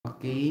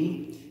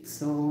Okay,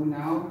 so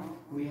now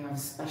we have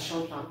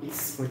special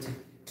topics for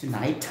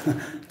tonight,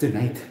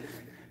 tonight,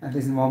 at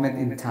this moment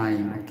in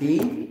time.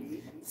 Okay,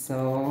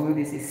 so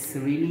this is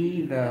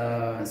really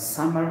the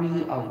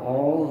summary of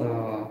all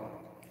the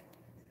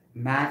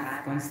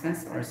math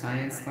constants or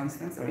science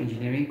constants or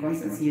engineering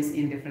constants used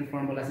in different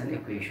formulas and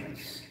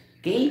equations.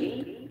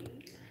 Okay,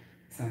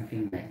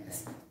 something like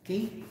this.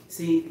 Okay,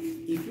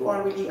 see if you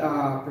are really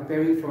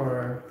preparing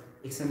for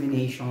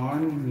examination, I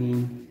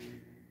mean,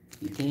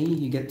 okay,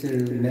 you get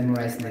to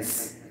memorize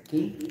this.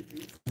 Okay,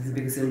 this is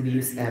because it will be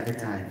used every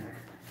time.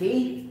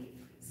 Okay,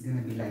 it's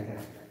gonna be like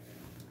that.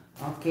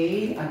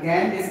 Okay,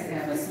 again, this is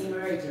Emma Seymour,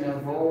 Original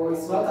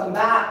Voice. Welcome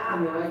back to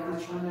my YouTube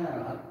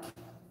channel.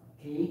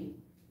 Okay,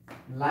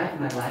 like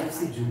my life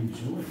si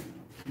Junjun.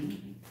 Okay.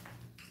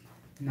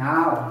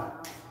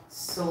 Now,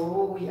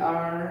 so we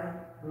are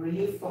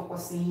really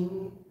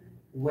focusing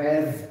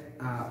with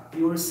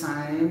pure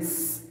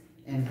science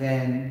and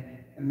then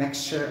a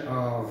mixture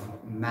of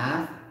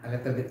math, a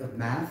little bit of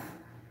math,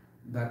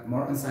 but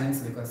more on science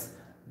because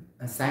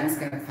science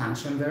cannot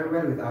function very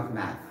well without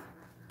math.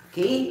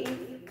 Okay?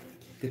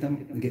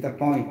 Get a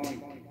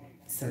point.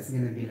 So it's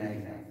gonna be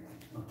like that.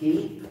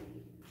 Okay?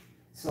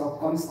 So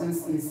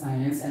constants in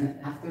science, and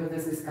after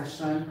this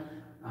discussion,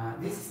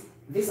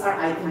 these are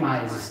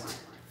itemized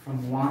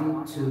from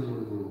 1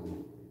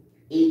 to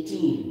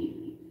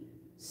 18.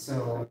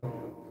 So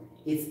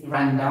it's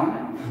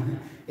random.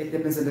 It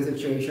depends on the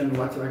situation,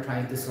 what you are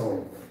trying to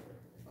solve.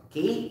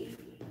 Okay?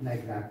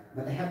 Like that.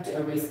 But I have to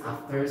erase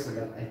after so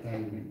that I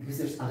can, because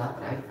there's a lot,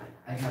 right?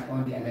 I have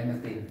only a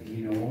limited,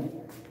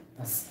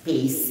 a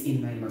space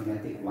in my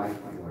magnetic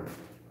whiteboard.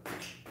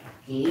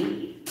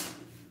 Okay?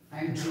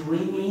 I'm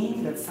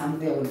dreaming that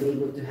someday I'll be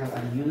able to have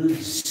a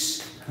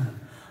huge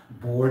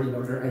board in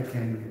order I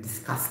can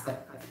discuss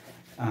that,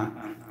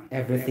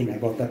 everything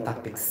about the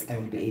topics I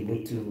will be able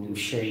to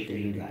share to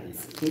you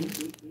guys. Okay?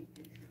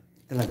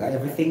 Talaga,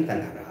 everything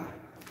talaga.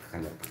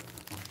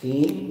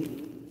 Okay?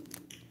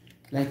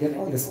 Like that,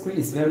 oh, the screen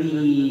is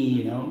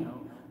very,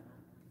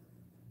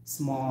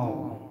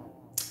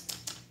 small.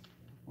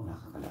 Oh,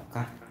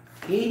 nakakaloka.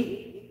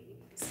 Okay?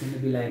 It's gonna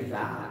be like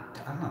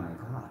that. Oh my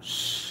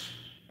gosh.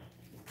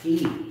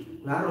 Okay,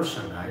 laro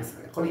siya guys.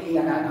 Kung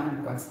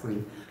iyanan ang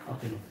screen.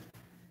 Okay.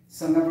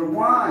 So number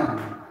 1,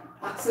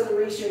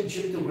 acceleration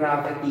due to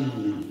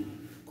gravity.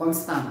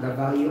 Constant, the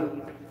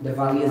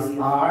values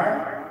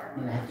are,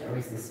 I have to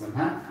erase this one,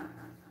 huh?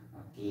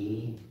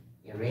 Okay,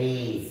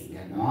 erase,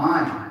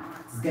 ganon.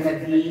 It's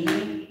gonna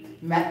be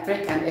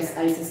metric and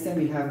SI system.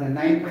 We have the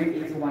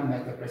 9.81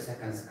 meter per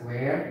second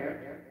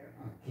square.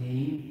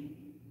 Okay.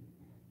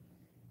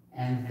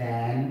 And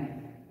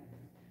then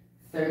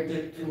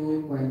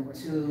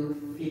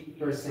 32.2 feet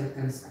per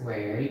second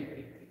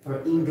squared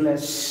for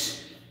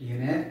English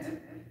unit.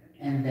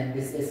 And then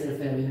this is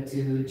referring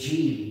to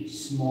G,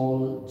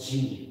 small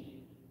g.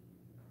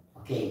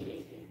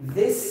 Okay,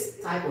 this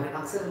type of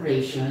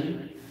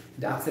acceleration,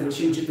 the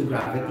acceleration due to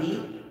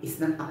gravity, is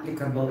not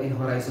applicable in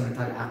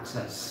horizontal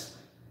axis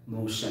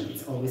motion.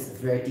 It's always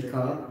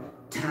vertical,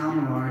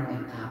 downward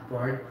and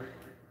upward,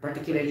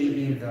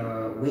 particularly in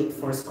the weight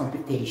force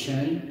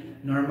computation,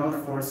 normal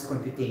force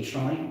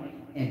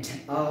computation, and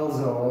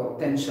also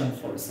tension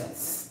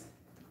forces,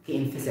 okay,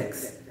 in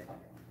physics.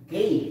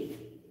 Okay,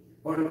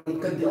 or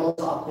it could be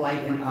also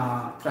applied in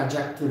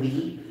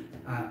trajectory,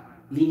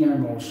 linear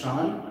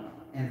motion,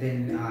 and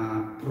then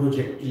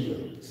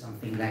projectile,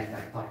 something like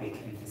that topic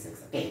in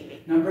physics.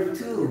 Okay, number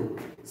 2,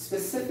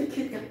 specific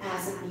heat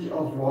capacity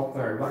of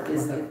water. What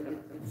is the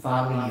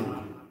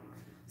value?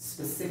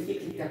 Specific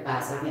heat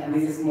capacity, and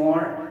this is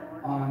more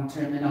on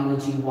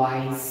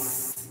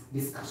terminology-wise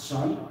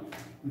discussion.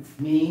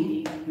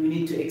 Meaning, we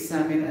need to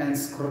examine and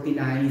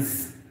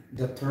scrutinize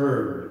the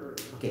term.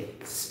 Okay,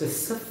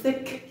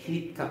 specific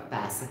heat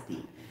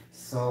capacity.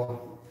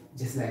 So,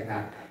 just like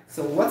that.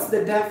 So, what's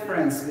the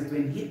difference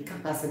between heat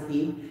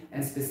capacity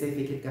and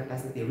specific heat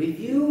capacity?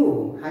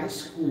 Review high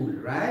school,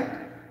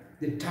 right?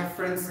 The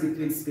difference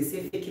between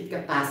specific heat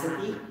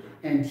capacity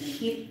and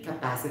heat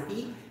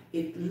capacity,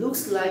 it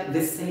looks like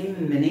the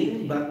same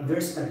meaning, but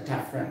there's a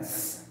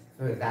difference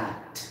for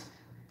that.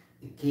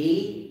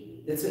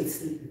 Okay, that's why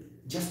it's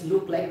just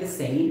look like the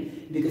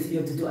same, because you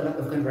have to do a lot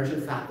of conversion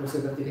factors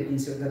so that you can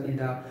insert that in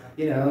the,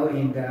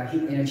 in the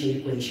heat energy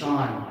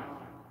equation.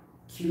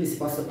 Q is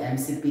equal to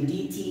mCp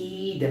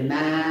dt, the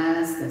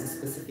mass, that's a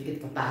specific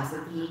heat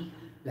capacity,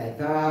 like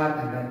that,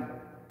 and then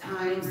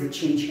times the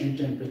change in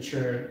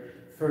temperature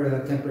for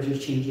the temperature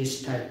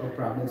changes type of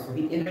problems for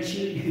heat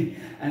energy,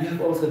 and you have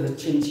also the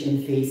change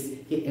in phase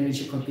heat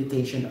energy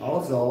computation.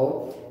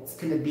 Also, it's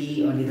going to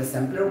be only the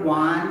simpler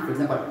one. For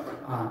example,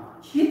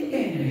 heat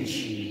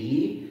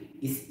energy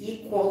is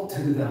equal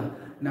to the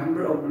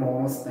number of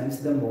moles times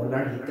the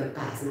molar heat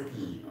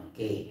capacity.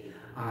 Okay,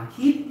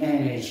 heat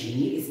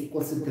energy is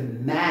equal to the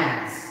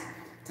mass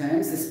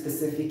times the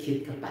specific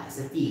heat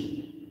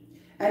capacity.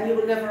 And you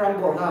will never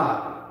rumble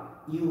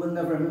up. You will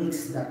never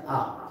mix that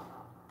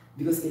up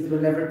because it will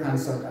never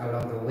cancel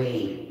along the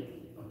way.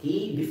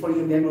 Okay, before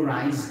you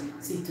memorize,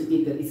 see to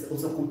it that it's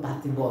also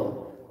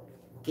compatible,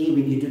 okay,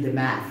 when you do the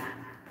math.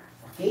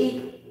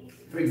 Okay?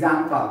 For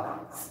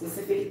example,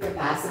 specific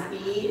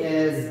capacity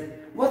is,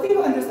 what do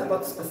you understand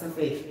about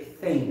specific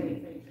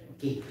thing?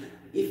 Okay.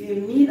 If you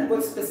mean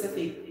about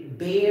specific,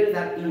 bear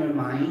that in your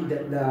mind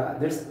that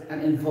there's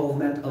an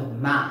involvement of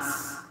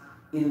mass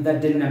in the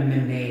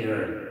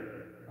denominator.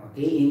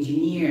 Okay,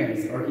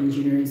 engineers or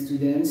engineering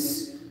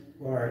students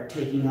who are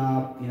taking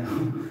up,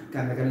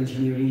 chemical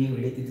engineering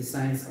related to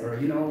science or,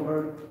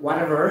 or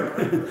whatever.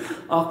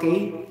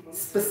 Okay,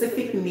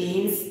 specific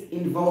means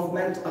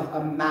involvement of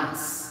a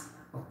mass,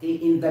 okay,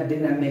 in the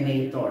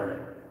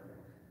denominator.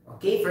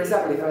 Okay, for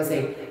example, if I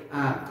say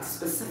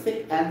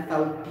specific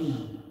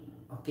enthalpy,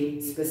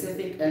 okay,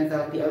 specific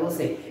enthalpy, I will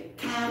say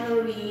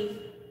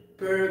calorie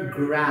per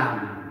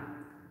gram,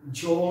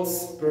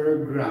 joules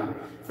per gram.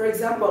 For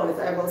example, if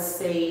I will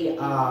say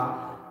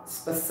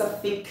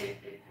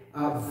specific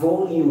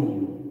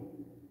volume,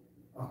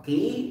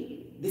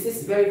 okay, this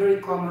is very,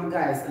 very common,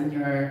 guys, in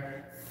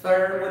your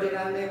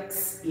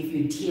thermodynamics, if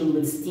you deal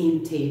with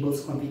steam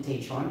tables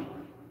computation,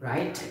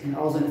 right, and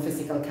also in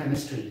physical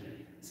chemistry,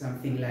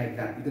 something like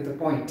that. You get the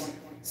point.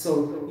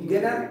 So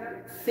you're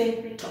gonna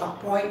think to a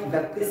point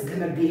that this is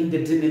gonna be in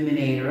the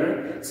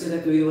denominator so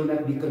that we will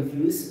not be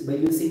confused by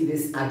using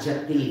this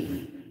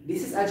adjective.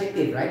 This is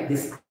adjective, right?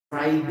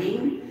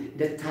 Describing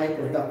the type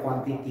of the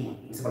quantity.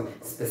 It's called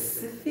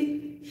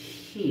specific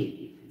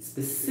heat,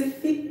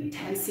 specific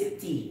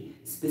density,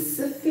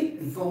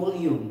 specific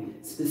volume,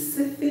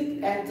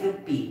 specific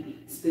entropy,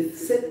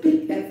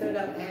 specific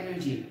internal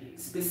energy,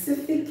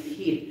 specific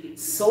heat.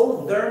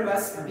 So there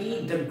must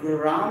be the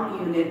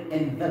gram unit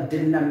in the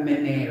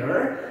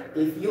denominator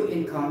if you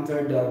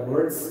encounter the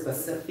word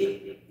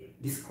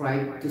specific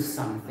described to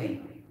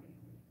something.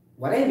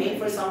 What I mean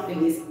for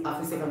something is a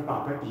physical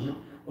property,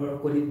 or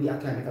could it be a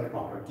chemical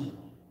property?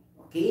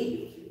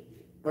 Okay?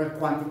 Or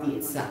quantity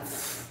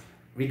itself,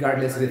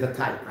 regardless with the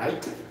type,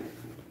 right?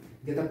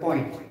 Get the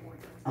point?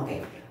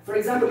 Okay. For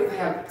example, if I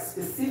have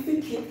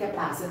specific heat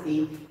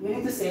capacity, we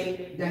need to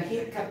say the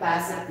heat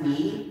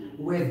capacity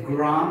with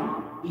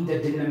gram in the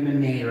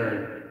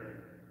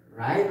denominator,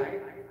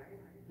 right?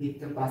 Heat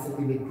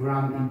capacity with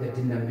gram in the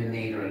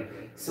denominator.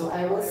 So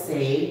I will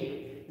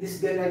say this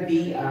is gonna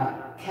be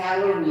a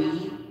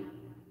calorie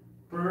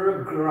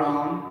per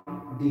gram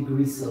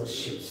degree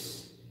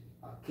Celsius.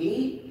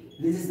 Okay?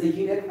 This is the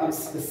unit of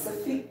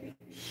specific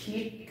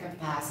heat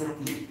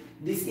capacity.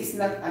 This is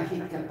not a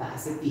heat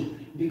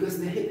capacity because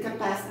the heat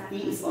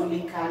capacity is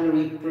only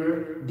calorie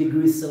per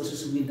degree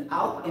Celsius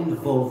without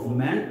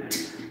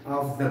involvement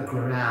of the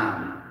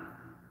gram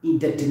in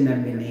the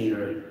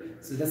denominator.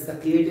 So that's the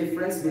clear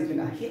difference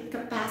between a heat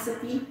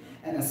capacity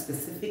and a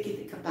specific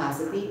heat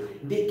capacity.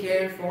 Be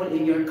careful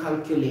in your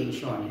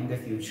calculation in the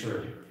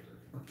future.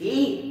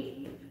 Okay?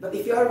 But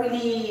if you are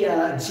really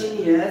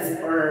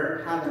genius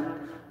or have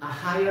a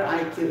higher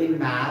IQ in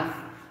math,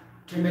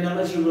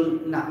 terminology will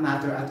not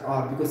matter at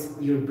all because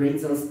your brain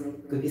cells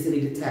could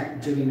easily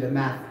detect during the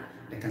math,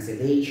 the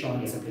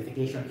cancellation, the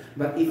simplification.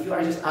 But if you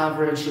are just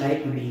average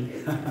like me,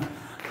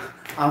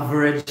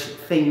 average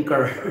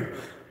thinker,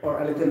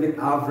 or a little bit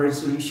average,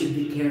 so you should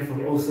be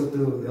careful also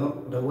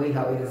to the way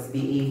how it is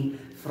being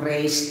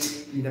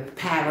phrased in the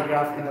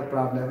paragraph in the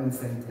problem and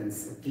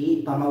sentence.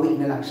 Okay? Pamawi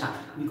na lang siya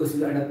because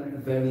we are not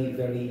very,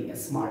 very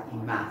smart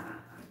in math.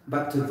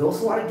 But to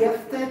those who are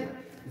gifted,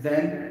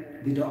 then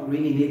they don't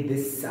really need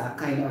this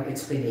kind of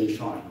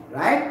explanation,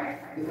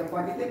 right? The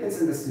quantity depends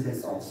on the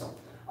students also.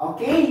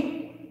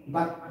 Okay?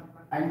 But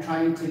I'm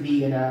trying to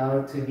be,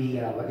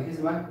 what is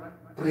one?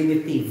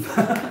 Primitive.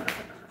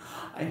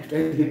 I'm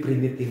trying to be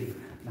primitive.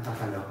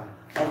 Nakakaloka.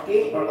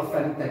 Okay? Or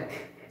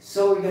authentic.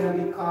 So we're gonna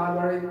be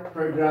coloring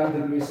per gram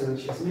degree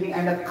Celsius, meaning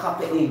I'm not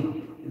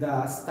copying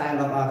the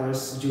style of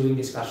others during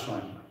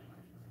discussion.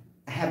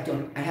 I have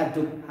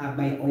to have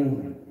my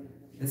own.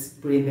 That's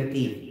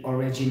primitive,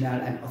 original,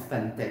 and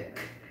authentic.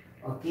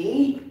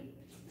 Okay?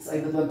 So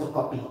I don't want to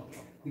copy.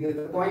 You get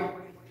the point?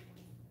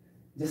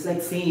 Just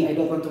like singing, I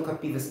don't want to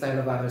copy the style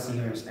of other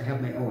singers. I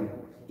have my own,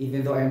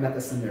 even though I'm not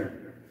a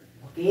singer.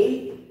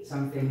 Okay?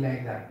 Something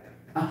like that.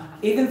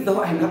 Even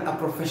though I'm not a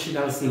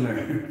professional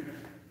singer.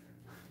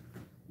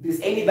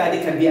 Because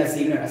anybody can be a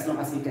singer as long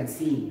as you can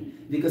sing.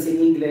 Because in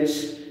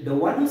English, the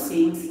one who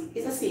sings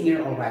is a singer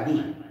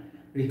already.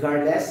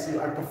 Regardless, you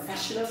are a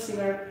professional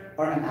singer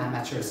or an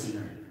amateur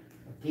singer.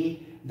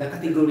 Okay? The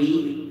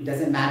category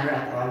doesn't matter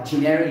at all.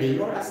 Generally,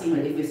 you're a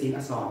singer if you sing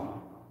a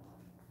song.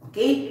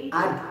 Okay?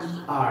 Add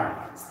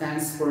ER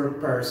stands for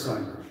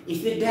person.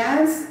 If you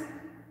dance,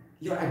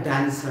 you're a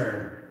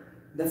dancer.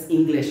 That's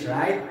English,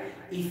 right?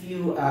 If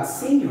you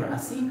sing, you're a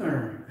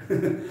singer.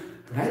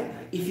 Right?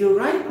 If you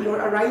write, you're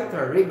a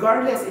writer,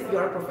 regardless if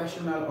you're a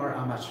professional or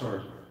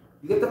amateur.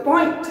 You get the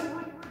point?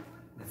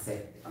 That's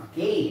it.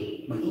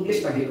 Okay.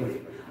 Mag-English pa dito.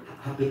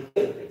 Happy.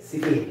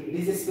 Sige.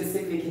 This is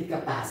specific heat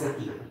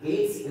capacity.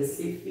 Okay?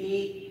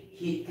 Specific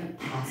heat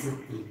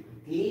capacity.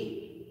 Okay?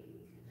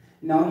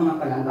 Now, mga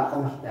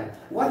palangga,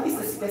 what is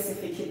the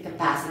specific heat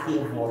capacity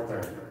of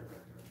water?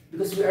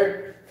 because we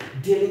are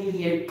dealing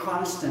here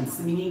constants,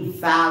 meaning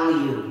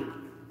value,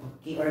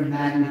 okay, or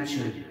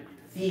magnitude,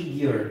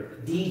 figure,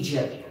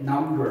 digit,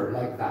 number,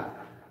 like that.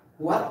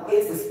 What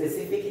is the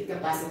specific heat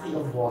capacity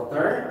of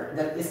water?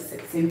 That is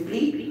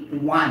simply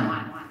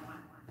 1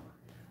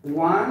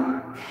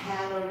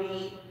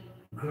 calorie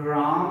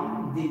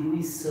gram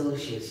degree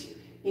Celsius.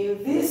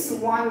 In this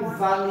one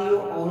value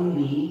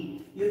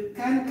only, you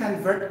can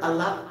convert a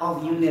lot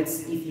of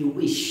units if you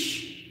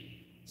wish.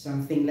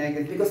 Something like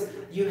that. Because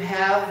you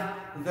have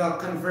the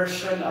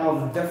conversion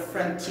of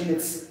different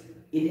units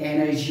in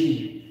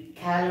energy.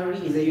 Calorie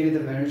is a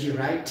unit of energy,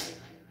 right?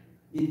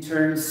 In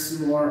terms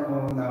more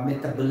on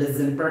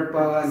metabolism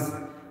purpose,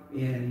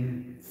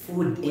 in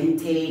food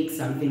intake,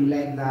 something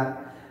like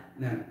that.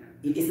 Now,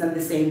 it is not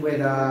the same with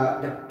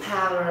the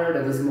power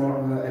that is more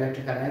on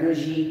electrical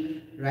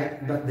energy,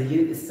 right? But the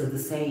unit is still the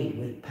same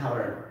with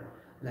power,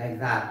 like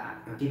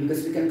that. Okay,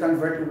 because we can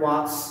convert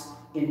watts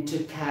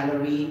into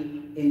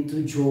calorie,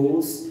 into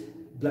joules,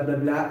 blah blah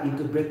blah,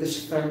 into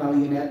British thermal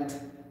unit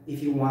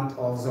if you want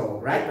also,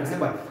 right? For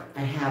example,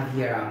 I have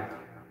here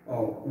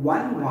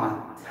 1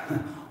 watt.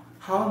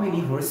 How many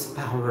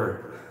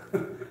horsepower?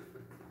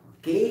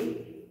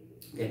 Okay?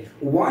 Okay,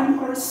 1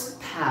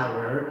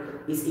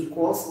 horsepower is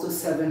equals to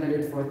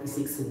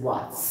 746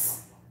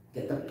 watts.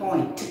 Get the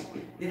point?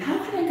 Then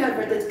how can I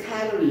convert it to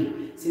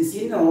calorie? Since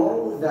you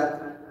know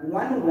that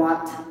 1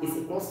 watt is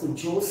equals to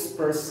joules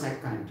per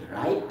second,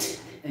 right?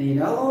 And you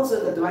know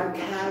also that 1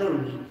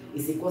 calorie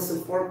is equals to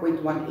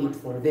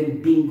 4.184.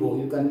 Then bingo,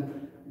 you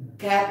can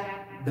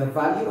get the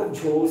value of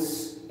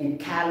joules and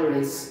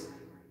calories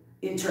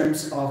in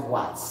terms of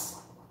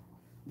watts.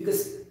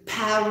 Because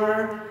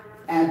power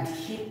and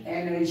heat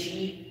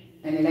energy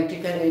and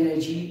electrical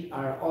energy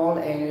are all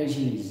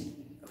energies,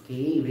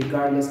 okay,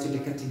 regardless to the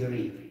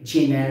category,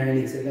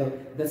 generally. So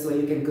that's why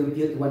you can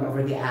compute one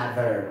over the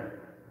other,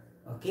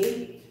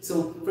 okay?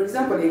 So, for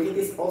example, if it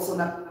is also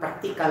not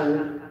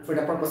practical for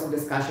the purpose of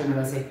discussion,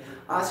 we'll say,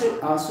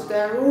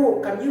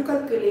 Sutero, can you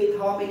calculate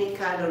how many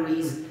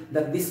calories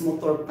that this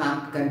motor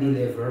pump can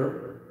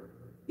deliver?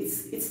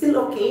 It's still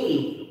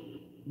okay.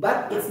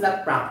 But it's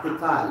not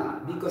practical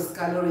because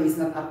calorie is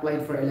not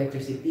applied for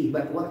electricity.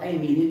 But what I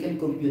mean, you can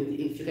compute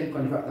if you can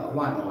convert that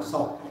one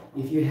also.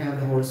 If you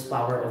have the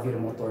horsepower of your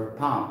motor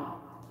pump,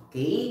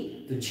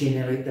 okay, to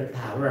generate the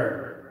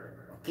power,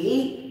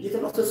 okay, you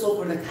can also solve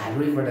for the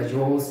calorie, for the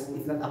joules.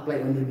 It's not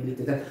applied only really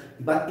to that.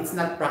 But it's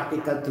not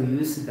practical to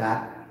use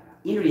that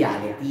in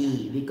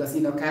reality because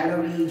you know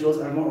calorie,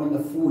 joules are more on the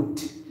food,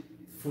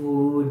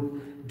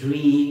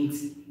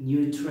 drinks,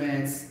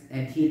 nutrients,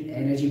 and heat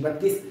energy.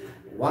 But this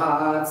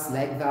watts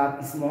like that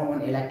is more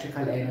on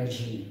electrical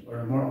energy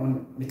or more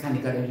on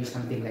mechanical energy,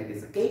 something like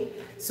this, okay?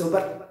 So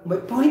but my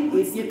point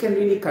is you can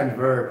really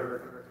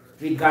convert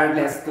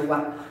regardless to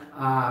what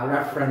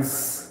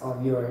reference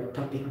of your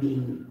topic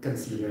being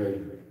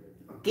considered,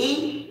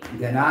 okay?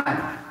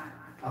 Ganon.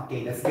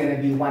 Okay, that's gonna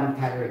be 1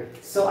 calorie.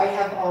 So I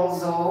have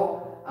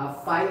also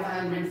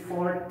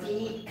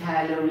 540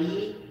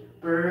 calorie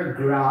per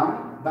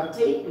gram, but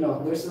take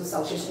note, there's no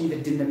Celsius in the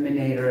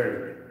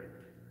denominator.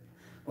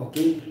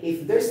 Okay,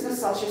 if there's no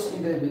Celsius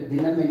in the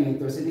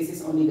denominator, so this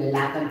is only the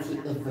latent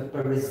heat of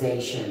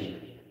vaporization.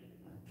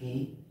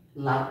 Okay,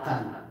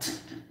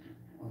 latent.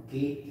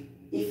 Okay,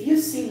 if you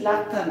see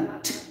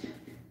latent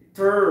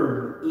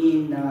term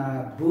in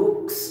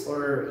books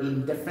or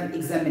in different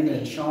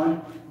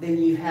examination, then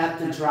you have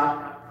to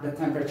drop the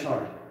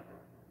temperature.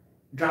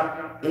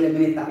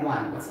 Eliminate that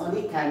one. It's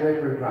only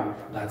calorie per gram,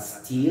 but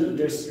still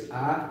there's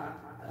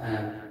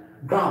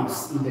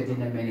grams in the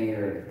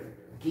denominator.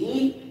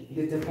 Okay.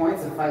 You get the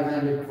points of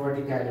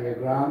 540 calorie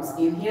grams.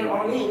 In here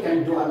only, you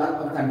can do a lot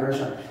of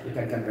conversion. You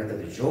can convert to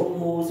the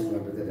joules, you can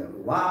convert to the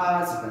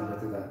watts, you can convert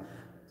to the...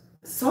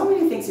 So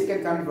many things you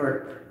can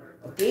convert,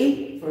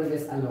 okay, for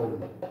this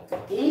alone.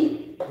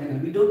 Okay?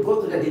 And we don't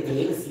go to the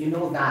details, you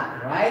know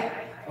that, right?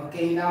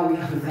 Okay, now we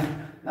have the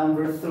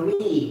number 3.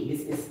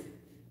 This is...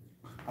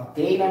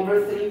 Okay,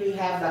 number 3, we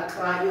have the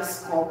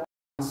cryoscopic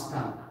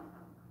constant.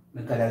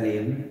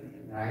 Nagkalalim,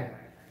 right?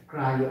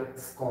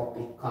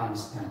 Cryoscopic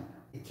constant.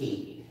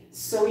 Okay.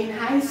 So in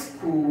high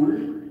school,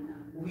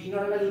 we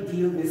normally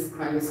deal with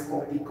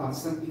cryoscopic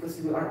constant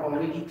because we are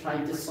already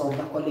trying to solve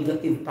the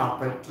colligative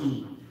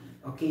property.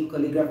 Okay,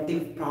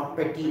 colligative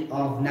property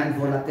of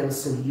non-volatile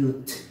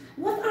solute.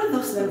 What are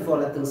those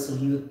non-volatile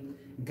solute?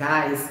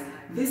 Guys,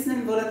 these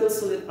non-volatile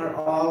solute are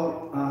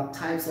all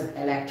types of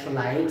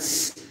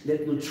electrolytes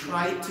that will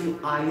try to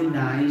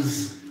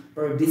ionize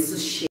or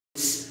dissociate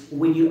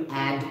when you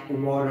add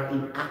water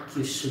in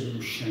aqueous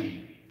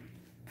solution.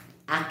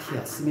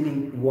 Aqueous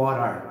meaning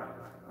water.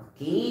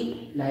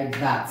 Okay, like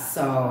that.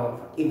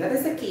 So if that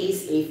is the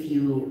case, if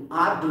you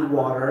add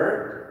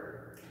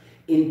water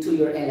into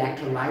your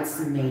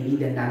electrolytes, mainly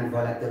the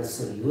non-volatile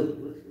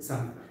solute,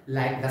 some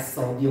like the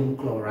sodium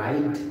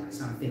chloride,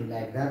 something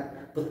like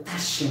that,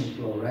 potassium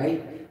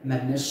chloride,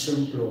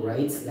 magnesium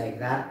chlorides, like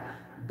that.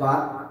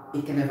 But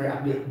it can never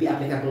be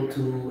applicable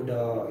to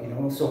the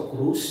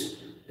sucrose,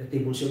 the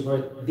table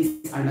sugar.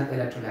 These are not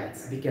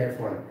electrolytes. Be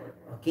careful.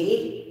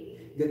 Okay.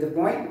 Get the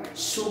point?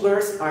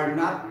 Sugars are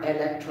not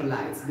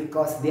electrolytes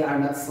because they are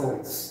not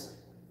salts.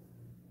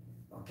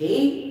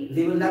 Okay?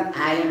 They will not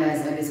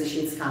ionize and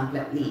dissociate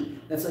completely.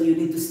 That's why you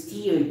need to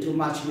stir too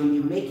much. When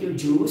you make your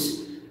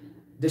juice,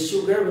 the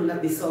sugar will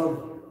not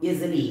dissolve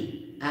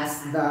easily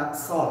as the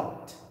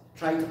salt.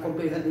 Try to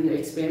compare that in your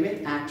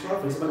experiment. Actual,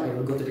 for example, I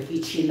will go to the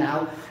kitchen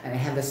now and I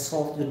have the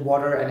salt with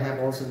water and I have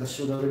also the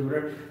sugar with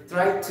water.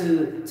 Try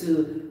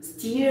to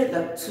stir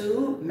the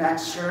two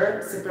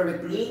mixture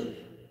separately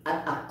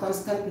at a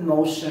constant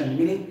motion,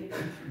 meaning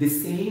the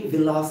same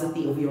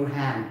velocity of your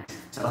hand.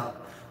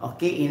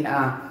 Okay, in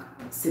a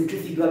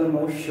centrifugal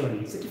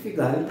motion.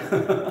 Centrifugal?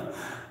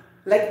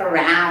 Like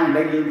around,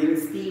 like you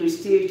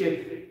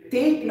stir.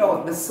 Take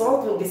note, the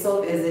salt will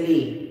dissolve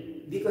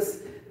easily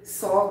because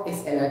salt is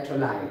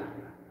electrolyte.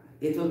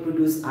 It will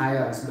produce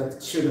ions,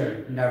 but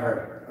sugar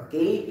never.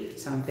 Okay,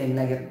 something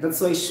like that. That's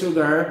why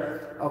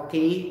sugar,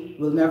 okay,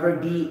 will never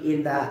be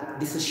in the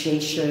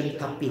dissociation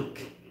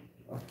topic.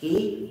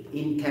 Okay,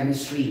 in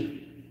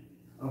chemistry.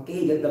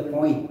 Okay, get the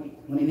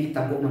point.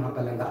 Maninitabo mga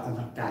palangga kung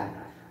hagtan.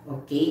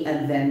 Okay,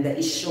 and then the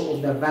issue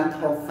of the Van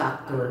Hoff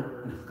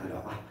factor.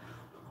 Nakakaloka.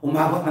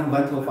 Umabot ng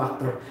Van Hoff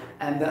factor.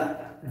 And the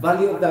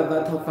value of the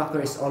Van Hoff factor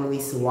is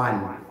always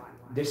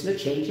 1. There's no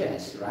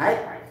changes,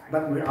 right?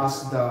 But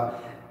whereas the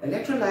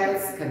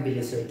electrolytes can be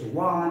lesser to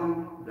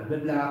 1, blah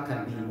blah blah,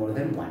 can be more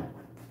than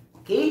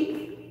 1.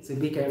 Okay? So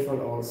be careful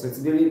also.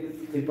 It's very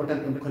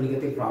important in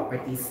colligative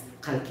properties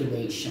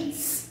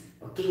calculations.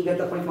 Okay, get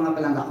the point mga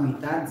palangga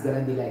kumitad. It's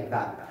gonna be like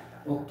that.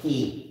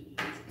 Okay.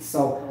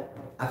 So,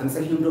 atong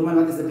sa hinumduman,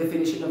 what is the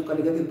definition of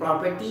colligative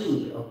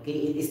property?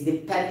 Okay, it is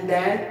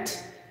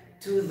dependent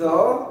to the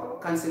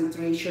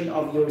concentration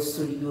of your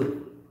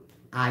solute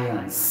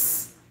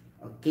ions.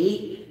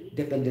 Okay?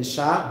 Dependent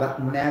siya,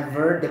 but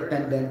never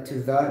dependent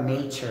to the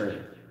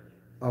nature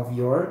of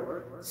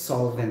your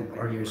solvent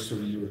or your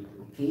solute.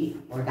 Okay?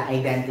 Or the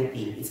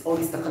identity. It's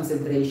always the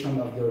concentration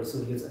of your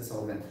solutes and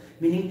solvent.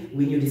 Meaning,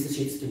 when you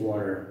dissociate to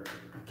water.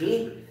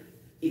 Okay?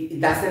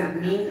 It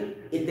doesn't mean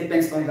it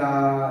depends on the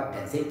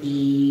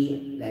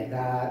density, like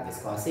that,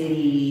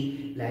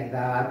 viscosity, like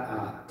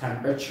that,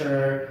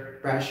 temperature,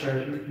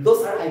 pressure.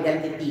 Those are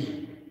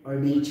identity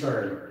or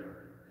nature.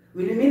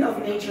 When we mean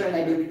of nature and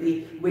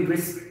identity with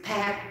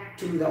respect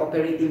to the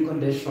operating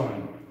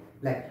condition,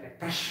 like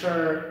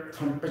pressure,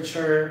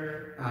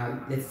 temperature,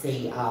 let's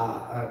say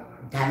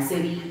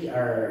density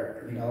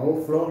or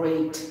flow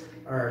rate,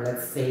 or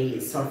let's say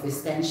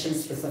surface tension,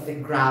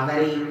 specific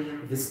gravity,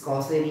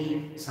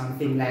 viscosity,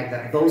 something like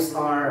that. Those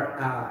are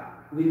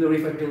we will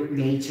refer to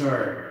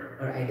nature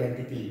or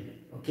identity.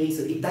 Okay,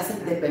 so it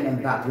doesn't depend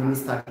on that when we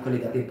start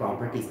colligative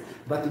properties,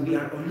 but we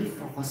are only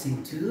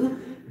focusing to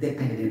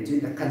dependent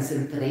to the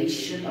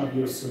concentration of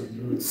your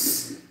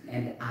solutes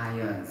and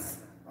ions.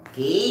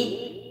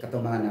 Okay?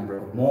 Katong mga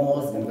number of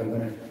moles,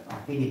 ganun.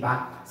 Okay, di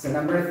ba? So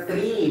number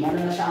 3,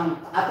 ano na siya ang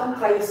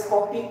atong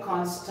cryoscopic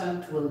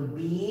constant will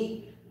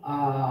be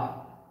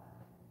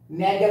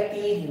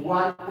negative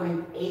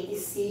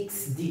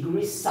 1.86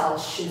 degrees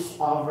Celsius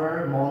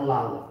over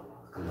molal.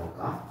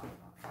 Kaloka.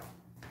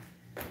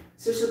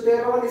 So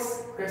pero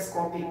this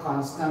cryoscopic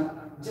constant,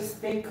 just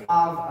think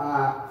of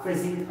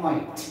freezing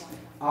point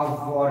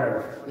of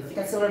water. If you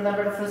can still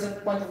remember, the freezing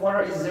point of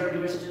water is 0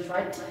 degrees Celsius,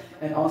 right?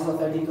 And also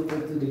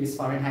 32.2 degrees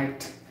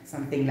Fahrenheit,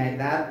 something like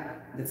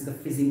that. That's the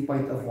freezing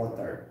point of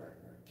water.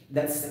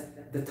 That's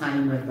the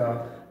time when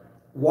the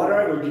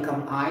water will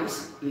become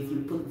ice if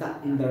you put that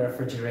in the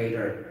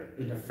refrigerator,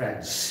 in the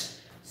fridge.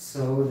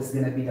 So this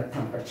is gonna be the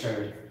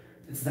temperature.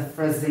 It's the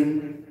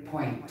freezing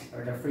point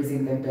or the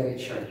freezing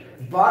temperature.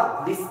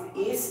 But this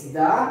is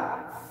the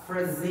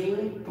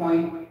freezing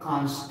point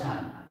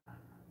constant.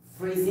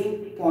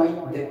 Freezing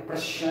point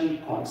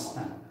depression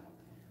constant.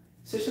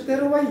 So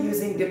pero why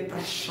using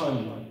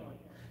depression?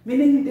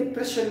 Meaning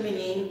depression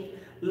meaning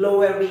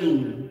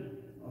lowering.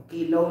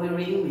 Okay,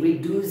 lowering,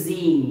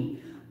 reducing,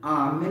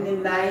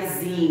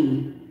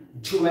 minimizing,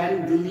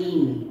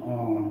 dwindling.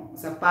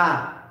 Isa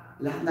pa,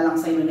 lahat na lang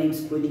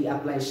synonyms pwede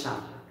i-apply siya.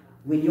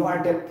 When you are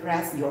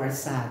depressed, you are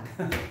sad.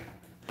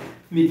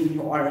 Meaning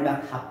you are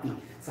not happy.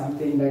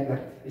 Something like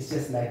that. It's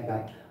just like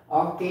that.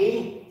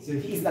 Okay, so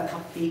he is not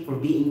happy for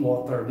being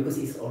water because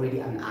he's already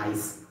an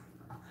ice.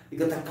 You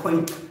got the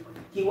point?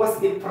 He was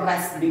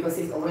depressed because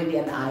he's already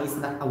an ice,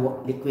 not a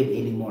liquid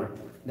anymore.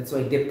 That's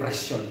why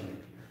depression.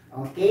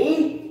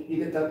 Okay?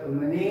 You got the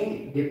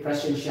meaning?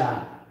 Depression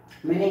siya.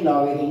 Meaning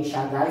lowering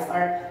siya, guys.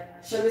 Or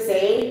should we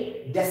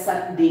say,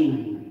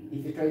 descending.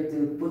 If you try to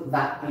put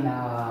that in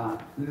a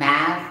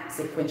math,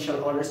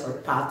 sequential orders or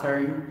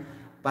pattern,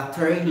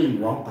 patterning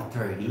or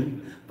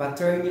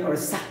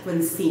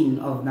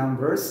sequencing of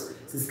numbers,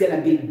 so it's gonna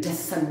be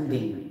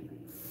descending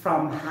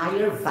from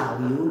higher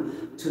value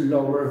to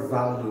lower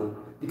value.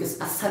 Because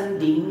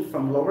ascending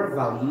from lower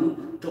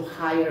value to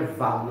higher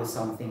value,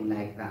 something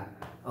like that.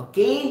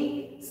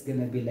 Okay? It's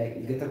gonna be like,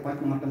 you get the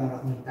point mga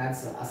palangakamitan.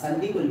 So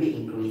ascending will be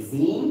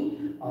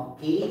increasing,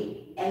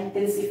 okay?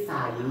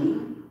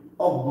 Intensifying,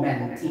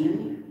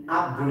 augmenting,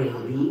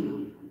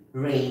 upgrading,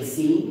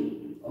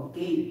 raising,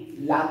 Okay,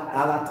 a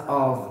lot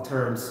of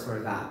terms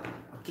for that.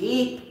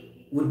 Okay,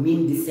 would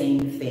mean the same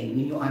thing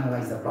when you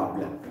analyze the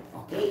problem.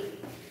 Okay,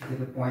 get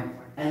the point.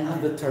 And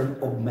have the term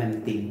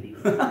augmenting.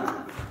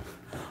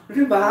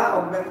 Diba?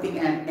 Augmenting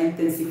and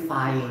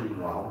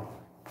intensifying. Wow.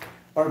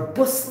 Or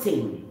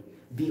boosting.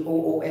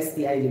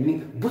 B-O-O-S-T-I,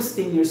 mean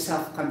boosting your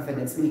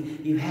self-confidence. Meaning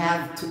you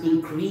have to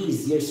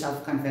increase your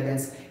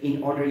self-confidence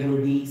in order you'll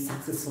be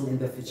successful in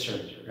the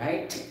future.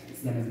 Right?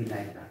 It's gonna be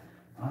like that.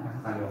 Oh,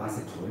 nakakaloka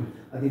si Jun.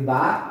 O,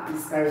 diba?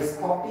 It's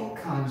stereoscopic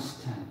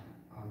constant.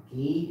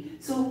 Okay?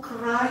 So,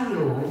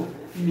 cryo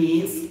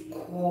means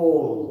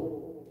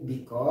cold.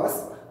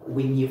 Because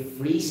when you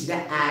freeze the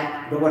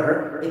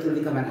water, it will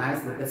become an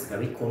ice that's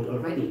very cold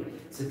already.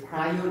 So,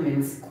 cryo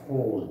means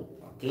cold.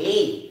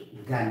 Okay?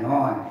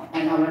 Ganon.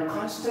 And our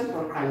constant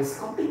or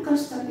cryoscopic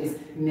constant is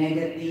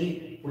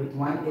negative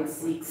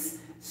 0.186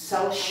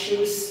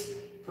 Celsius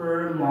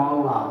per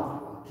molar.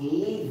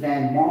 Okay,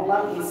 then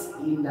molar is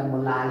in the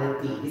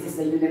molality. This is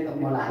the unit of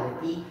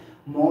molality,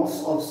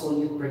 moles of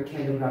solute per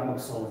kilogram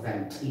of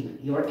solvent. In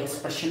your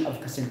expression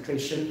of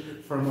concentration,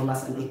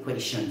 formulas and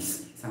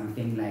equations,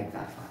 something like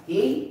that.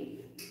 Okay.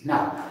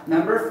 Now,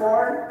 number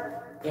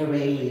 4,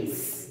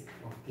 arrays.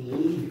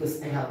 Okay,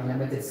 because I have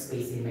limited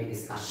space in my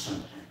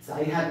discussion. So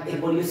I have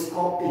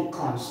ebullioscopic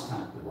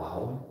constant.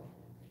 Wow.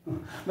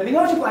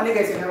 Malingaw siya po ano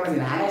guys, when I was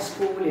in high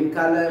school, in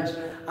college,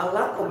 a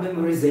lot of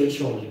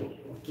memorization.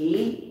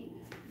 Okay?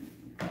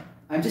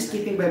 I'm just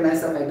keeping by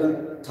myself. I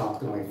don't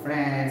talk to my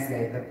friends.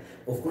 Like that.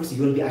 Of course,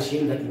 you will be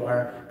ashamed that you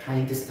are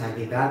trying to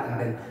study that,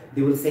 and then they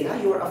will say, "Ah,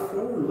 you are a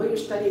fool. Why are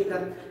you studying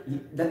that?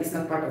 That is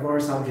not part of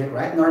our subject,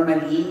 right?"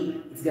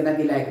 Normally, it's gonna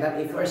be like that.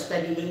 If you are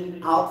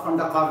studying out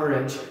from the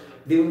coverage,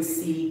 they will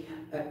see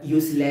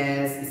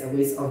useless. It's a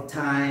waste of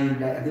time.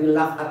 Like they will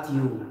laugh at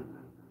you.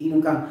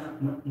 Inong kang,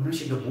 muna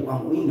siya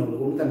gabuang uy, no?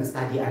 Huwag kang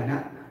study,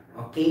 anak.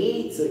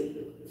 Okay? So,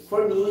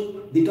 for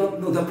me, they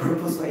don't know the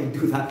purpose why I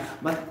do that.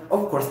 But,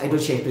 of course, I don't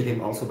share to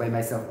them also by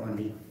myself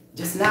only.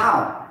 Just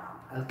now,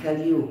 I'll tell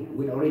you,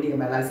 with already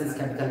my licensed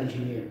chemical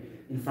engineer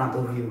in front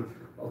of you.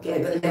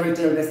 Okay? But I never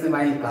tell this to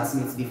my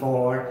classmates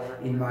before,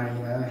 in my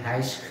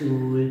high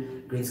school,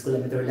 grade school,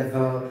 elementary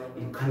level,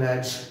 in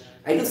college.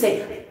 I don't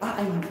say,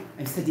 I'm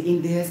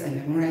studying this, I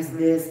memorized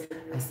this,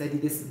 I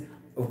study this.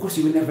 Of course,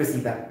 you will never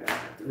see that.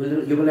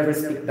 You will never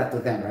speak that to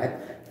them, right?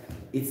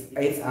 It's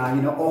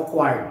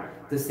awkward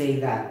to say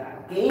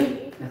that.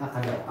 Okay?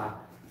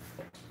 Nakakaloka.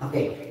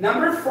 Okay.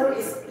 Number 4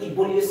 is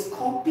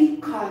ebullioscopic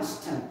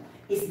constant.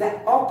 It's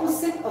the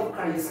opposite of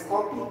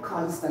cryoscopic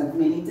constant,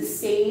 meaning to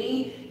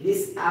say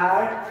these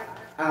are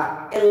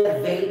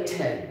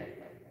elevated,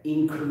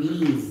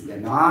 increased,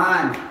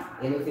 ganon.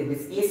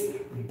 This is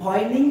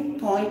boiling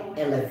point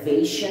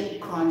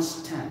elevation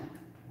constant.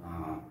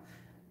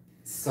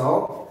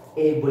 So,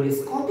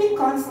 ebullioscopic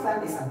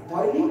constant is a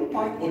boiling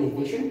point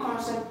elevation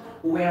constant,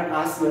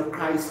 whereas your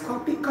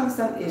cryoscopic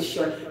constant is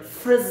your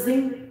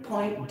freezing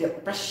point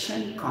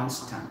depression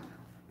constant.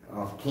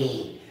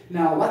 Okay.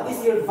 Now, what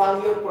is your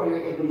value for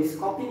your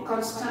ebullioscopic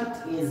constant?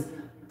 Is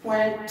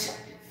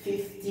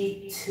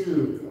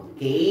 0.52.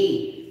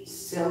 Okay.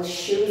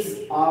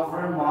 Celsius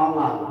over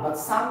molar. But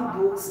some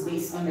books,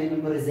 based on the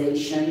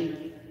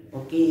memorization,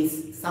 okay,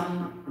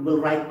 some will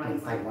write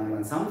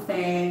 0.511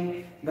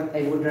 something, but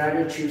I would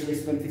rather choose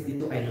this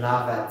 0.52. I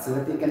love it, so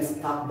that you can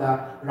stop the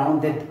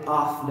rounded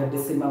off the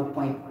decimal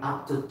point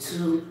up to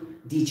 2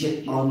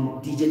 digits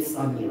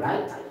only,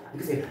 right?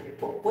 Because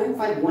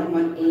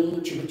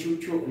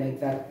 0.5118 like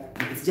that,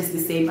 it's just the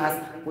same as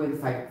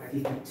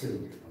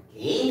 0.552.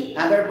 Okay,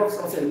 other books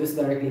also use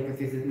directly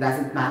 0.52. It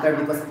doesn't matter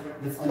because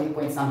it's only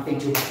point something.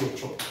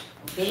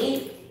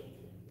 Okay,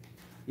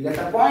 you got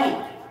the point.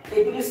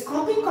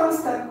 Ebullioscopic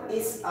constant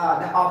is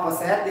the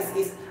opposite. This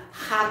is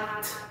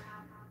hot,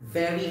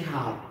 very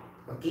hot.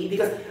 Okay,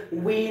 because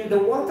when the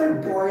water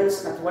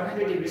boils at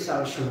 100 degrees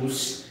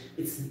Celsius,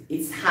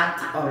 it's hot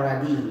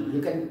already.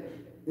 You can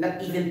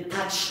not even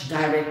touch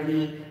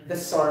directly the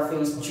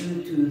surface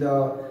due to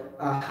the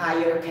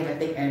higher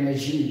kinetic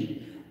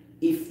energy.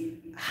 If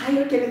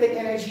higher kinetic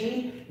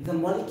energy, the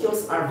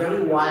molecules are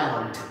very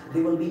wild.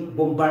 They will be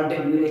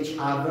bombarded with each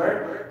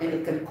other, and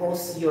it can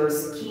cause your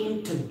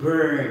skin to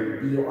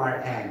burn,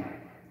 burn.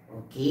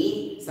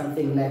 Okay?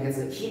 Something like that.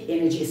 So heat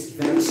energy is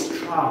very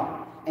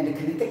strong, and the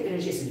kinetic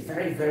energy is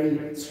very,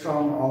 very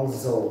strong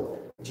also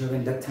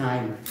during the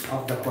time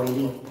of the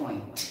boiling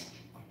point.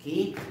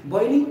 Okay?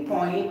 Boiling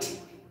point,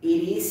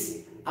 it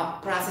is a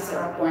process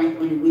or a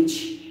point in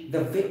which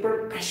the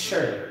vapor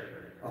pressure,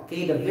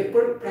 okay, the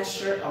vapor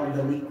pressure of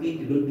the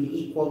liquid will be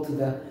equal to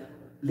the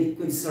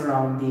liquid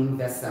surrounding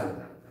vessel.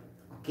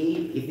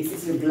 Okay, if this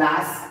is your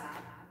glass,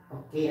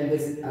 okay, and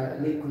this is a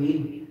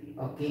liquid,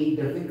 okay,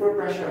 the vapor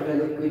pressure of the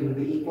liquid will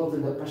be equal to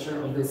the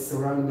pressure of the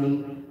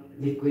surrounding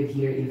liquid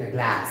here in the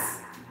glass.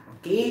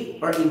 Okay,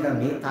 or in the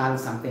metal,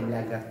 something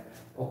like that.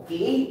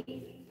 Okay,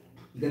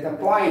 you get the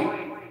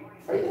point.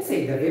 Or you can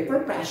say the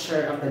vapor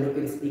pressure of the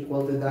liquid is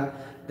equal to the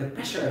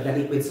pressure of the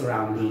liquid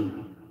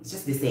surrounding. It's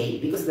just the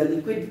same because the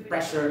liquid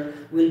pressure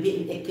will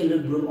be in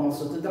equilibrium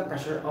also to the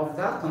pressure of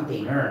the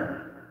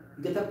container.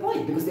 You get the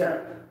point? Because they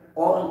are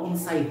all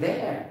inside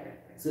there.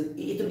 So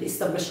it would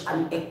establish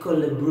an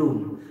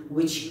equilibrium,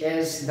 which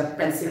is the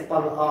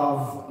principle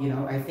of,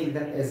 I think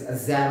that is a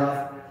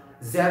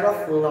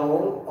zeroth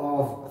law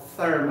of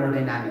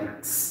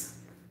thermodynamics.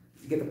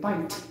 You get the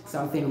point?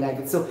 Something like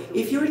it. So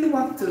if you really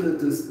want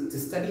to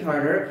study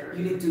harder,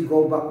 you need to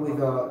go back with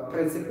the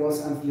principles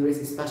and theories,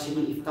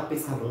 especially if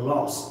topics have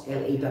laws,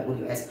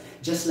 LAWS.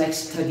 Just like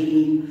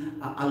studying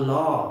a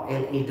law,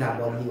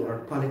 LAW, or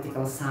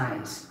political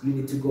science. You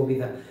need to go with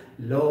the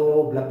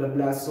law, blah, blah,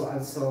 blah, so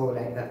and so,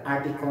 like that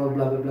article,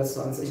 blah, blah, blah,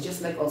 so and so. It's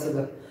just like also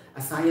that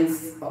a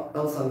science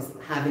also is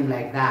having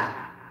like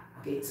that.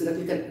 Okay, so that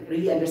you can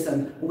really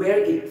understand where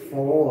it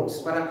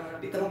falls. Para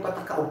di tanong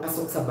pataka o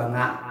pasok sa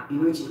banga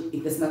in which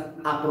it is not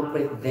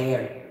appropriate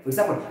there. For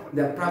example,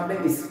 the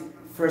problem is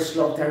first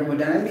law of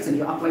thermodynamics and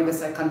you apply the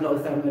second law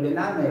of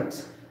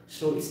thermodynamics.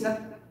 So it's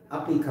not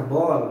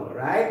applicable,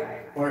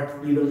 right? Or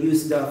you will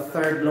use the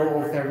third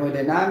law of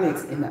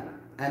thermodynamics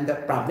and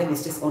the problem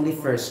is just only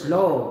first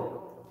law.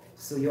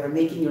 So you are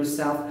making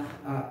yourself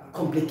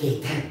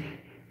complicated.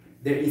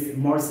 There is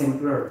more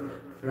simpler,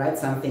 right?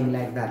 Something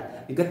like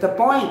that. You get the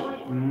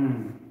point?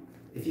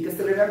 If you can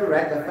still remember,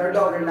 right? The third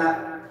law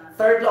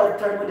of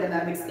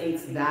thermodynamics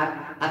states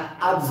that at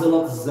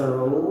absolute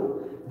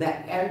zero, the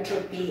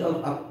entropy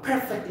of a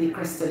perfectly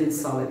crystalline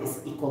solid is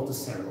equal to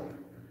zero.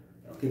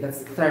 Okay,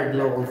 that's third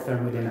law of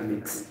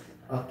thermodynamics.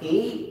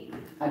 Okay,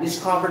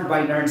 discovered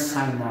by Ernst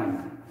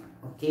Simon.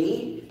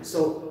 Okay,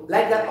 so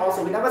like that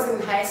also, when I was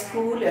in high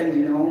school and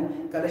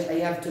college, I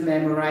have to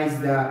memorize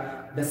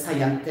the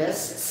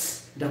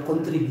scientists, the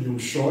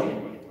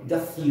contribution, the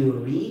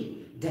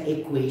theory, the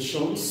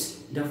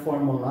equations, the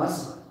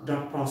formulas, the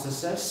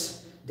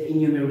processes, the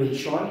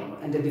enumeration,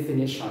 and the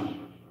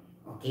definition.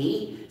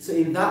 Okay? So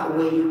in that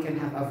way, you can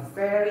have a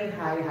very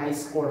high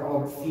score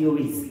of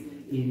theories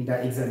in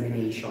the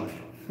examination.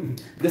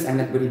 Because I'm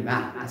not good in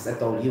math, as I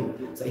told you.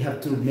 So I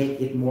have to make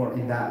it more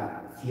in the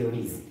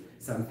theories.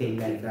 Something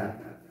like that.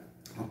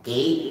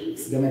 Okay?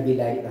 It's gonna be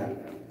like that.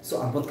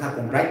 So, ambot ka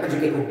kung right pa dyan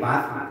kayo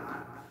ba?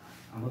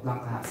 Ambot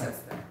lang ka.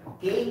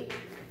 Okay?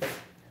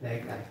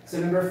 Like that.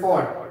 So number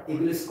 4,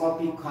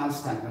 hygroscopic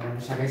constant. Ano na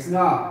siya guys,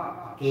 no?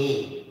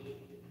 Okay.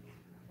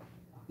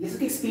 Let's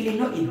look at spelling,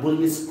 no?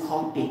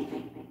 Hygroscopic.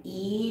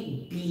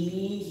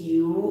 E-B-U-L-L-I-O-S.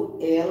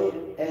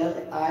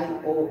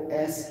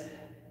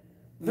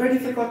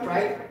 Very difficult,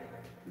 right?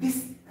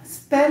 This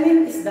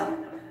spelling is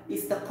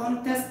the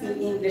contest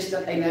in English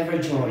that I never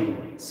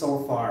joined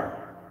so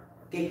far.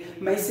 Okay,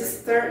 my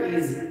sister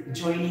is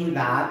joining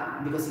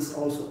that because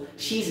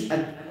she's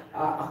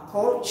a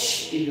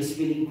coach in the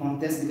spelling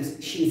contest because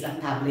she is a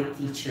tablet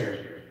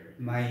teacher.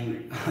 My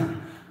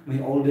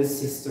oldest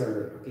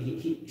sister,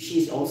 okay,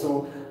 she's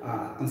also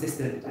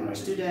consistent honor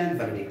student,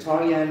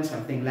 valedictorian,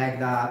 something like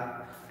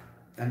that.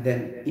 And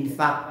then, in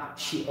fact,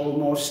 she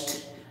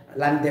almost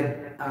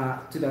landed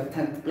to the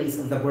 10th place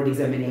of the board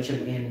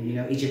examination in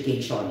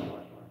education.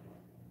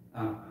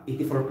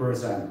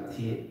 84%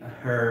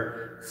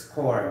 her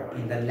score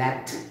in the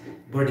LAT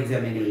board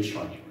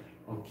examination.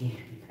 Okay,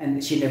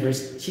 and she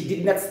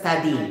did not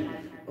study.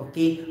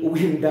 Okay,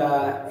 when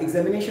the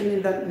examination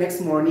in the next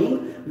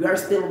morning, we are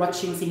still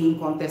watching singing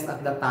contest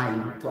at the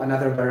time to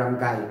another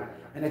barangay.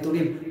 And I told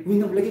him,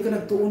 "Uy, lagi ka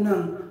nagtuon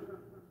ng,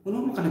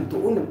 ano ka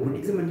nagtuon ng board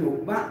exam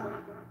niyo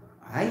ba?"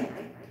 Ay,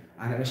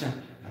 ano na siya?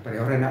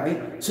 Pareho na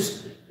ay,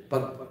 sus,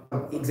 pag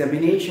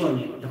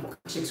examination, ako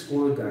kasi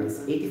score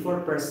guys,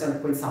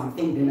 84% point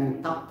something, then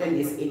ang top 10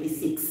 is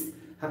 86.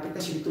 Hapit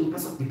na siya dito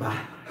pasok, di ba?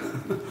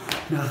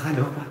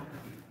 Nakakaloka.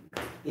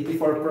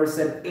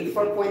 84%,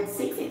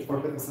 84.6,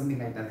 84%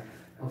 something like that.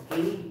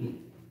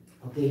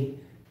 Okay.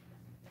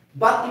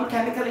 But in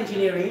chemical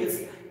engineering,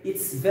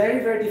 it's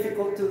very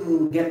difficult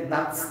to get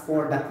that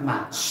score that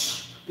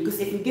much.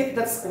 Because if you get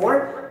that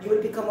score, you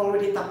will become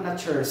already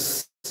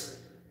top-notchers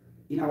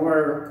in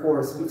our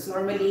course. Because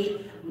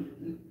normally,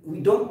 we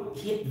don't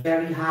hit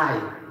very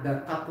high, the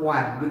top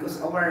one,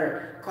 because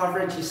our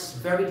coverage is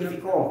very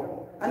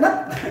difficult. I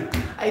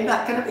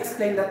cannot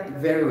explain that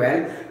very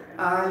well.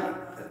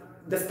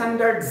 The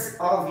standards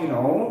of,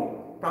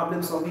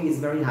 problem solving is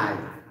very high,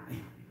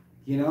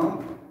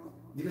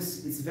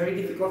 because it's very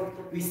difficult.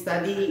 We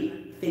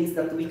study things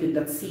that we could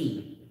not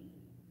see.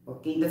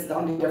 Okay, that's the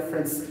only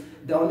difference.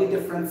 The only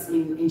difference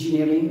in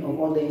engineering, of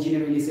all the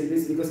engineering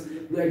disciplines, because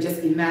we are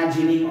just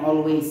imagining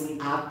always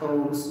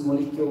atoms,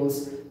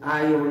 molecules,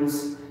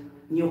 ions,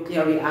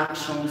 nuclear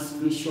reactions,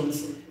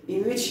 fissions,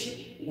 in which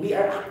we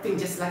are acting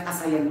just like a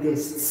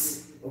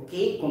scientists,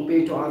 okay,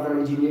 compared to other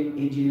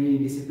engineering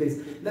disciplines.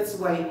 That's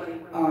why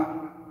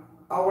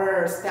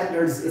our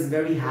standards is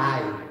very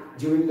high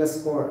during the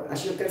score.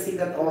 As you can see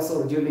that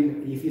also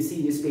if you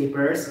see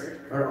newspapers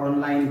or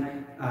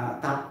online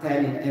top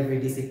 10 in every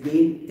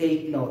discipline,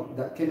 take note,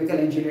 the chemical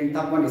engineering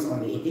top 1 is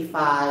only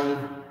 85,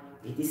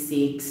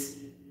 86,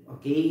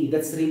 okay,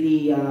 that's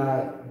really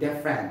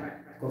different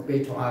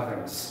compared to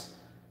others.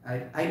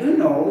 I don't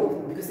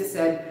know, because they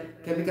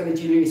said chemical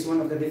engineering is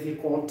one of the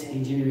difficult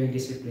engineering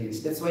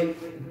disciplines. That's why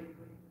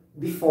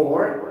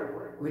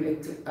before, when I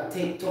took up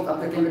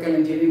the chemical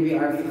engineering, we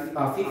are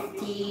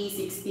 50,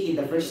 60 in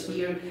the first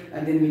year,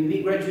 and then when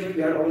we graduate,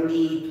 we are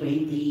only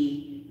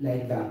 20,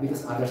 like that,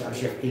 because others are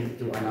shifting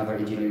to another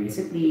engineering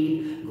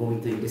discipline, going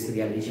to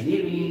industrial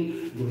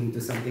engineering, going to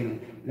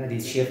something that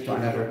is shift to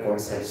another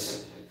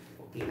courses.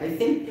 Okay, I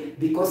think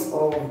because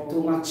of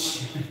too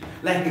much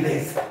like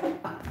this,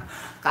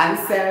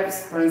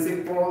 concepts,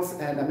 principles,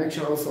 and a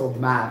mixture also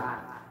of math.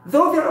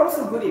 Though they're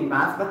also good in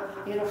math, but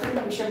you know, kaya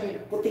lang siya may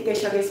puti kay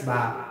siya guys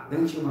ba?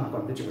 Ganun siya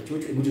mga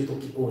chuchu to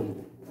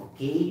kion.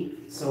 Okay?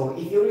 So,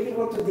 if you really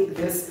want to dig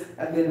this,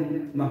 and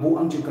then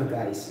mabuang jud ka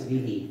guys,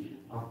 really.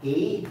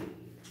 Okay?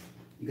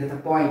 You got the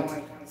point.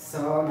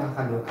 So,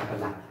 nakakaloka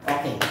pala.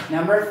 Okay,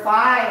 number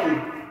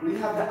 5. We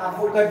have the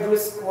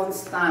Avogadro's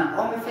constant.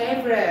 Oh, my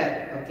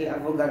favorite. Okay,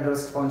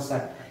 Avogadro's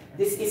constant.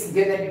 This is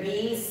gonna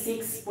be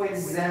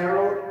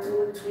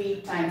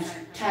 6.023 times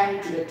 10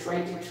 to the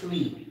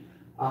 23.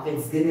 Okay,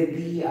 it's gonna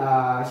be,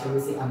 shall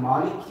we say, a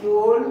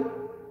molecule.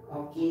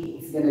 Okay,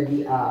 it's gonna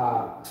be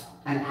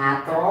an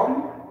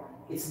atom.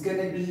 It's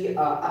gonna be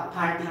a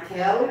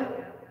particle.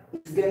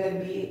 It's gonna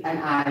be an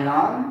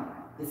ion.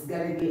 It's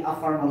gonna be a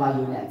formula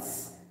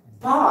units.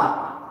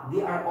 But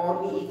they are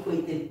only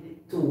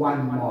equated to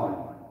 1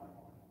 mole.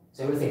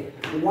 So we say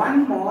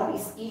 1 mole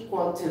is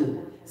equal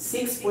to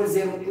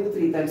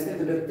 6.023 times 10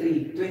 to the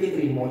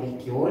 23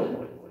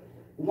 molecule.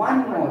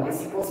 1 mole is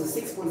equal to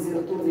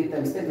 6.023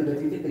 times 10 to the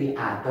 23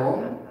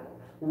 atom.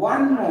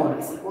 1 mole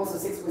is equal to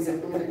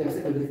 6.023 times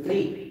 10 to the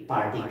 3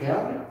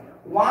 particle.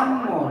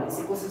 1 mole is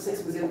equal to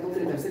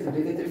 6.023 times 10 to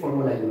the 23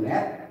 formula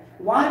unit.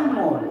 1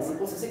 mole is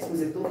equal to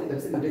 6.023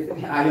 times 10 to the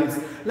 3 ions.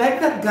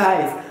 Like that,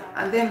 guys.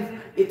 And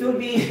then it will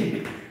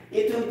be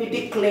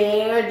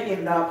declared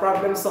in the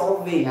problem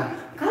solving.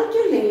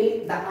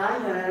 Calculate the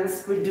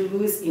ions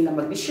produced in a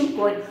magnesium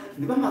core.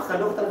 Di ba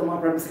makakaloka talaga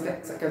mga problems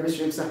sa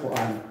chemistry sa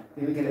kuan?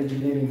 Chemical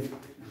engineering.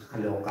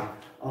 Nakakaloka.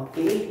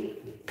 Okay?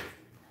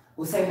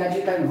 Usay na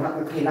dito tayo,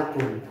 murag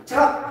magkahilakon.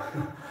 Charot!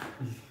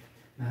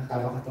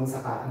 Nakakaloka itong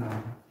saka, ano.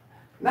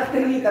 Not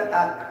really that,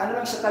 ano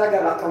lang siya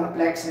talaga,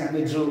 complex na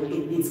medyo,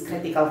 it needs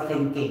critical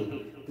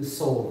thinking to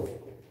solve.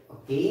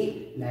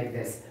 Okay? Like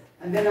this.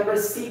 And then number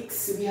 6,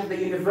 we have the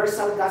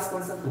universal gas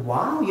constant.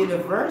 Wow,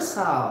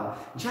 universal!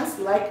 Just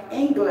like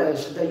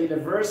English, the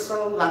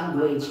universal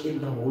language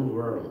in the whole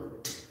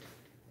world.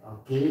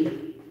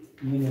 Okay?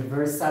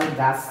 Universal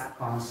gas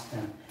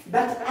constant.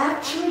 But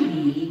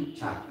actually,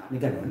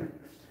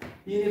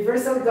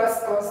 universal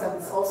gas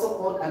constant is also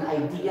called an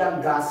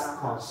ideal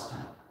gas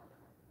constant.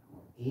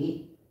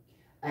 Okay?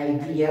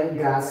 Ideal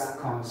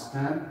gas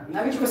constant.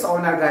 Namin ko sa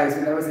una, guys,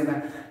 when I was in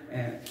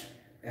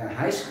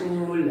high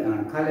school,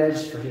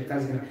 college,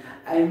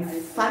 I'm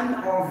fan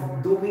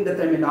of doing the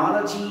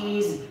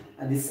terminologies,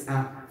 these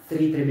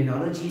 3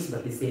 terminologies,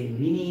 but the same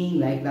meaning,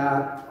 like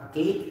that.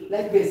 Okay,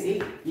 like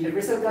basic,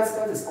 universal gas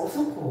constant is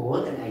also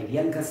called an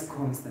ideal gas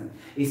constant.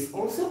 It's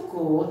also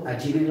called a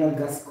general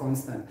gas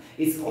constant.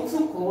 It's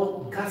also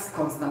called gas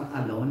constant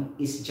alone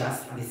is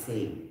just the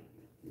same.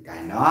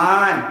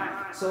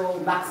 Ganon.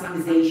 So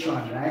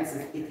maximization, right?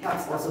 So it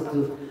helps also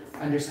to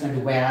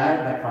understand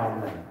where the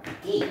problem.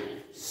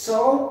 Okay.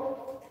 So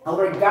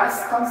our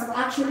gas constant,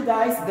 actually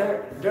guys,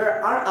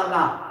 there are a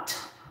lot.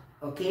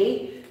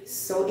 Okay?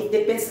 So it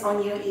depends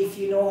on you if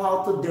you know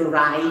how to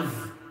derive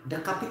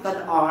the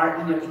capital R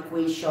in your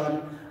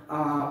equation.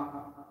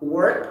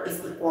 Work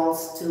is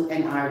equals to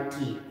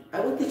nRT.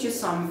 I will teach you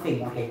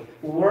something, okay?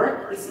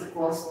 Work is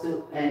equals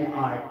to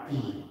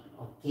nRT.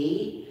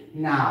 Okay?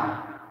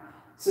 Now,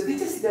 so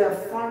this is the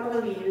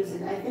formula we use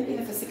in, I think,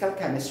 in physical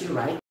chemistry,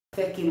 right?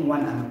 Taking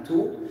 1 and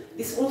 2.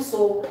 This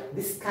also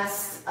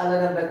discussed a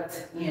little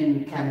bit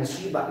in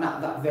chemistry, but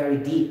not that very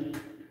deep,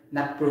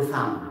 not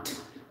profound.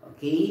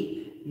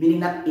 Okay? Meaning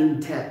not in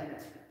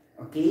depth.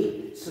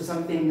 Okay? So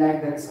something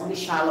like that, it's only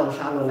shallow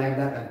like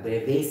that,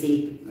 very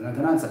basic,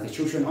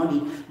 substitution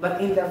only.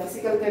 But in the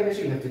physical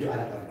chemistry, you have to do a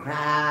lot of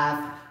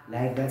graph,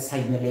 like that,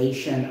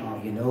 simulation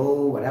of, you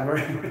know, whatever.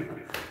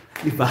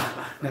 Diba?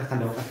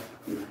 Nakakaloka.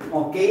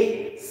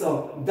 Okay?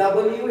 So,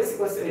 W is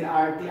equal to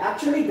nRT.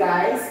 Actually,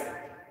 guys,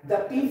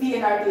 the PV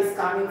and RT is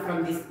coming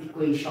from this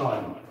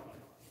equation.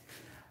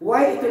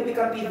 Why it will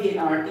become PV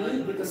and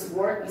RT? Because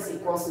work is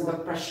equal to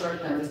the pressure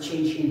and the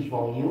change in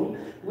volume,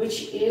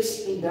 which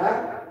is in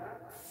the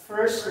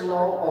first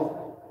law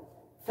of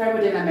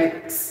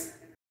thermodynamics.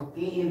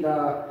 Okay, in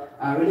the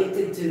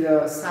related to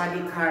the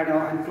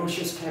Sadi-Carnot and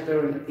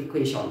Clausius-Clapeyron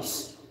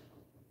equations.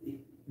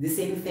 The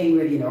same thing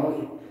with, you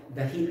know,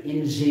 the heat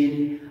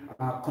engine,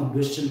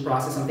 combustion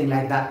process, something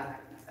like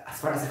that, as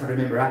far as I can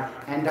remember,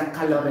 and the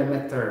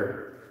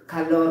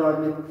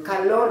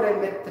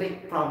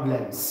calorimetric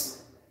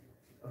problems.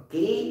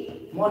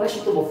 Okay? Mula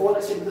siya ito, before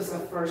siya ito sa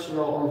first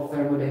law of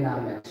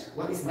thermodynamics.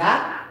 What is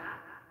that?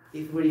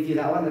 If we review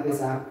that one, that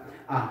is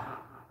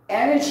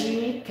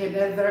energy can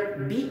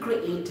neither be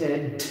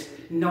created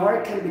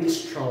nor can be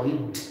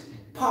destroyed,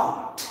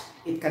 but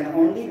it can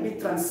only be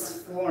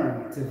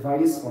transformed to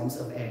various forms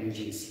of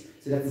energies.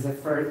 So that is the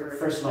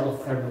first law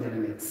of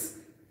thermodynamics.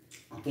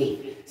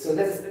 Okay, so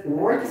that's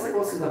work is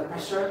equal to the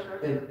pressure,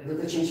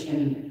 the change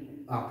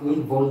in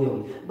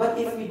volume. But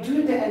if we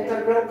do the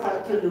integral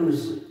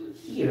calculus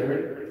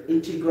here,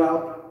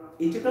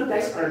 integral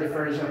guys are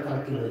differential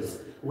calculus.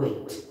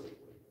 Wait,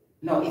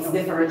 no, it's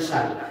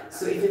differential.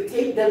 So if you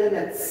take the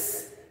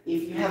limits,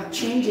 if you have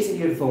changes in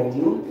your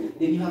volume,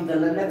 then you have the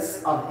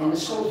limits of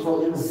initial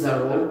volume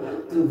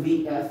 0 to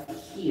Vf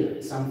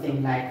here,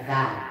 something like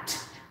that.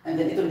 And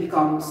then it will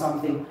become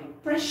something,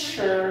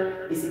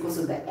 pressure is equal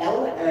to the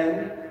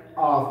ln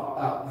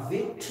of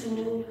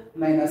V2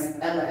 minus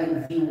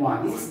ln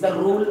V1. This is the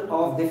rule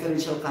of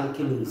differential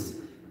calculus.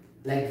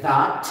 Like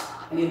that.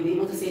 And you'll be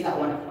able to say that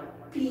one,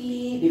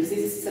 P, because this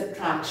is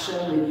subtraction,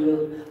 and you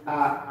will,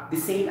 the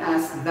same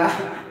as the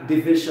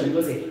division. You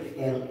will say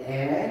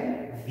ln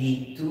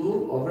V2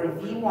 over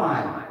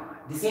V1.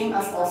 The same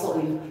as also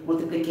in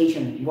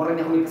multiplication. Mura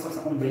na kung ipasok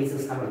sa kong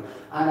braces karon.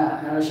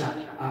 Ano siya?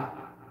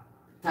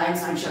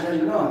 Times ang siya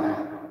kayo, no?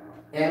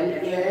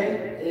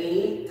 ln A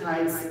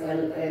times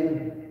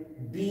ln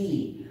B.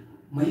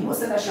 Mahimo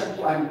na siya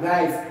kuan,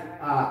 guys.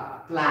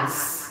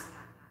 Plus.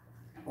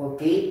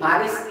 Okay?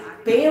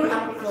 Pair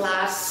ang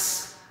plus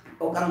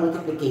o ang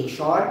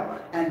multiplication,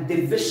 and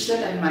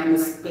division and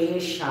minus pair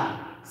siya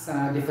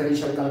sa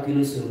differential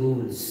calculus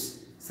rules.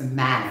 Sa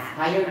math,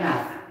 higher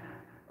math.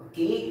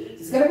 Okay?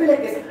 So it's gonna be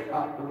like this.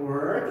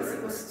 Work is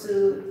equals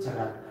to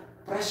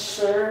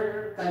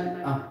pressure,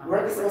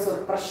 work is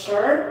also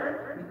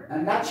pressure, a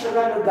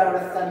natural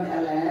logarithm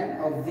ln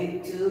of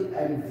V2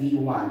 and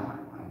V1.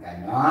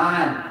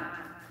 Ganon.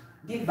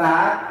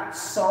 Diba?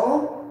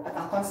 So, at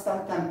a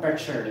constant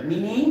temperature,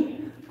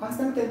 meaning,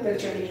 constant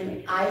temperature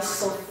meaning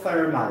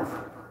isothermal.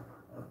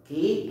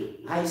 Okay?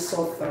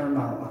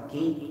 Isothermal.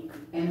 Okay?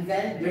 And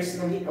then, there's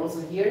no heat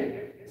also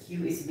here.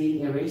 Q is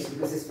being erased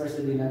because it's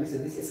pressure dynamics. So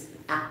this is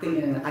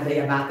acting in an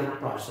adiabatic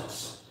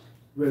process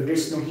where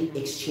there's no heat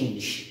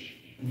exchange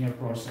in your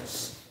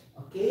process.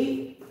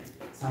 Okay?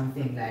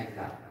 Something like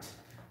that.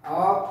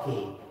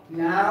 Okay.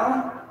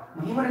 Now,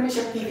 mahimo na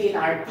siya PV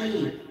and RT.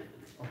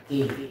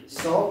 Okay.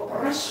 So,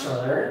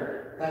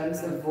 pressure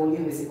times the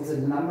volume is equal to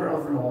the number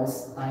of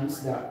moles times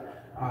the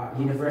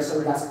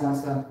universal gas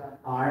constant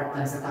R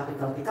times the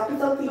capital T.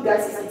 Capital T,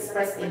 guys, is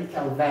expressed in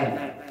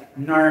Kelvin.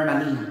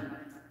 Normally.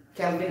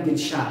 Kelvin good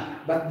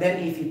siya. But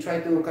then if you try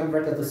to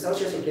convert it to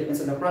Celsius, it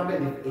depends on the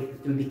problem. If it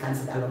will be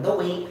cancelled along the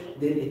way,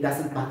 then it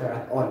doesn't matter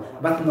at all.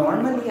 But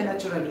normally and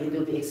naturally, it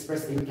will be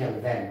expressed in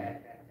Kelvin.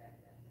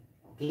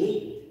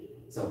 Okay?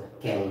 So,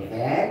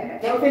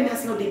 Kelvin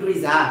has no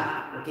degrees,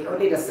 okay?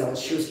 Only the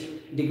Celsius,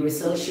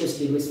 degrees Celsius,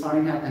 degrees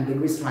Fahrenheit, and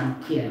degrees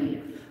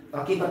Rankine.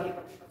 Okay,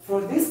 but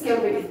for this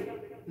Kelvin,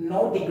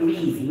 no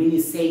degrees when you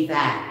say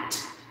that.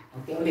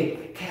 Okay,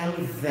 only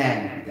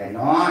Kelvin.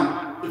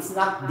 Ganon. It's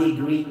not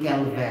degree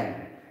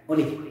Kelvin.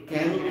 Only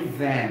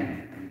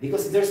Kelvin.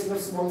 Because there's no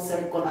small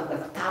circle at the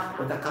top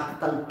of the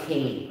capital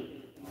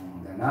K.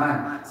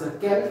 Ganon. So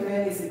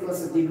Kelvin is equal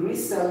to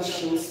degrees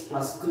Celsius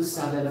plus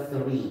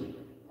 273.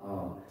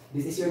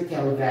 This is your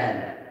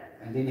Kelvin.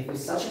 And then if you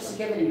Celsius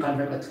together, you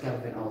convert that to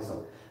Kelvin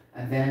also.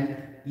 And then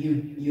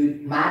you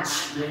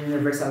match your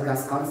universal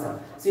gas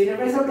constant. So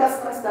universal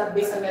gas constant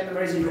based on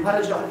memorization, you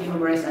have to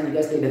memorize and you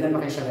guys play, then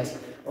makasya guys.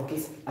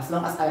 Okay, as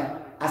long as I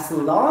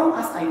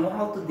know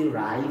how to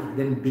derive,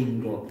 then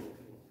bingo.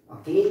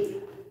 Okay?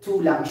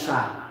 2 lang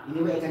siya.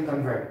 Anyway, I can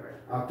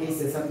convert. Okay,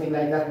 so something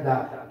like that,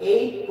 the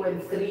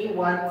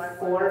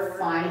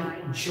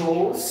 8.3145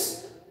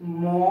 joules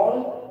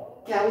mole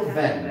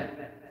Kelvin.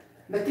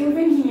 The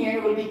Kelvin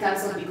here will be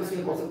cancelled because we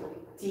have also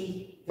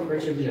T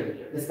temperature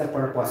here. That's the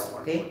purpose,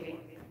 okay?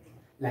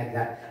 Like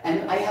that.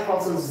 And I have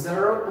also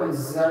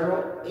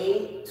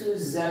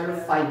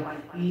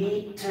 0.08205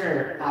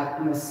 liter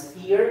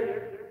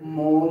atmosphere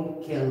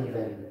mole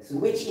Kelvin. So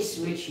which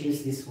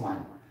use this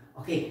one?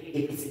 Okay,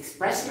 if it's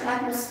expressed in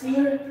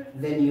atmosphere,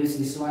 then use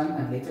this one,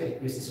 and later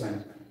it use this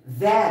one.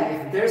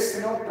 Then, if there's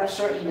no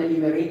pressure in the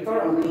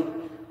numerator,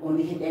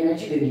 only heat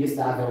energy, then use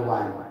the other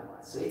one.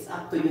 So it's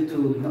up to you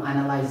to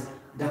analyze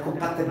the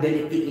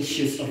compatibility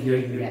issues of your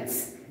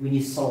units when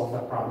you solve the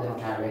problem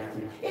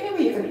directly.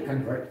 Anyway, you can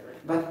convert.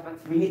 But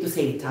we need to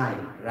save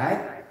time,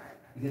 right?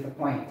 You get the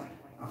point.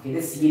 Okay,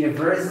 this is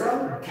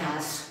universal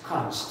gas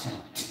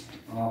constant.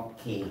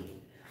 Okay.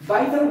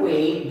 By the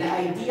way, the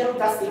ideal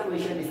gas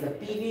equation is the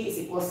PV is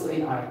equal to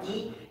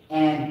nRT,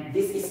 and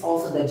this is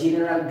also the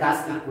general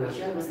gas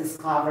equation was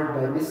discovered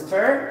by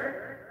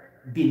Mr.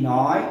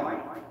 Benoit,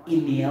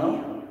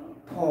 Emile,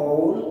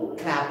 Paul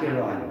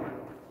Clapeyron.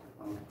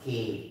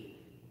 Okay.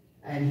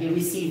 And he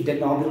received the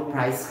Nobel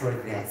Prize for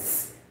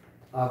this.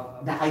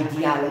 The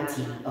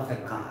ideality of a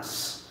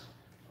gas.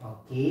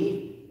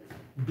 Okay?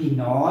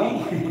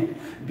 Benoit,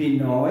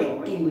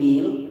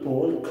 Emile,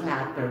 Paul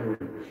Clapeyron.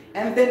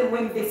 And then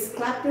when this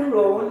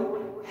Clapeyron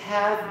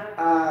have,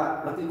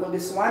 what we call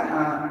this one?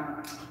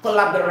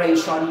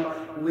 Collaboration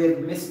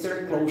with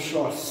Mr.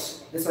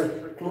 Clausius. That's why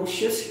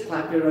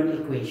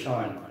Clausius-Clapeyron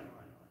equation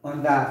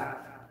on the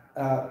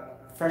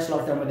first law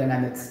of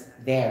thermodynamics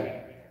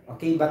there.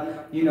 Okay,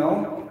 but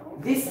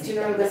this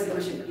general gas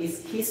equation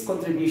is his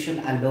contribution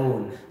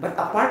alone. But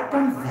apart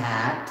from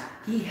that,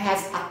 he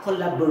has a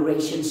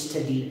collaboration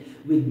study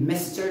with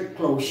Mr.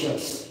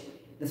 Clausius.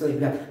 That's why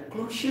we have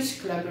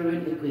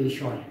Clausius-Clapeyron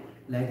equation,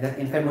 like that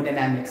in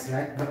thermodynamics,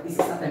 right? But this is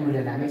not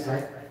thermodynamics,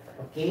 right?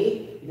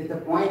 Okay, you get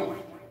the point?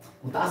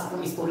 Mutaas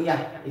itong istorya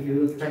if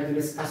you try to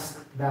discuss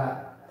the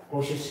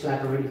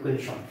Clausius-Clapeyron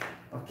equation.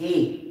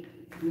 Okay,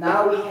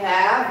 now we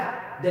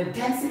have the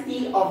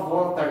density of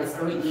water. It's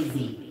very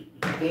easy.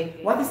 Okay,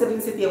 what is the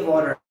density of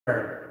water?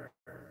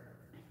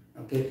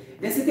 Okay,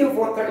 density of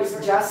water is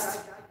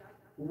just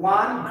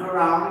 1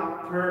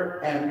 gram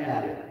per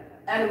ml.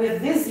 And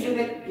with this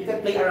unit, you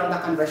can play around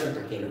the conversion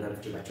to kilogram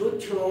per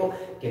chuchu,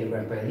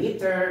 kilogram per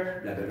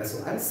liter, blah blah blah,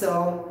 so and so.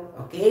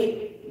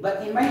 Okay,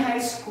 but in my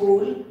high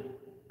school,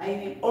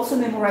 I also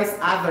memorize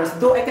others.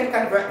 Though I can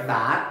convert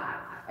that,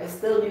 I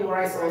still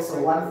memorize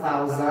also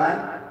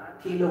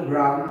 1,000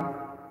 kilogram,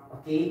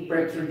 okay,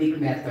 per cubic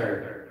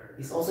meter.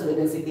 It's also the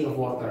density of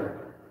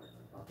water.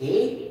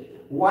 Okay,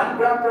 1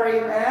 gram per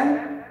ml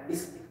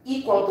is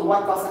equal to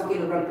 1,000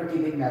 kilogram per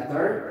cubic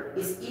meter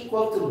is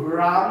equal to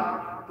gram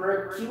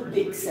per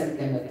cubic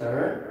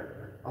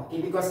centimeter.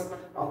 Okay, because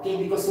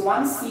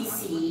 1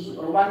 cc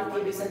or 1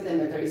 cubic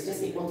centimeter is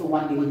just equal to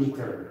 1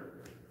 milliliter.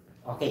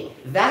 Okay,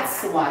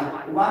 that's why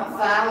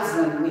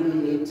 1,000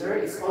 milliliter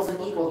is also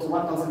equal to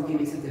 1,000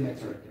 cubic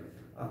centimeter.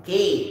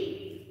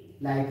 Okay,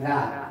 like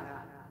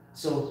that.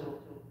 So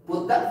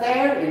put that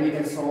there and you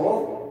can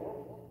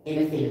solve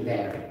anything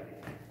there.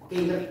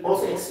 Okay, you can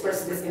also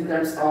express this in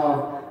terms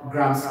of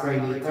grams per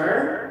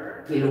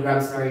liter,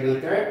 kilograms per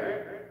liter,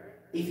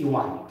 if you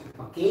want.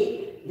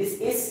 Okay, this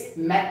is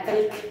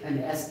metric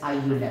and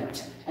SI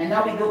unit. And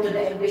now we go to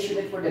the English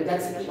unit for the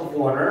density of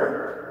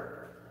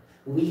water.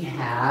 We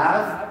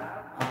have,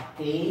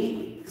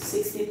 okay,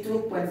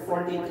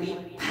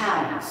 62.43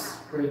 pounds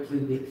per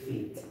cubic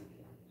feet.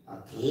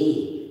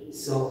 Okay,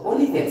 so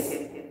only this,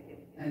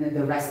 and then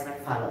the rest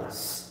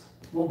follows.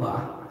 Mo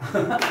ba?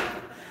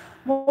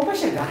 Mo ba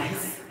siya,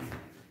 guys?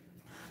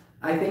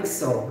 I think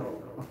so.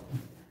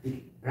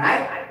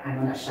 Right?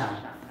 Ano na siya?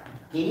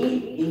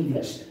 Okay,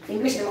 English.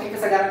 English, na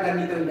makikasagaran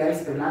ganito guys,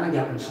 pero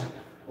lalagyan ko siya.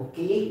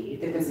 Okay, it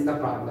depends on the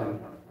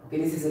problem.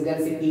 Okay, this is the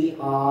density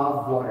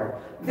of water.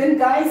 Then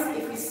guys,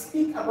 if we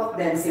speak about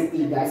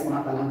density, guys,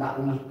 mga palangga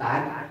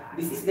umitad,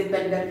 this is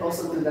dependent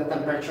also to the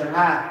temperature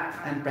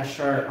and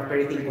pressure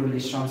operating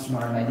conditions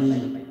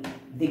normally.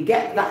 They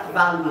get that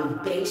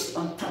value based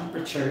on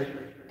temperature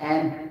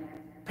and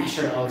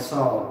pressure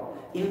also.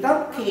 In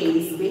that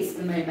case, based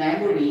on my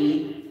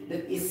memory,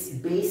 that is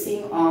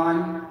basing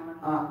on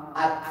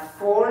at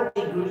 4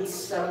 degrees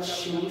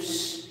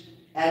Celsius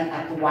and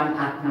at 1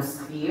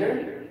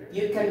 atmosphere,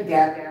 you can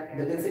get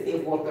the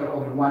density of water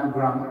of 1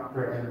 gram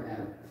per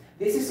ml.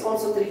 This is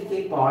also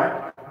tricky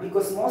part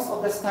because most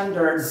of the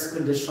standards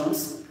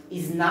conditions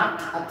is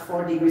not at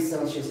 4 degrees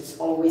Celsius. It's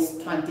always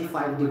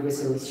 25 degrees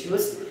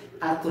Celsius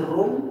at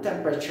room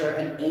temperature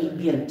and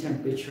ambient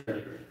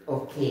temperature.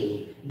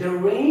 Okay, the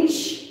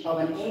range of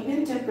an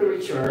ambient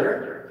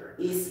temperature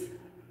is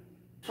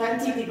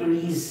 20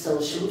 degrees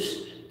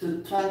Celsius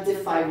to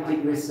 25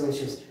 degrees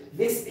Celsius.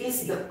 This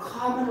is the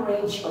common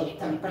range of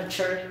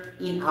temperature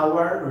in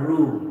our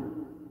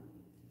room.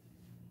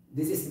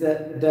 This is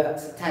the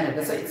standard.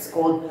 That's why it's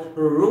called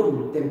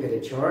room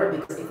temperature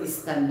because it is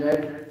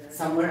standard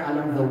somewhere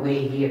along the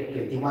way here,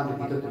 21,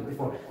 22,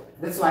 24.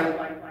 That's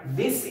why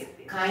this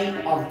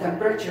kind of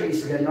temperature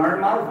is the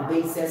normal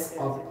basis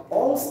of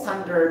all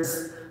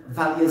standards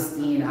values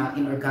in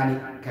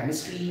organic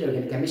chemistry,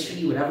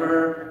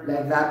 whatever,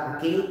 like that,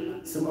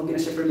 okay? So, mag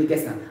siya for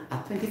guys na,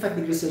 at 25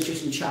 degrees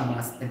Celsius din siya ang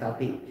mga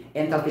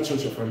enthalpy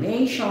change of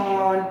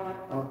formation,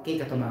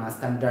 okay, kato mga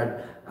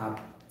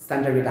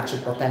standard reduction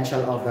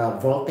potential of the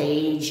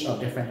voltage of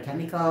different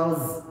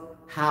chemicals,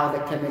 how the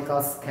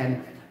chemicals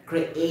can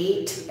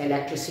create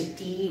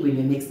electricity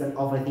when you mix them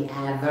over the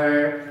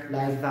other,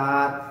 like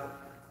that.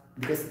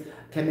 Because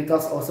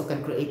chemicals also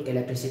can create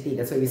electricity.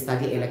 That's why we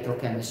study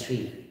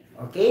electrochemistry.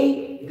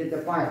 Okay? You get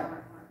the point?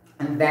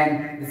 And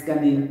then, it's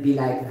gonna be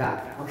like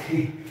that.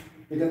 Okay?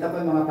 You get the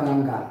point, mga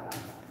palangga.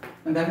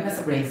 Ang dami na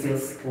sa brain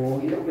cells ko.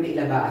 Hindi ko pwede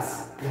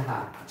ilabas.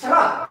 Lahat.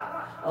 Charot!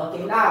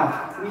 Okay,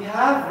 now, we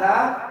have the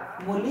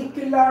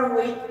molecular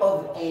weight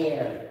of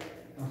air.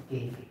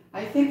 Okay.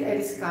 I think I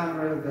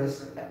discovered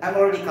this. I'm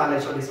already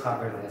college, I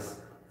discovered this.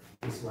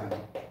 This one.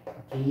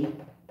 Okay?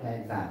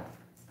 Like that.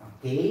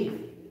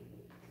 Okay?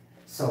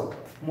 So,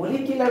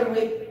 molecular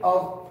weight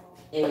of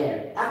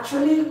air.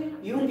 Actually,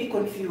 you will be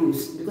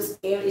confused because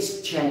air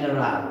is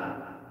general.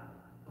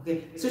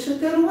 Okay, so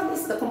Shotero, what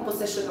is the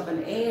composition of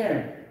an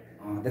air?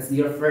 Oh, that's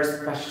your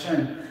first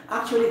question.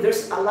 Actually,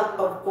 there's a lot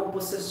of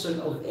composition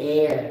of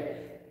air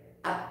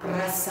at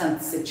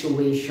present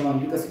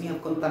situation because we have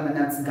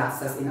contaminants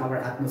gases in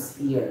our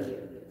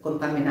atmosphere.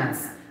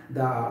 Contaminants,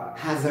 the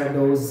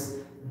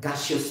hazardous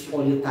gaseous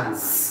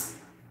pollutants,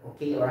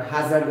 okay, or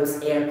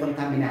hazardous air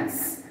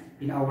contaminants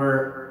in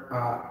our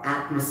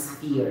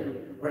atmosphere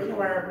or in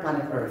our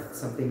planet Earth,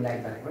 something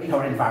like that, or in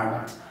our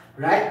environment,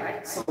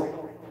 right? So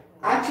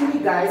actually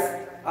guys,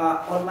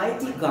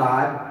 Almighty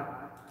God,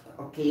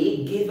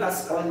 okay, give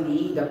us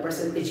only the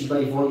percentage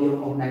by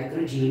volume of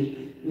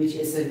nitrogen, which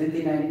is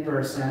 79%,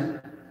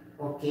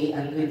 okay,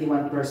 and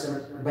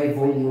 21% by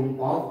volume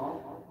of,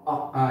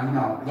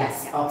 no,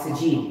 yes,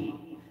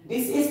 oxygen.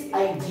 This is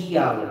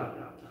ideal.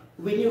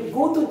 When you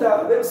go to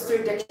the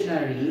Webster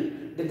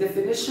Dictionary, the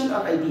definition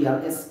of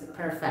ideal is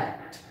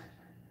perfect.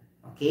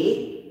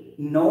 Okay?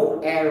 No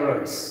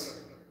errors.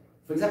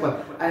 For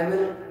example, I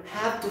will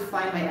have to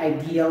find my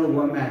ideal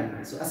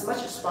woman. So as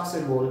much as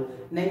possible,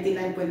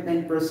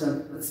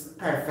 99.9% is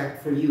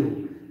perfect for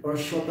you or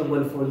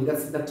suitable for you.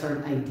 That's the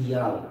term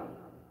ideal.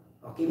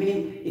 Okay,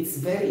 meaning it's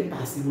very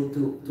impossible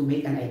to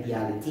make an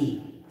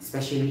ideality,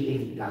 especially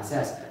in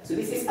gases. So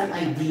this is an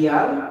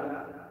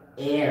ideal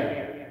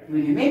air.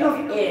 When you made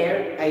of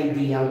air,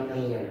 ideal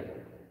air.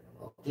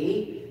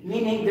 Okay?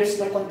 Meaning there's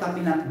no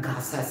contaminant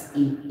gases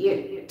in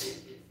it.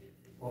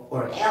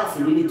 Or else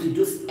you need to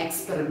do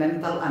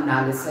experimental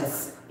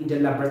analysis in the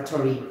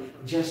laboratory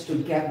just to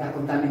get the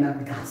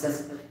contaminant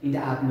gases in the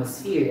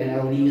atmosphere. And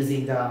I'll be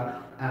using the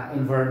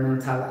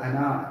environmental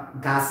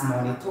gas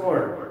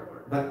monitor.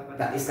 But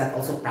that is not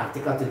also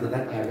practical to do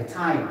that every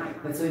time.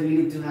 That's why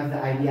we need to have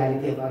the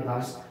ideality of our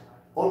gas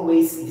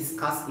always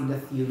discussed in the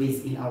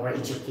theories in our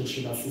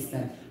educational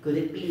system. Could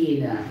it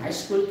be in high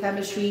school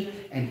chemistry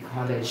and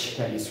college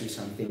chemistry,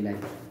 something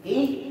like that.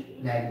 Okay?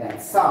 Like that.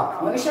 So,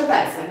 ano siya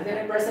guys?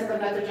 79% of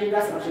nitrogen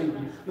gas. Actually,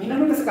 may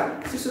naman kasi ka,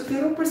 so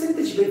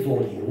percentage by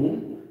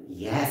volume?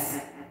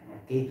 Yes.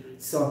 Okay?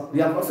 So,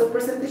 we have also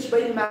percentage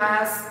by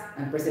mass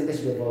and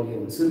percentage by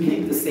volume. So,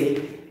 meaning to say,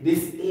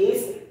 this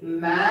is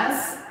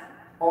mass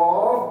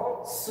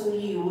of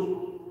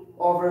solute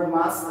over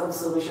mass of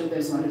solution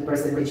times 100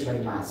 percentage by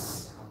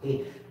mass.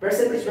 Okay,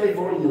 percentage by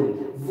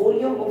volume.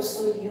 Volume of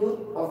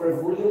solute over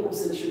volume of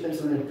solution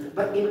times 100.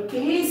 But in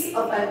case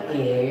of an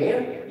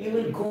air, you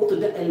will go to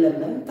the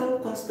elemental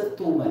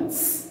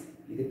constituents.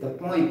 You get the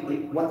point,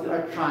 what you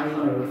are trying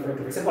to refer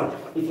to. For example,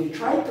 if you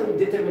try to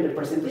determine the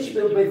percentage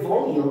by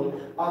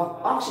volume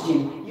of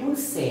oxygen, you will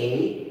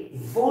say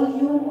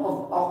volume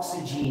of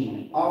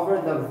oxygen over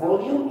the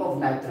volume of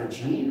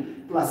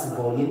nitrogen plus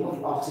volume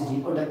of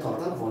oxygen or the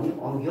total volume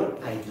of your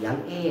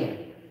ideal air.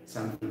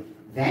 Something.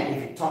 Then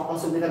if you talk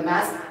also with the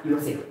mass, you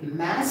will say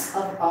mass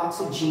of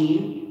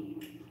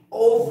oxygen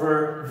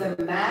over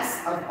the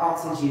mass of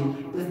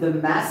oxygen with the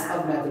mass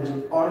of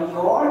nitrogen or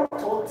your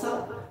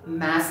total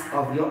mass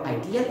of your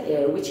ideal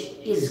air, which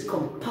is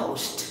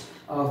composed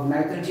of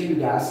nitrogen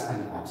gas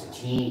and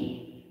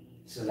oxygen.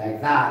 So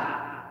like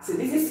that. So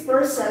this is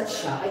percent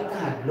siya ay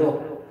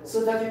kadlok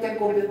so that you can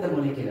compute the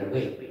molecular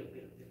weight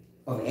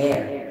of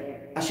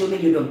air.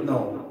 Assuming you don't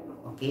know.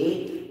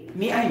 Okay?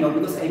 Me, I know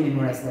because I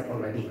memorized that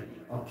already.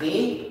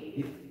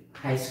 Okay?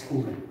 High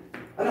school.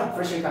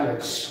 First year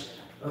college.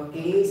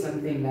 Okay?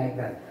 Something like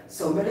that.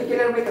 So,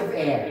 molecular weight of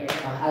air.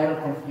 I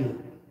will compute.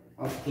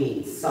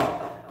 Okay. So,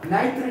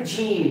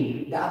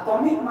 nitrogen. The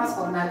atomic mass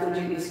of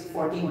nitrogen is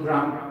 14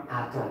 gram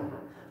atom.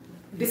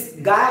 This,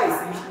 guys,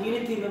 you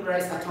need to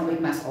memorize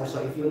atomic mass also.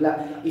 If you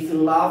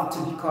love to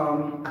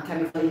become a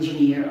chemical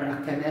engineer or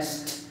a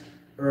chemist,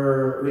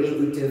 or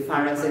related to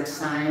forensic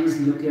science,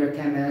 nuclear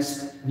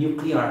chemist,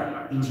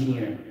 nuclear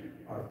engineer,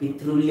 or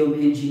petroleum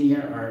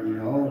engineer, or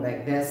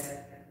like this,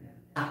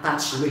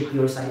 attached with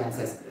pure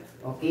sciences.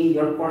 Okay,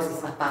 your course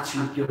is attached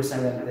with pure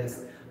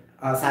sciences,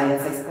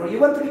 or you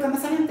want to become a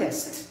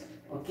scientist.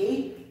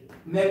 Okay,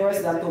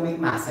 memorize the atomic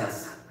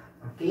masses.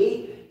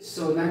 Okay,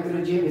 so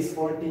nitrogen is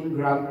 14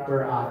 gram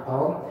per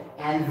atom,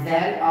 and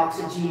then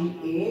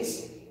oxygen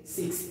is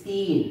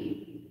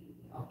 16.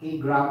 Okay,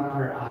 gram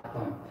per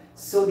atom.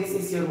 So this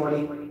is your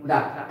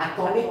the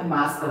atomic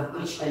mass of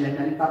each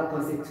elemental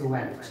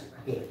constituent.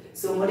 Okay,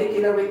 so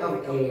molecular weight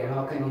of air,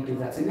 how can you do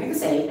that? So you need to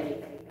say,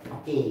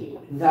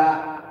 okay, the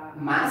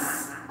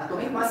mass,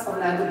 atomic mass of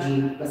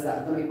nitrogen plus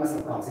the atomic mass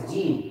of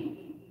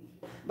oxygen.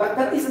 But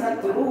that is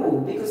not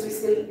true because we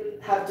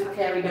still have to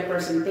carry the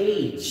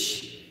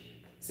percentage.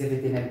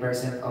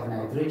 79% of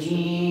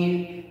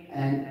nitrogen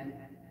and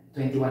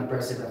 21%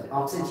 of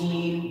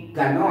oxygen,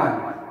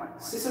 ganon.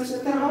 So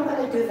how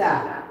can I do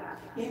that?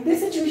 In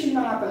this situation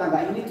mga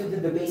palangga, you need to do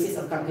the basis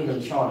of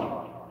calculation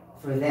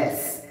for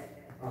this.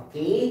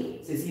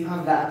 Okay? Since you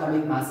have the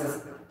atomic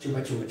masses,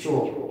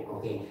 chupa-chucho.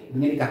 Okay.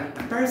 Ngayon ka,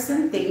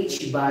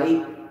 percentage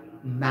by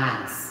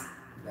mass.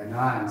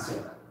 Ganon.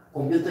 So,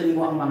 computerin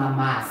mo ang mga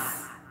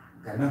mass.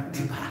 Ganon,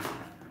 di ba?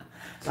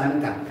 So,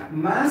 ano ka?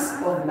 Mass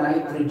of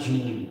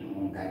nitrogen.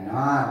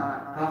 Ganon.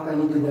 How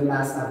can you do the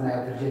mass of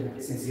nitrogen?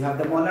 Since you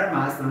have the molar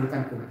mass, then you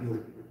can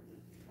compute.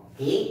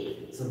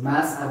 Okay? So,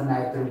 mass of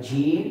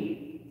nitrogen.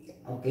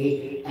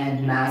 Okay,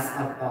 and mass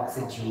of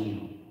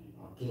oxygen.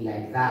 Okay,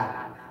 like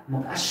that.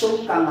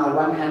 Mag-assume ka nga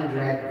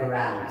 100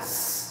 grams.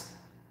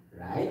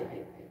 Right?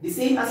 The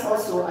same as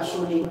also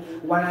assuming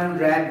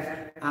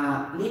 100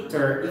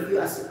 liter if you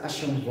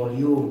assume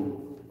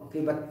volume. Okay,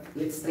 but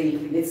let's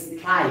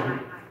try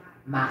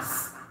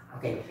mass.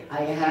 Okay,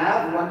 I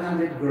have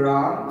 100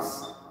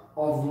 grams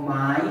of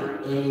my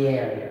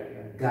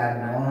air.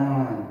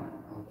 Ganon.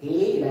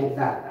 Okay, like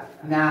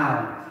that.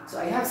 Now, So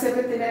I have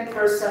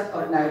 79%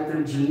 of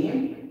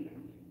nitrogen.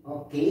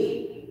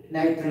 Okay,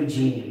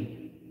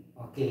 nitrogen.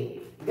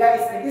 Okay.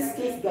 Guys, in this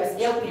case, guys,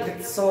 help me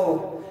with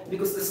solve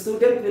because the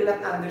student will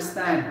not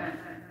understand.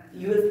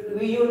 You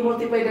will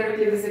multiply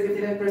directly the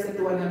 79%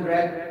 to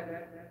 100.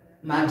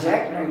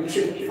 Magic? No, you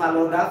should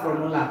follow that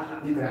formula.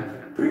 You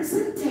can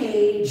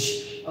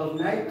percentage of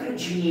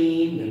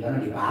nitrogen, ganun,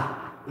 di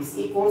ba? Is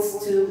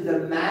equals to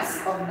the mass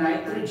of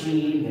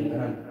nitrogen,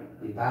 ganun,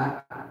 di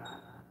ba?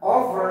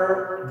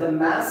 Over the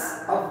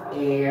mass of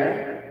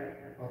air,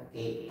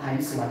 okay,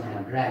 times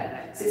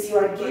 100. Since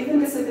you are given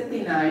the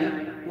 79,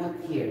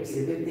 put here,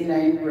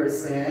 79%,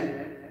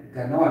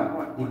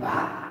 ganon, di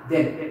ba?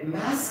 Then,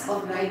 mass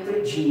of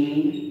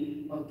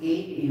nitrogen,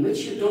 okay, in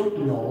which you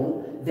don't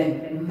know,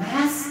 then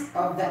mass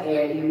of the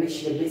air in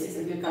which the basis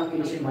of your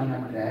calculation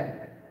 100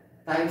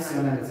 times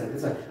 100.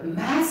 So,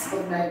 mass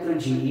of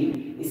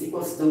nitrogen is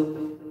equals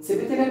to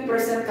 79%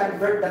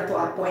 convert that to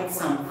a point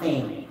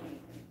something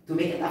to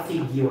make it a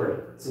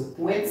figure. So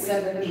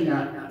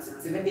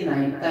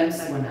 0.79 times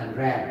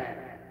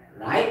 100.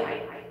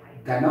 Right?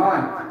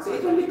 Ganon. So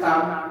it will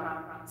become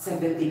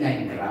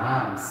 79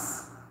 grams.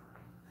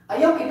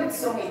 Ayaw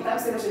kinatso ng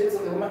times na siya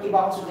dito. Kung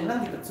makiba ko siya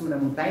lang, dito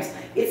ng times.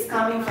 It's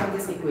coming from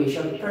this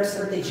equation,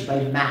 percentage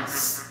by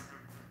mass.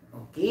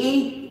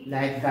 Okay?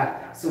 Like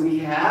that. So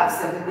we have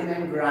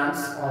 79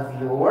 grams of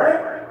your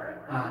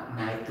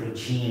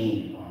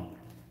nitrogen.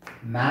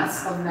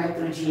 Mass of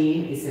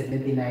nitrogen is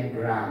 79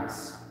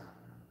 grams.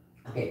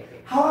 Okay.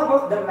 How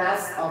about the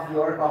mass of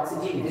your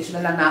oxygen?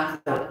 Additional lang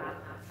natin.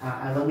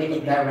 I will make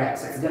it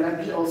direct. So it's gonna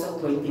be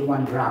also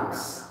 21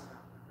 grams.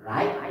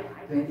 Right?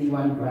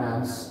 21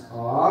 grams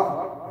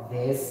of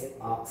this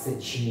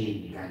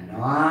oxygen.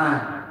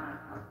 Ganon.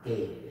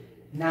 Okay.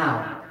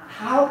 Now,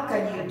 how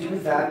can you do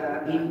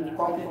that in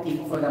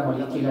computing for the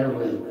molecular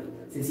weight?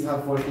 Since you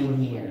have 14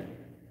 here.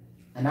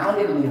 And now,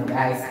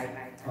 guys.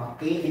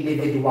 Okay,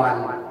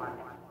 individual.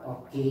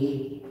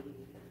 Okay.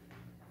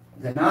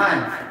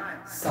 Ganon.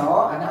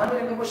 So, ano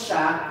mo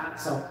siya?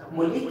 So,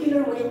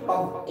 molecular weight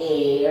of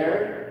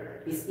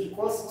air is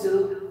equals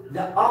to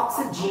the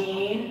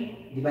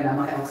oxygen. Di ba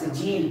naman kay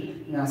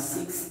oxygen? Na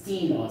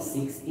 16 o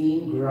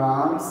 16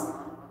 grams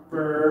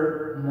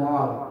per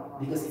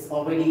mole. Because it's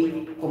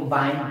already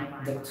combined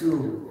the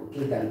two.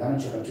 Okay, ganun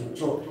siya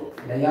chuchu.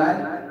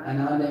 Dayan,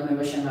 ano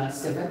mo siya na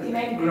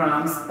 79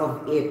 grams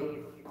of it.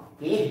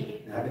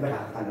 Okay? Di ba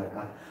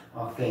nakakaloka?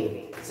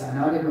 Okay. So,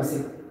 ano mo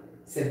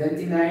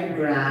 79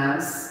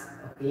 grams.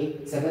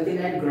 Okay,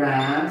 79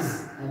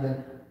 grams and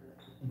then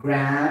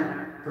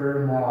gram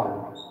per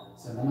mole.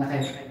 So, naman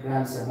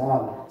grams per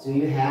mole. So,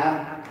 you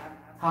have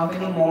how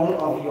many mole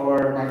of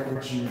your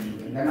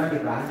nitrogen? Ganon, di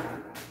ba?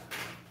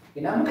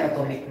 Kailangan mo kay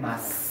atomic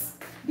mass.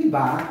 Di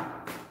ba?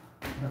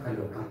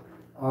 Nakaloka.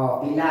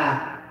 O, ila.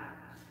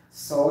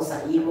 So,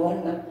 sa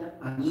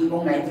ang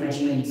imong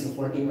nitrogen. So,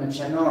 14 man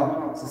siya,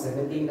 no? So,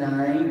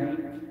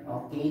 79.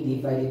 Okay,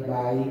 divided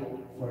by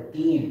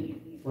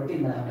 14.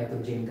 14 man ang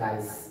nitrogen,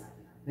 guys.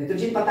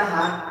 Nitrogen pata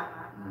ha?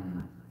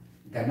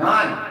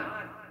 Ganon.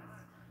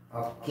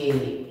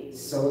 Okay.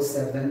 So,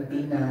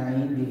 79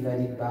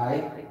 divided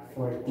by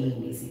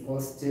 14 is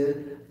equals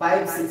to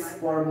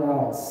 564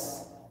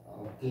 moles.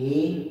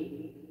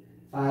 Okay.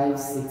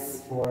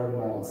 564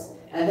 moles.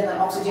 And then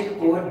ang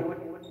oxygen code,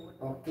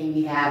 okay,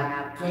 we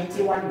have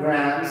 21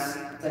 grams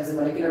times the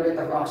molecular weight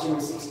of oxygen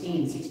is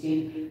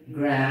 16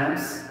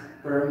 grams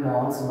per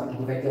mole. So,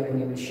 i-divide ko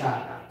nito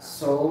siya.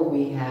 So,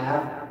 we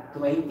have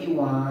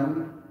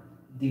 21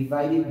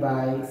 divided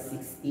by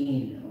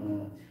 16.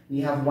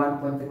 We have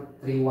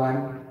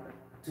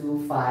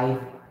 1.3125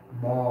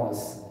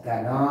 moles.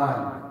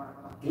 Ganon.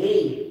 Okay.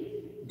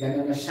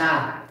 Ganon na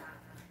siya.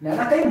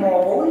 Nanakay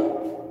mole,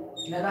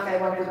 nanakay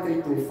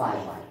 1.325.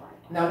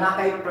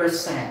 Nanakay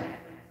percent.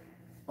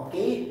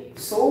 Okay?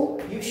 So,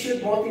 you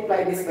should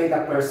multiply this by the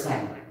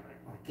percent.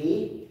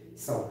 Okay?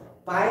 So,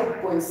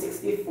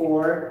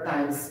 5.64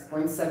 times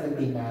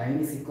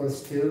 0.79 is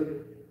equals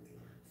to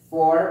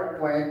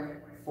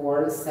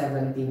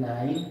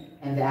 4.479,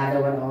 and the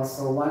other one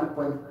also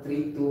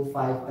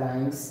 1.325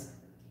 times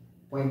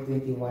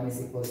 0.21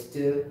 is equals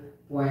to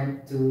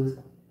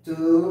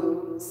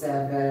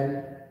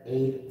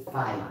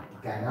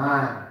 0.22785.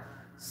 Ganon.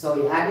 So,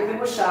 i-add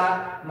mo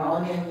siya,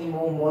 mauna yung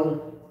imong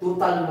mole,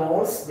 total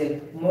moles,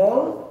 then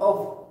mole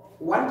of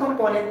one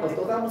component of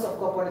total moles of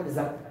component is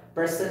a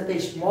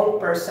percentage, mole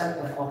percent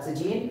of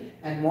oxygen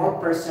and mole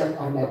percent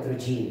of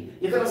nitrogen.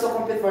 You can also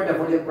compute for the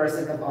volume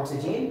percent of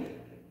oxygen,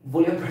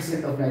 volume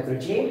percent of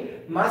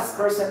nitrogen, mass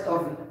percent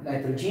of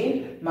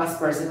nitrogen, mass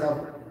percent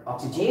of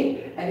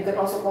oxygen, and you can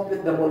also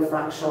compute the mole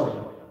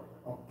fraction.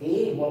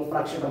 Okay, mole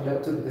fraction of the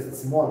two because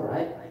it's mole,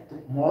 right?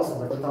 Moles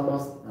over total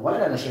moles.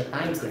 Wala na siya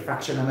times,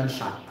 fraction naman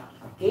siya.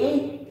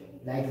 Okay?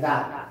 Like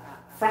that.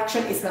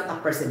 Fraction is not a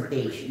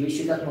percentage. You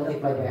should not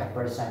multiply by a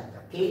percent.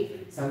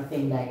 Okay?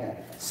 Something like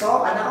that.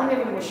 So, ano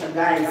mo siya,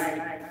 guys?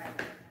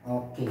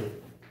 Okay.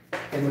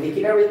 The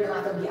molecular weight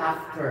na natin the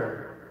after.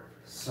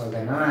 So,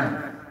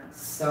 ganon.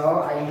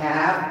 So, I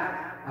have,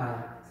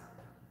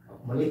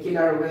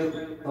 molecular weight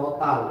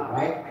total,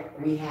 right?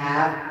 We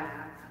have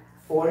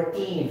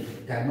 14.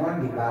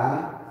 Ganon, di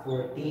ba?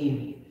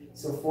 14.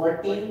 So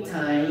 14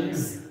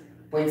 times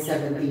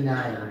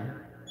 0.79.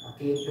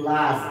 Okay,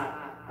 plus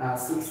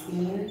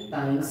 16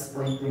 times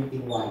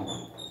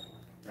 0.21.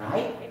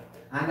 Right?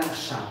 Anak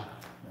siya.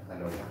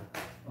 Nakalola.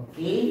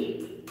 Okay?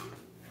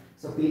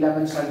 So pila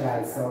man siya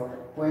guys. So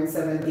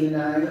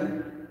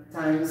 0.79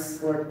 times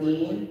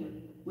 14.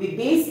 We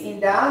base in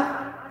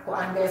the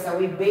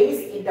we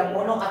base in the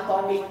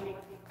monoatomic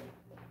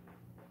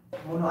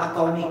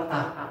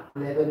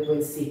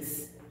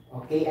 11.6.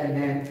 Okay, and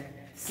then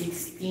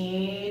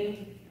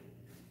 16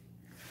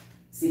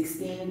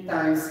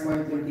 times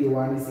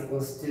 0.21 is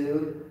equals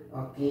to,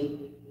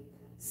 okay,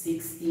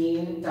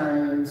 16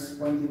 times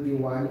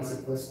 0.21 is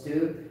equals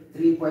to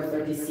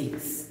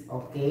 3.36.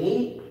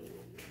 Okay,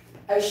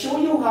 I show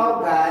you how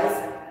guys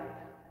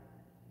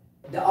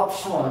the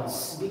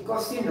options,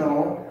 because you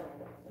know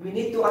we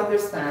need to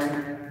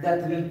understand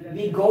that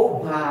we go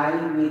by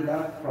with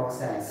the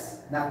process,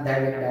 not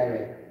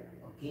direct.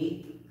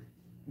 Okay?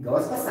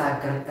 Gawas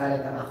pasad,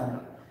 kalit-kalit ang akong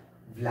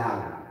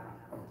vlog.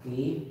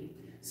 Okay?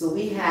 So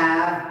we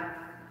have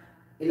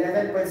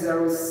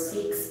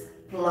 11.06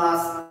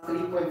 plus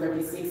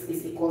 3.36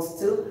 is equals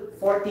to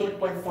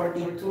 14.42.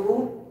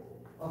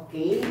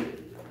 Okay?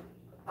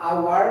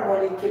 Our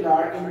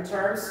molecular in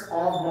terms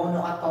of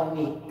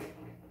monoatomic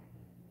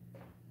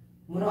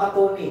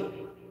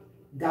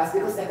gas,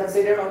 because I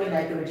consider only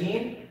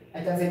nitrogen,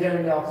 I consider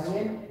only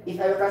oxygen.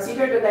 If I will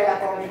consider the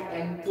diatomic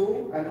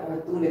N2 and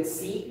O2, let's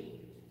see,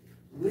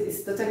 this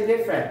is totally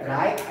different,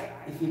 right?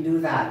 If you do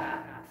that.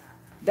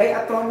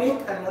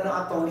 Diatomic and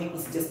monoatomic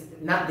is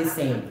just not the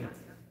same.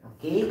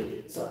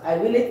 Okay? So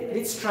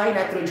let's try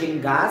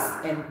nitrogen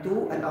gas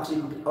N2 and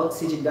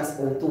oxygen gas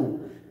O2.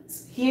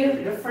 Here,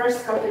 the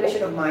first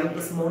calculation of mine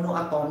is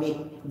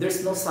monoatomic.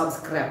 There's no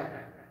subscript.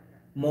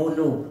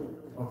 Mono.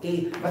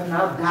 Okay? But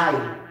now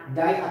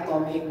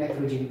diatomic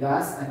nitrogen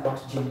gas and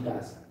oxygen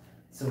gas.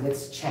 So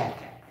let's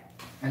check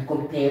and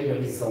compare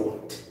the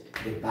result.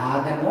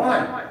 Diba?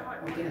 Ganon.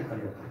 Okay na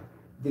kaloka.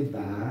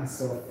 Diba?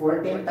 So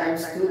 14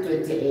 times 2,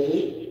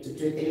 28. So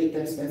 28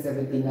 times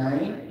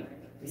 179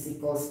 is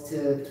equals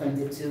to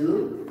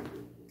 22.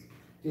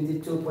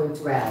 22.12.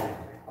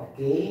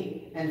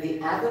 Okay? And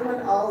the other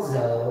one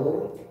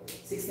also,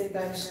 16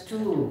 times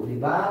 2.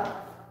 Diba?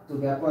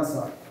 2 gapon.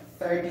 So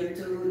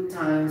 32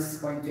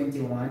 times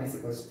 0.21 is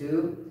equals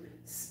to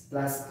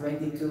plus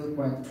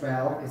 22.12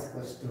 is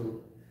equals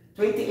to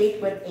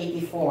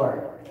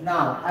 28.84.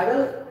 Now, I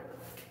will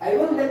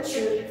let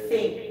you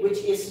think which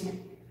is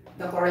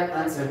the correct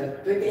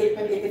answer, the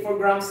 28.84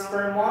 grams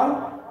per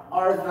mole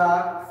or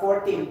the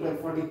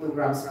 14.42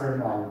 grams per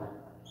mole.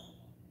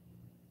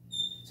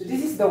 So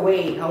this is the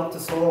way how to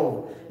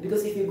solve.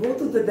 Because if you go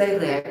to the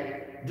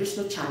direct, there's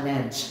no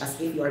challenge as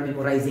if you are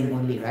memorizing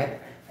only,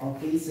 right?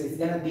 Okay, so it's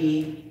gonna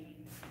be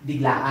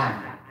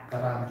biglaan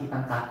para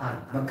makitang katag.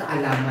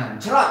 Magkaalaman.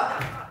 Charot!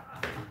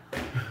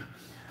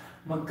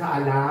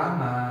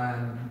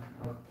 Magkaalaman.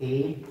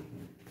 Okay.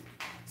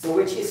 So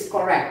which is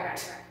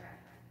correct?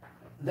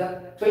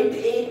 The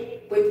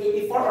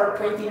 28.84 or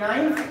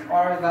 29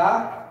 or the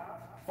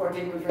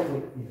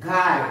 14.42?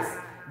 Guys,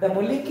 the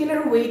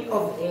molecular weight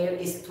of air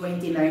is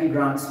 29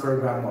 grams per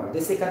gram mole.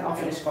 The second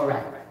option is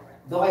correct.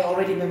 Though I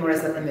already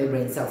memorized that in my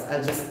brain cells,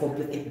 I'll just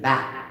complete it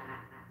back.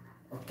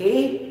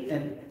 Okay?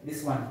 And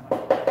this one,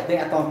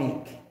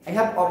 diatomic. I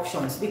have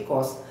options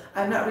because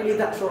I'm not really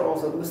that sure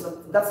also, because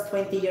that's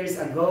 20 years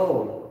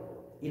ago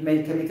in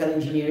my chemical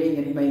engineering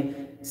and in my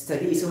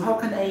study. So how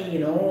can I,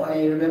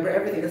 I remember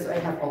everything. That's why I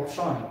have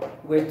option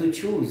where to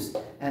choose.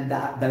 And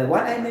the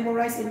one I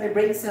memorized in my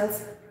brain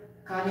cells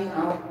coming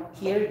out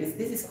here, this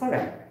is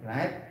correct,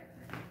 right?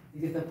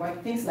 This is the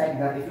point. Things like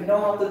that. If you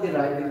know how to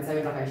derive, then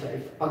sabi na kayo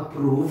siya,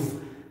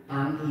 pag-prove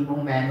ang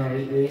imong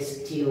memory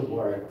is still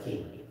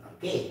working.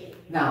 Okay.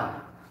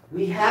 Now,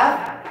 we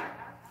have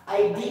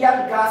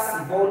ideal gas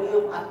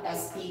volume at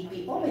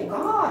STP. Oh my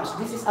gosh,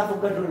 this is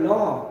Avogadro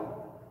law.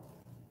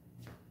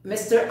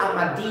 Mr.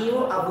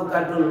 Amadeo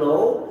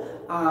Avogadro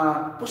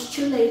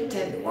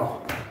postulated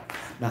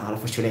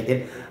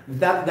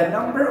that the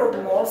number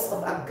of moles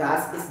of a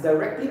gas is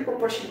directly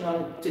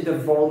proportional to the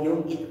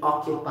volume it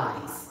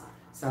occupies.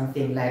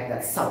 Something like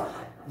that. So,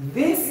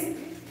 this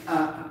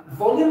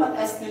volume at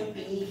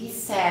STP, he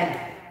said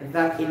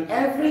that in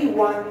every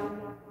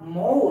 1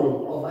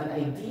 mole of an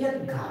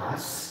ideal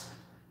gas,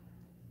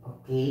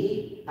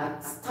 okay,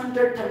 at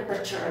standard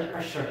temperature and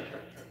pressure,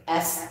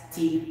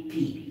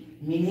 STP,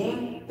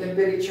 meaning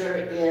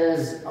temperature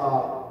is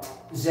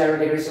 0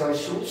 degrees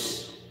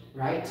Celsius,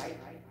 right?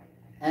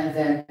 And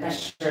then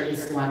pressure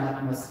is 1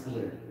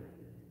 atmosphere.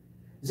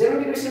 0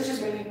 degrees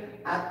Celsius meaning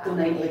at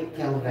 298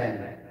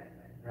 Kelvin,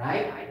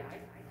 right?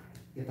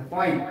 Get the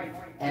point?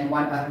 And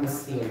 1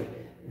 atmosphere.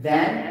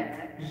 Then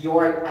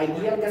your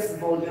ideal gas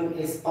volume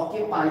is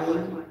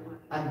occupying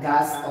a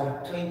gas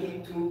of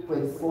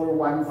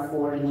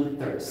 22.414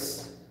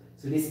 liters.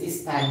 So this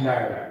is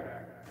standard.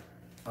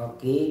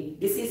 Okay,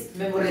 this is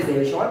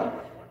memorization.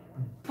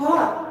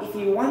 But if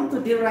you want to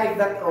derive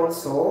that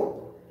also,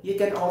 you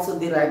can also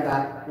derive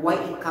that why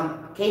it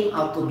came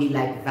out to be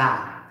like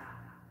that.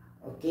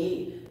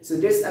 Okay, so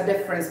there's a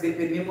difference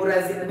between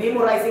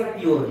memorizing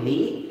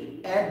purely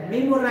and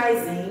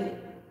memorizing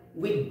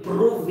with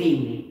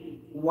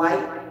proving why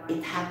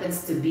it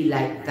happens to be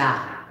like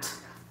that.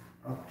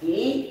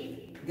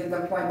 Okay, get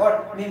the point?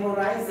 Or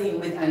memorizing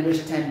with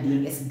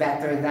understanding is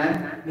better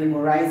than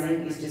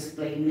memorizing is just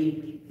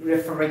plainly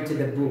referring to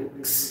the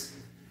bookish,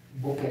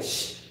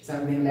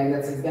 something like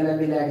that. So it's gonna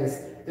be like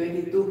this,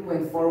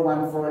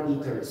 22.414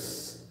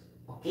 liters.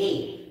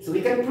 Okay, so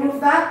we can prove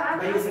that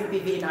by using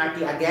PV and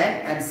RT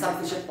again and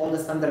substitute all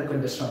the standard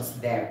conditions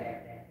there.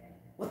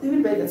 What do you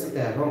mean by that,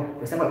 Sotero?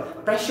 For example,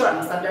 pressure,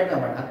 ang standard niya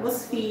 1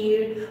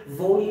 atmosphere,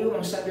 volume,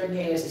 ang standard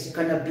niya is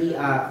gonna be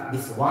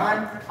this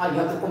one.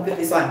 You have to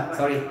compute this one,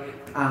 sorry.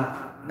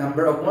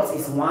 Number of moles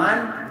is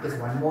 1, because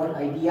 1 mole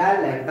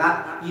ideal, like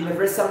that.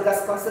 Universal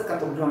gas constant,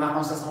 katong mga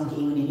constants ang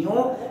giingin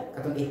ninyo,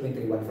 katong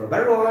 8.314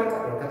 baron,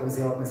 katong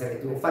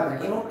 0.0205.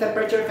 Ang imong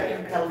temperature ka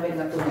in Kelvin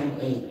na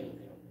 298.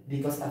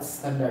 Because that's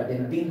standard.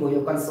 Then bingo,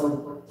 you can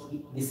solve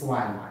this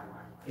one.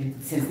 And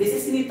since this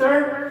is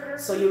liter,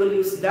 so you will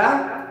use the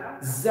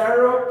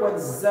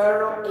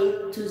 0.08205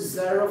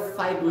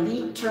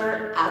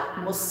 liter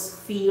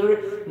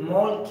atmosphere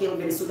mole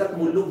Kelvin so that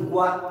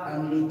mulugwa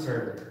ang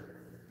liter.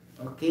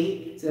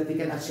 Okay, so that we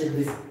can achieve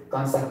this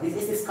concept. This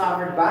is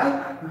discovered by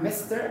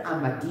Mr.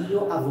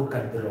 Amadeo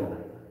Avogadro.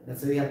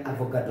 That's why we have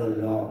Avogadro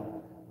law.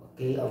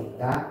 Okay,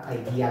 of the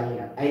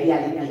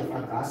ideality of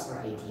a gas or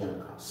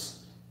ideal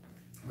gas.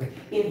 Okay.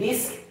 In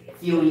this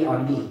theory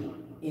only,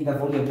 in the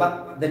volume,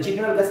 but the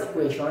general gas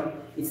equation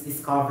is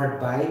discovered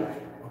by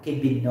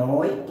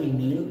Benoit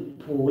Emile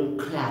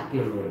Paul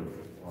Clapeyron.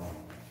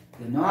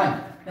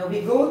 Now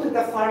we go to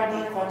the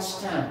Faraday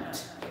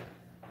constant.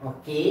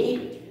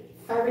 Okay,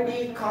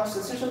 Faraday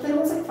constant. So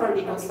tayo sa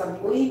Faraday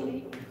constant,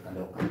 uy,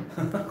 kaloka.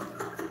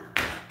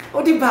 O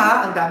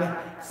diba? Ang dami.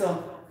 So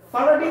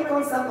Faraday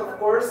constant, of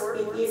course,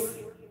 it is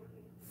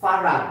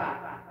Farad.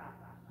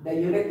 The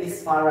unit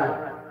is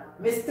Farad.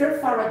 Mr.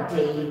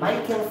 Faraday,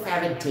 Michael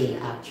Faraday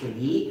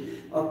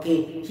actually,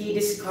 okay, he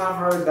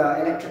discovered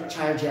the electric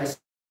charges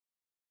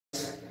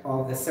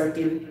of the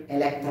certain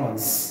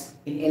electrons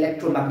in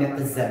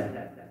electromagnetism.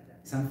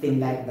 Something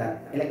like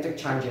that. Electric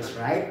charges,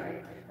 right?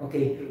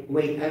 Okay,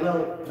 wait, I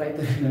will try to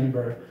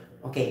remember.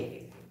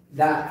 Okay,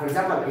 for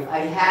example, if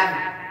I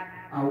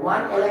have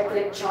one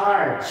electric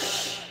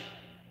charge,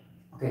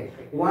 okay,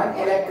 one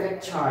electric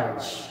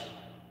charge,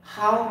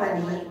 how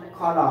many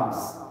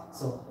coulombs?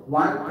 So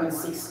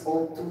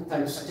 1.602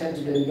 times 10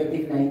 to the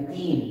negative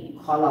 19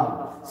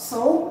 coulomb.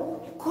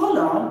 So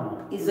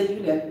coulomb is a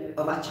unit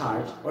of a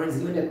charge or is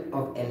a unit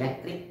of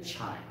electric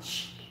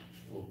charge.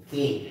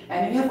 Okay,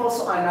 and we have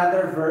also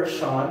another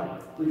version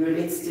which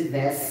relates to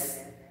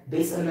this.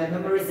 Based on my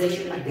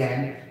memorization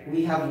again,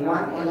 we have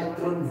 1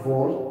 electron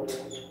volt.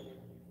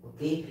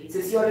 Okay,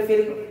 since you are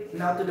referring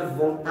now to the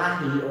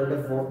voltahe or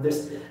the volt,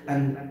 there's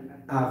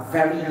a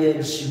very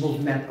huge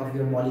movement of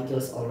your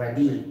molecules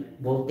already,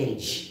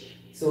 voltage.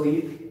 So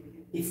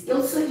it's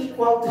also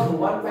equal to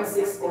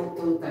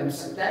 1.602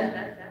 times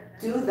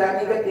 10 to the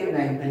negative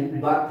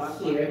 19,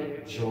 but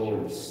here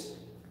joules.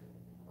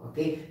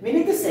 Okay,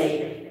 meaning to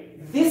say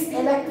this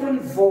electron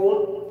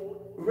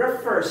volt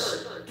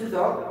refers to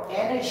the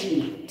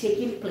energy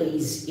taking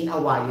place in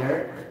a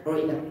wire or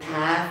in a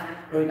path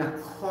or in a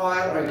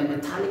coil or in a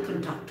metallic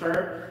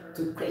conductor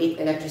to create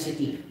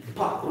electricity.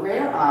 But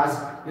whereas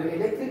your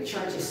electric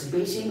charge is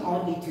basing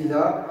only to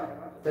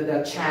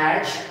the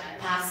charge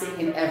passing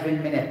in every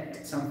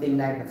minute, something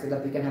like that, so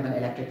that we can have an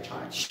electric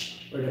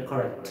charge or the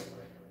current.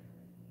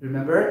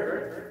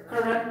 Remember,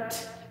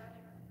 current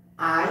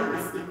I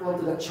is equal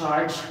to the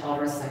charge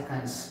over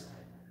seconds,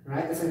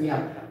 right? So we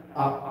have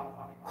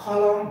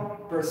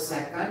coulomb per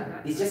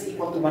second is just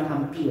equal to 1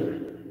 ampere.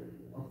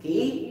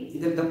 Okay, you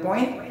get the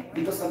point?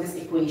 Because of this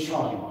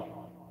equation.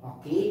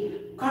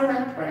 Okay,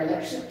 current or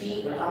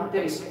electricity or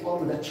ampere is equal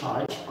to the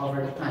charge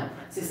over the time.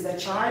 Since the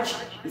charge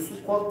is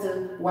equal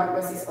to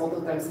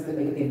 1.602 times 10 to the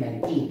negative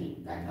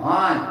 19.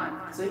 Ganon.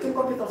 So you can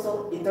compute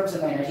also in terms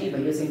of energy by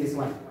using this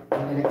one,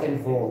 an electron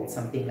volt,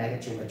 something like a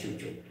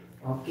chupa-chuchu.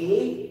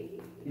 Okay,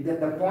 you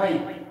get the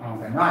point? Oh,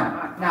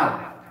 ganon.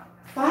 Now,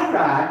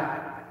 Farad,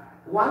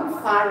 1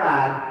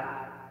 Farad,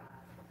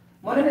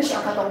 muna na siya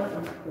ang katong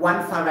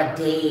 1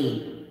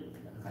 Faraday.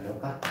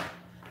 Kaloka.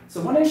 So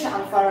muna siya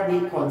ang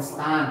Faraday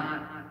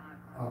constant.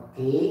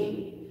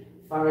 Okay,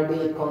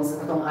 Faraday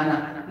constant katong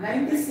ana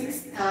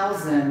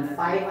 96,500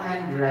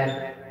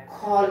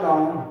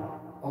 coulomb,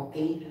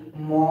 okay,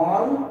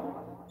 mole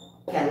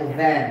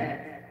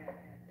Kelvin.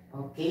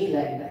 Okay,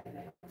 like that.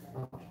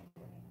 Okay.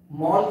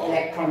 Mole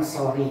electron,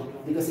 sorry,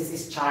 because this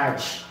is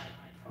charge.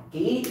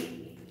 Okay,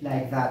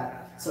 like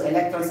that. So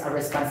electrons are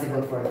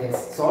responsible for this.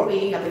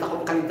 Sorry, nakita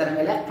ko kalimutan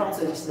ng electrons,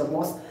 so it's the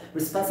most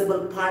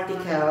responsible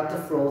particle to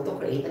flow to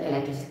create an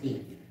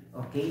electricity.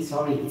 Okay,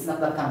 sorry, it's not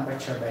the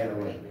temperature, by the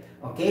way.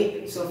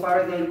 Okay, so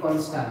Faraday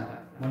constant,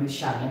 muna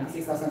siya,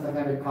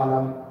 96,500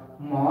 coulomb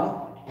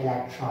mole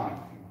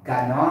electron.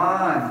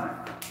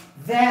 Ganon.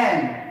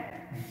 Then,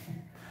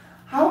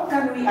 how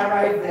can we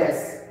arrive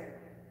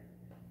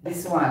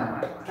this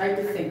one? Try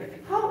to think.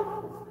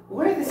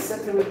 Where this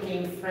category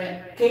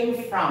came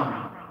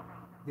from?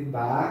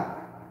 Diba?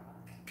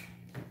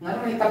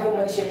 Ngano nahitabo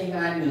man siya ni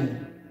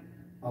ngani?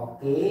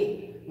 Okay?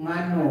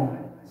 Ngano?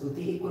 So,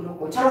 tiik ko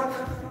ko. Charot!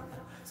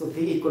 So,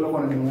 tiik ko na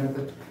mga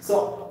ito.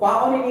 So,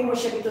 paunin mo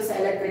siya dito sa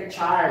electric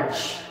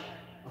charge.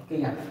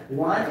 Okay nga.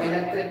 1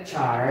 electric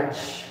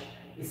charge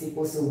is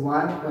equal to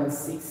 1.60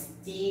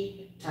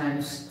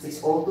 times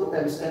 602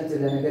 times 10 to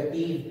the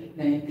negative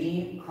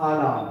 19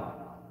 coulomb.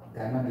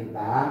 Ganon,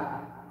 diba?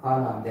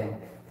 Coulomb. Then,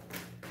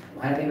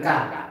 hanapin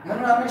ka.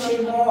 Ngano naman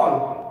siya mole?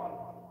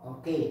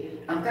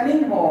 Okay. Ang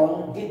kaning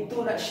mole,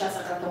 dito na siya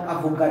sa katong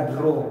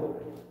Avogadro.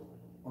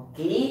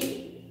 Okay?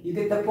 You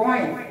get the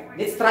point.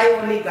 Let's try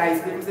only,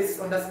 guys, because this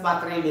is on the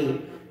spot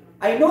really.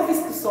 I know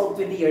this to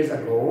solve 20 years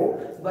ago,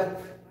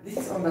 but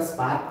this is on the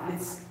spot.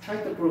 Let's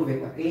try to prove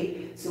it,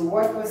 okay? So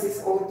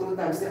 1.602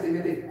 times 10 to the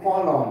negative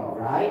coulomb,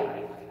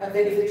 right? And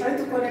then if you try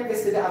to connect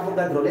this to the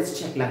Avogadro, let's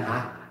check lang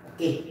ha.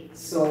 Okay.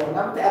 So,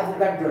 naman tayo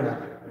Avogadro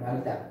na.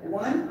 1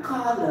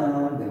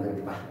 coulomb. Ganda,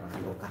 di ba?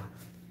 Nakaloka.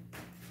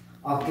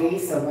 Okay,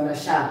 so muna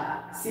siya.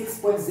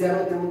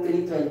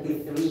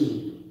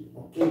 6.02323.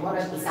 Okay,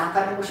 muna siya.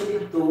 Isaka mo siya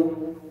dito.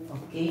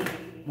 Okay.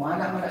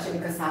 Muna mo na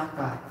siya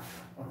kasaka.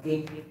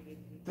 Okay.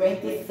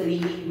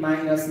 23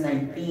 minus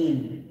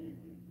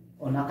 19.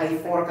 O,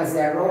 nakay 4 ka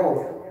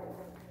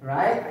 0.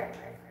 Right?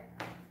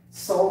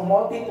 So,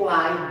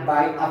 multiplied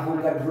by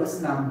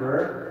Avogadro's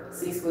number,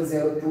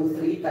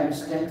 6.023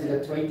 times 10 to the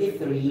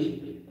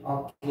 23.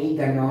 Okay,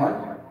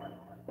 ganon.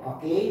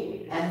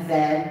 Okay, and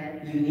then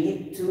you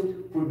need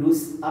to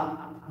produce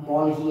a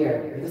mole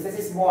here because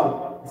this is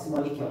mole, this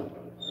molecule,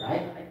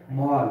 right?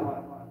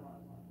 Mole.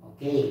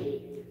 Okay,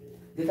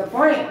 get the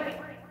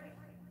point?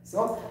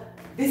 So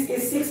this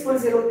is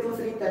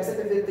 6.023 times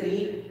 10 to the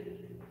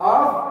 3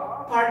 of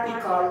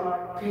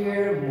particle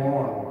per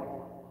mole.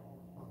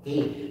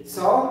 Okay,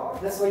 so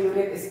that's why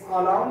unit is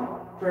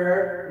coulomb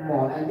per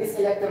mole, and this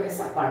electron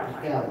is a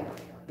particle.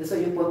 That's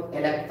why you put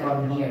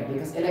electron here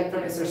because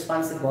electron is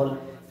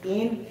responsible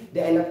in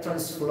the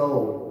electron's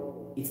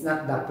flow. It's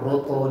not the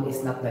proton,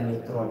 it's not the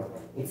neutron,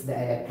 it's the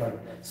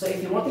electron. So if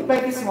you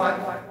multiply this one,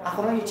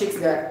 ako lang yung check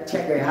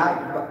guys ha.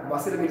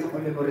 Basta lang ito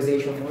kung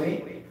memorization mo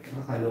eh.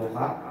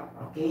 Nakaloka.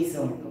 Okay,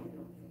 so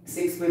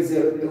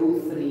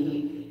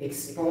 6.023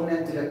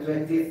 exponent to the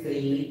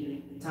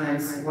 23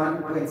 times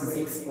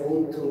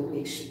 1.602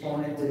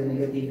 exponent to the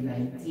negative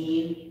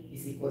 19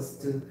 is equals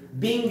to,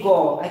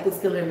 bingo! I could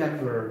still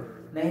remember.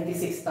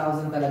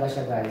 96,000 talaga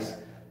siya guys.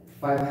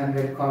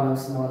 500 coulomb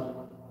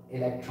small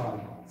electron.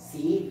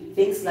 See?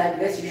 Things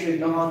like this you should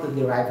know how to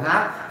derive,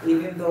 huh?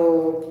 Even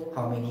though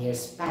how many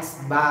years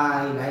passed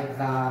by like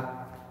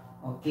that.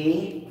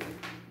 Okay?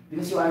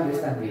 Because you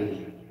understand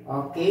really.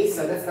 Okay?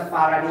 So that's the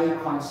Faraday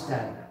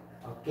constant.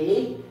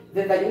 Okay?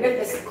 Then the unit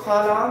is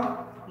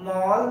coulomb,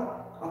 mole,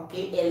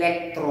 okay,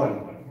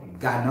 electron.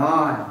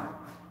 Ganon.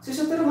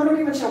 So pero ano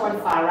naman siya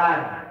 1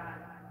 farad?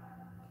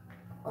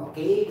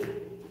 Okay?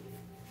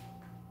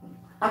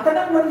 Ang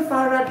tanang 1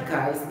 farad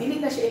guys, dili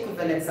na siya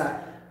equivalent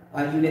sa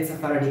unit sa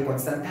Faraday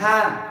constant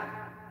ha.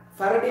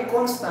 Faraday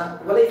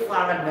constant, walay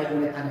farad na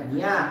unit ano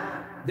niya.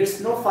 There's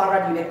no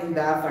farad unit in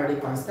the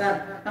Faraday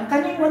constant. Ang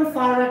kanyang 1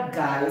 farad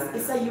guys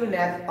is a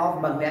unit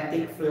of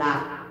magnetic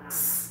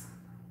flux.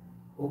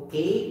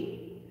 Okay?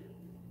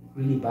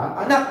 Really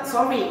ba?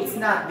 Sorry, it's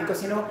not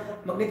because you know,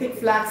 magnetic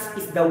flux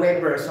is the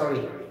Weber,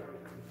 sorry.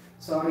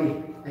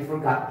 Sorry, I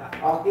forgot.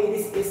 Okay,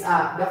 this is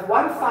the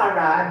 1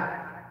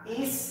 farad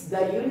is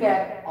the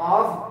unit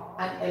of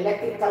an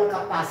electrical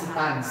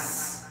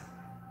capacitance.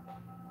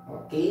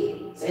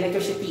 Okay? Sa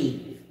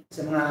electricity,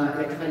 sa mga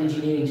electrical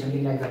engineering,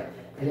 something like that.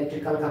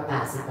 Electrical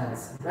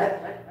capacitance. Right?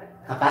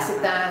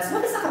 Capacitance.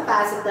 What is a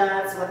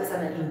capacitance? What is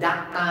an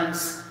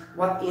inductance?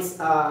 What is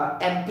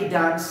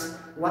impedance?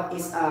 What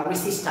is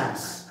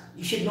resistance?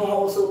 You should know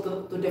also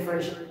to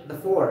differentiate the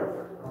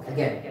four. Okay,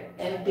 again,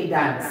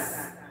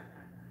 impedance.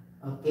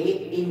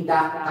 Okay?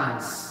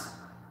 Inductance.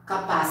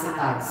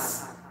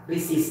 Capacitance.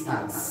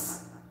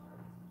 Resistance.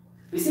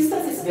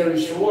 Resistance is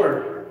very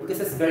sure because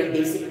it's very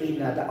basic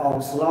in the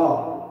Ohm's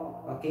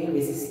law. Okay,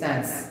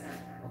 resistance.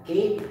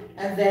 Okay,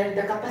 and then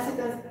the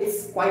capacitance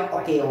is quite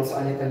okay also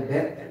a little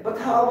bit. But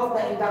how about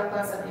the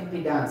inductance and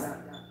impedance?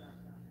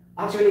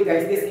 Actually,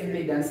 guys, this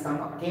impedance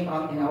came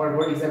out in our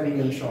board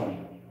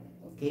examination.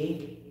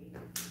 Okay,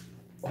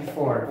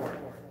 before.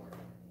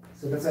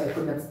 So that's why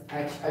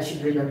I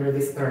should remember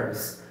these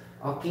terms.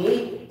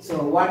 Okay,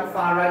 so 1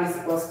 farad is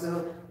equals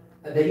to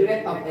the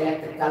unit of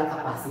electrical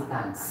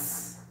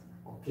capacitance.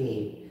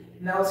 Okay.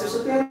 Now, so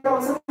pero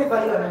sa may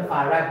value ng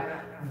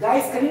farad.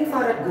 Guys, kaning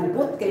farad,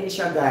 gubot kayo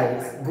siya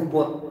guys.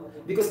 Gubot.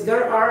 Because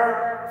there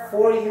are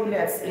 4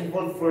 units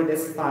involved for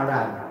this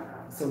farad.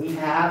 So we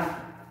have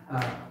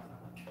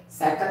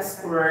second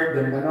squared,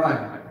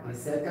 ganon. Okay,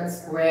 second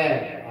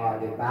squared.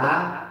 O, diba?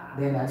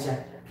 Then, siya,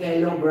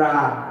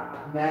 kilogram,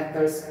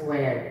 meter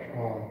squared,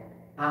 o,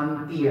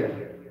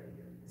 ampere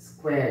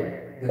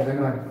squared,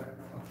 ganon.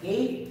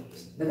 Okay?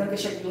 Dagan ka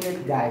siya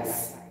unit,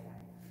 guys.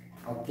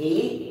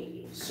 Okay?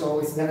 So,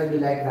 it's gonna be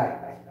like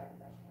that.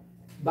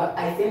 But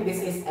I think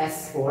this is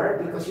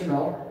S4 because, you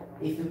know,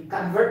 if you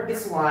convert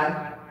this one,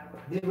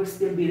 there will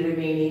still be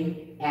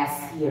remaining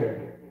S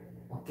here.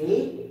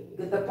 Okay?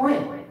 Get the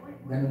point?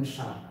 Ganun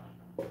siya.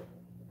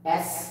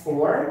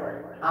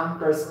 S4,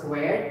 ampere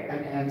squared,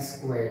 and M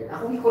squared.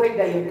 Ako i-correct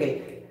na yun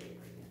kay.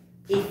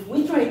 If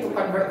we try to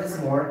convert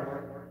this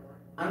more,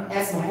 ang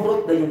S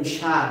mahurot na yun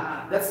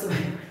siya. That's why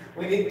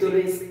we need to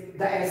raise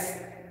the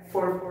S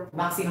for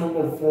maximum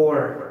of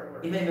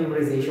 4 in my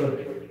memorization.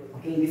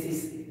 Okay, this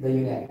is the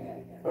unit.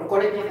 Or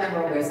correct me if I'm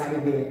wrong, guys.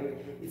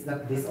 It's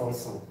not this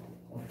also.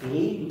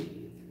 Okay?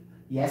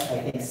 Yes, I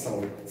think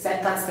so.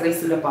 Seconds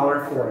raised to the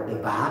power 4,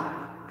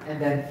 diba?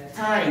 And then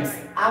times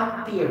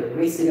ampere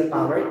raised to the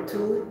power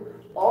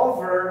 2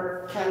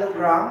 over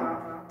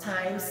kilogram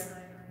times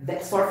the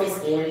surface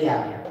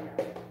area,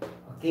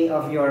 okay,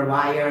 of your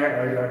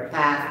wire or your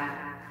path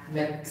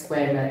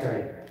square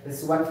meter.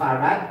 This is 1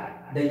 farad,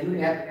 the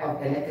unit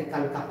of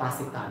electrical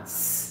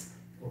capacitance.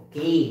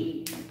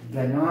 Okay,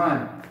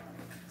 ganon.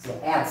 So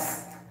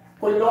S.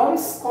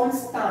 Coulomb's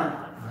constant.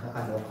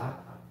 Nakakaloka.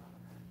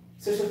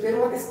 So,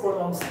 pero what is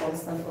Coulomb's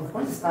constant? Of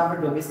course, it's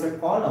covered by Mr.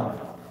 Coulomb.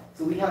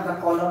 So we have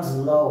the Coulomb's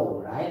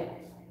law,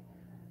 right?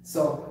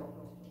 So,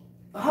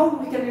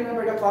 how we can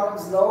remember the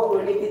Coulomb's law?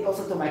 Related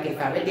also to Michael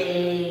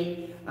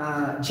Faraday,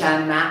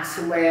 John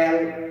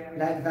Maxwell,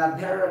 like that.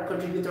 They're a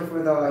contributor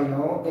for the, you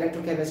know,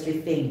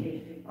 electrochemistry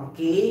thing.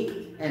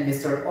 Okay? And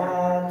Mr.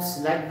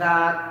 Ohms, like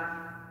that.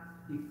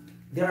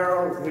 They're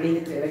all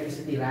related to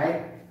electricity,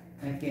 right?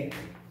 Okay.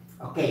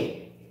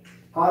 Okay.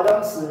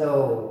 Coulomb's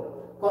law.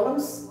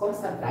 Coulomb's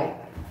constant,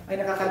 right? Ay,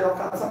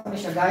 nakakaloka. Saan ko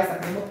siya, guys?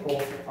 Ang remote ko.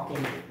 Okay.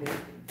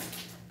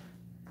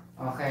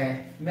 Okay.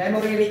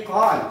 Memory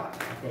recall.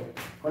 Okay.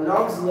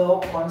 Coulomb's law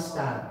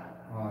constant.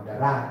 Oh,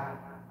 dara.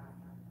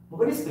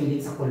 Maganda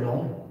spelling sa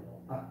Coulomb.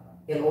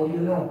 L-O-U,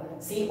 no?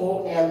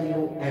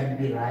 C-O-L-U-M-B,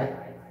 right?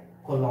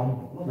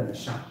 Coulomb. Maganda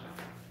siya.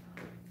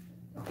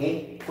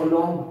 Okay.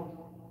 Coulomb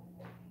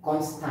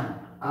constant.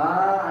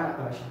 Ano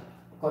pala siya?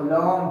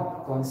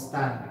 Coulomb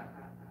constant.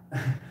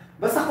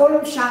 Basta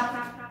Coulomb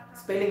siya.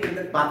 Spelling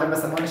pattern,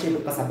 basta mo na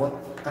siya pasabot.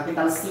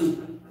 Capital C.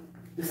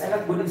 Because I'm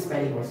not good in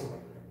spelling also.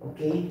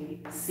 Okay?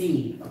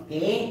 C.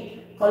 Okay?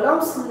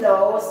 Coulomb's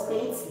law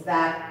states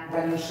that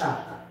ganun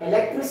siya.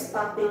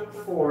 Electrostatic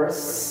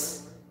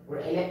force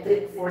or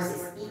electric force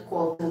is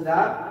equal to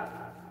the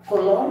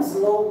Coulomb's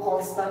law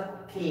constant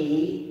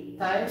K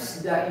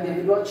times the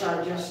individual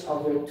charges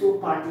of your two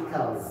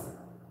particles.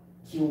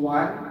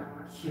 Q1,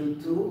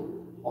 Q2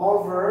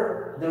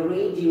 over the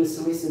radius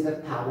raised to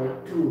the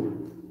power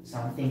 2,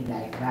 something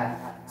like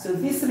that. So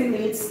this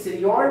relates to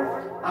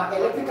your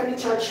electrically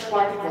charged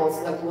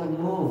particles that will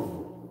move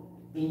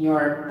in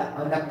your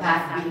on the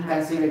path being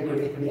considered. Could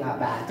it be a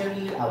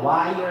battery, a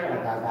wire,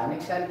 a galvanic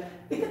shell?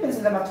 It depends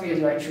on the material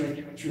you are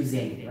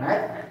choosing,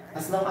 right?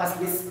 As long as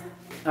these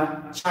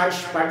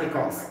charged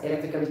particles,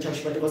 electrically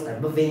charged particles, are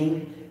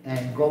moving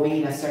and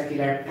going in a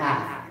circular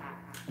path,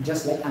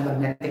 just like a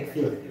magnetic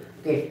field.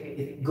 Okay,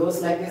 it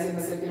goes like this in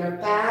a circular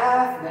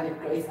path, then it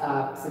creates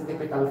a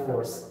centripetal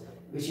force,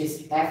 which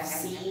is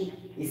Fc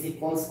is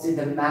equals to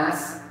the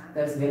mass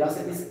times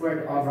velocity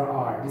squared over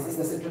r. This is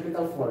the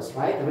centripetal force,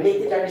 right?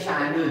 Related na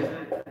siya ani.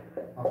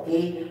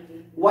 Okay?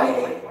 Why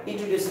I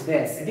introduce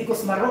this?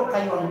 Because maro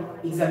kayo ang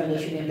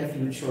examination in the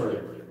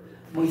future.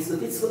 Mo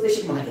isutit-sutit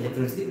siya mga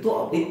electrons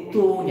dito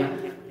niya.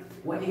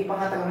 Wala yung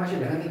pangatag naman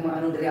siya, hanggang mga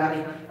anong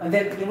dari-ari. And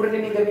then, yung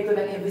rin yung gamito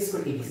ng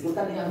viscosity,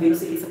 iskutan niya ang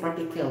velocity sa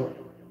particle.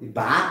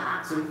 Diba?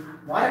 So,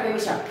 wala rin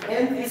siya.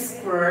 M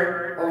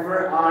squared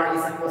over R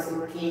is equals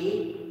to K,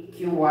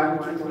 Q1,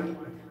 Q2.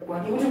 Kung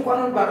hindi mo siya kung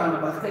anong ba,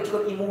 bakit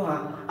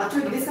imuha.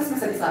 Actually, discuss na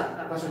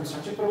sa equation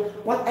structure, pero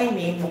what I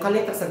mean,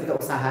 mukalitra sa dito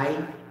usahay.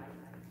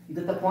 You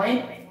got the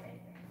point?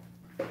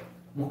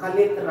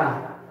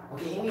 Mukalitra.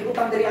 Okay, yung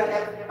ibutang dari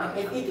ang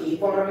FET,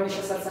 equal naman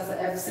siya sa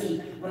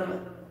FC.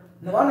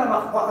 Naman na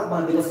makakuha kag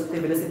mga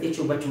velocity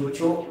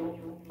chuba-chucho.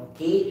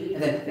 Okay?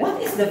 And then,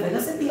 what is the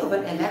velocity of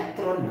an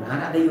electron?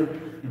 Mana na yun.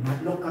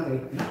 Madlock ka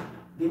kayo.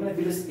 Di mo na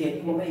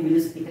velocity. Mo may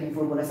velocity ka ng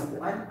formula sa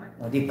kuan.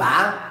 O, di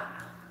ba?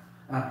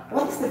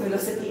 What is the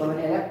velocity of an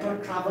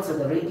electron travels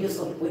at the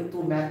radius of 0.2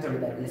 meter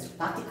with an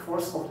electrostatic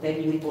force of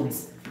 10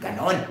 newtons?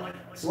 Ganon.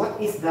 So, what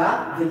is the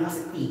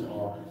velocity?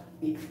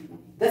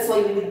 That's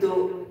why we need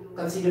to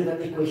consider that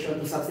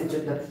equation to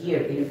substitute that here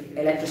in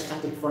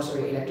electrostatic force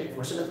or electric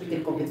force so that we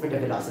can compute for the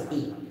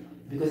velocity.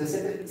 Because the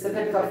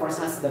centripetal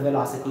force has the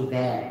velocity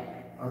there.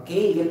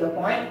 Okay, you get the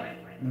point?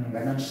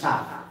 Ganon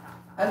siya.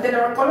 And then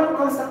our Coulomb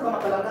constant na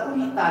makalang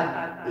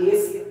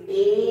is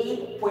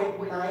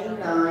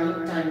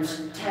 8.99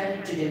 times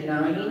 10 to the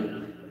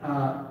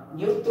 9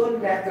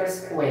 Newton meter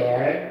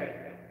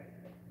squared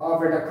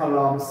over the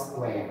Coulomb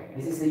square.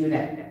 This is the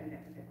unit.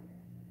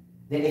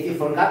 Then if you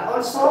forgot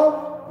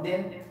also,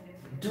 then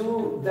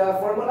do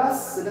the formulas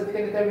so that we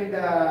can determine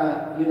the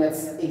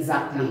units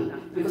exactly.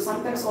 Because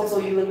sometimes also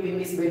you will be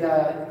missed by the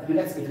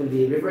units, it will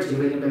be reversed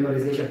during your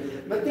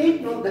memorization. But take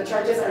note, the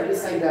charges are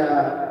beside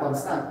the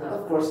constant. But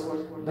of course,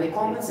 by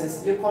common sense,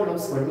 your column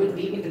square will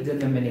be in the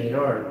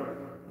denominator.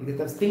 It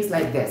becomes things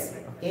like this,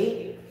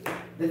 okay?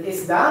 That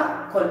is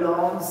the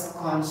Coulomb's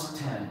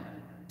constant.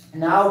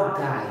 Now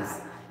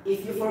guys,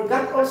 if you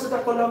forgot also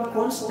the Coulomb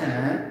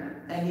constant,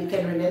 and you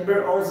can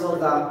remember also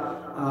the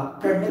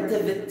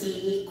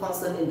permittivity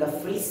constant in the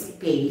free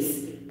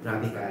space,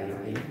 grabe kayo,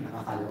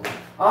 nakakaloka.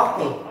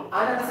 Okay,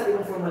 ano na sabi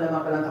mong formula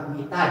mga palang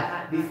kakuhitan?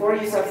 Before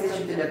you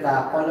substitute the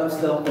Coulomb's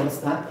law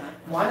constant,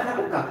 muna na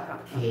po ka,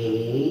 K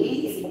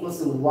is equals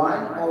to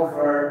 1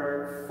 over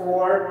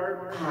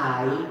 4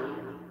 pi,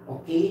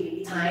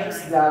 okay,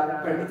 times the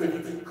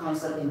permittivity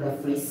constant in the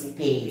free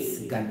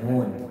space.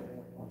 Ganun.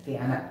 Okay,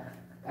 ano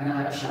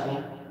siya,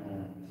 oh.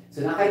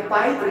 So, na kay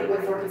pi,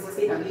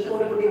 3.416, ang equal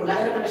na po din, wala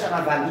na siya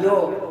mga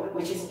value,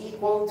 which is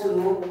equal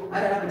to,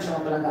 ano na po siya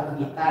mga palang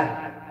kakuhitan?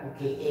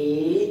 Okay,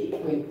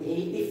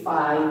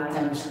 8.85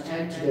 times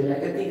 10 to the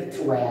negative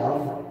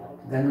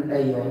 12, ganun na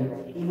yun.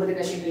 Ibo din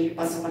na siya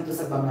ipasok nito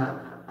sa mga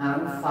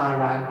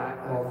farad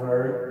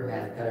over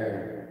meter.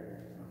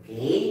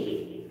 Okay?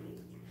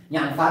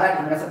 Yan,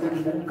 farad, yung nasa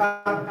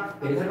pinibungkang,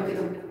 pwede naman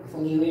ito,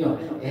 kung yun,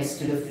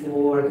 S to the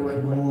 4,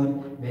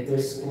 ganun, meter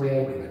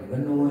square,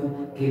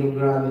 ganun,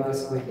 kilogram, meter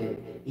square,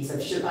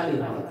 i-substitute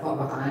alin,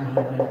 baka anin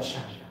na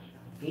siya.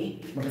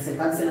 Okay?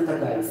 Mag-cancel na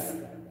guys.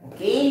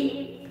 Okay?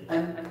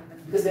 And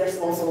because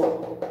there's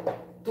also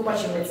too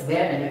much units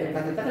there, and you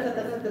can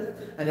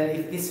and then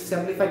if this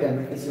simplify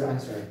them, it's your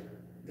answer.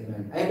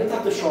 Ganun. I don't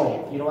have to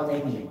show, you know what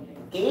I mean.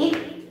 Okay?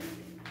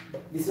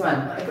 This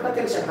one, ito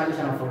natin siya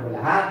ng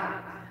formula, ha?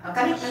 Ang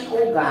kaning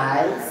O,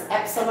 guys,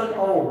 epsilon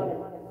O.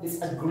 This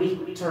is a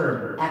Greek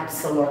term,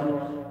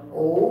 epsilon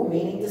O,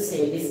 meaning to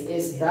say this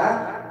is the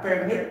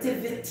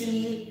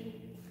permittivity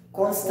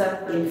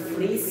constant in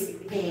free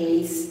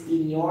space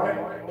in your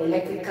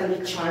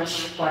electrically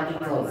charged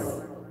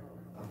particles.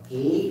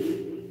 Okay?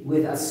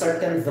 With a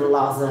certain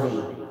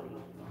velocity.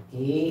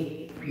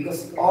 Okay?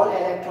 Because all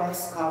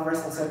electrons covers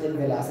a certain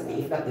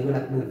velocity. If not, they will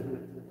not move.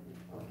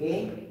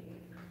 Okay?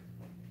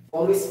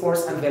 Always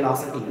force and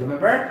velocity.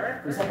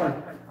 Remember? For example,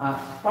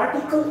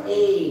 particle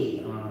A,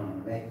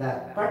 like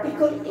that.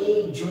 Particle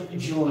A,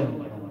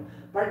 Jun.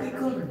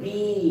 Particle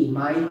B,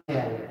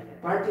 Michael.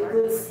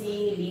 Particle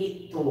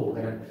C, Lito.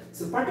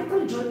 So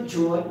particle Jun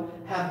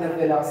have the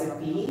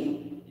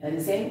velocity and at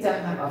the same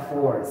time have a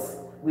force.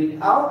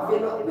 Without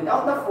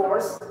the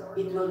force,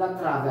 it will not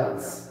travel.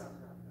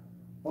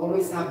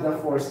 Always have the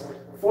force.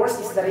 Force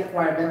is the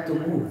requirement to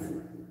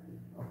move.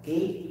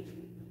 Okay?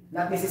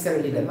 Not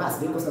necessarily the mass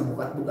because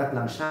nabukat-bukat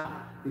lang siya.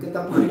 You get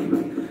the point?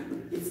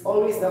 It's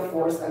always the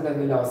force and the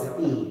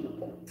velocity.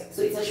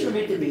 So it's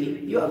assumed to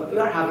be you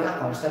are having a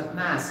constant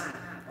mass.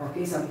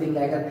 Okay, something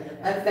like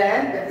that. And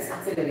then that is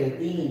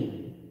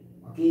accelerating.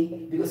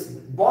 Okay, because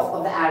both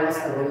of the arrows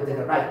are going to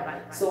the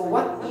right. So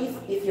what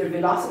if your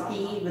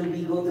velocity will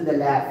be go to the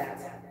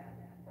left?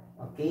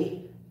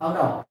 Okay? Oh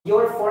no,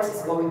 your force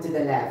is going to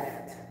the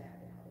left.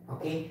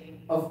 Okay?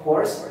 Of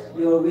course,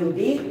 you will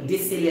be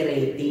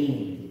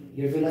decelerating.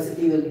 Your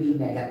velocity will be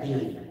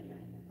negative.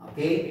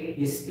 Okay?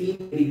 Your speed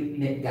will be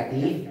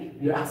negative.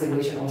 Your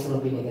acceleration also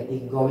will be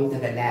negative, going to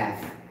the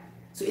left.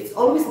 So it's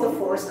always the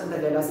force and the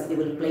velocity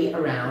will play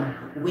around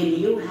when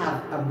you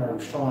have a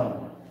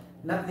motion.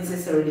 Not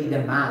necessarily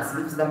the mass.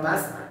 Because the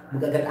mass,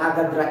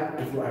 magagad-agad, right?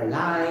 If you are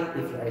light,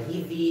 if you are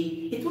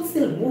heavy, it will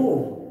still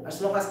move.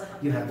 As long as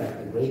you have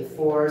that great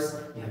force,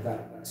 you have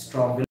that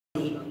strong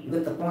velocity, you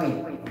get the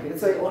point. Okay?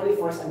 That's why only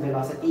force and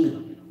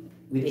velocity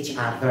with each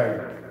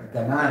other.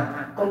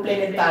 Ganon.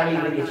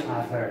 Complementary with each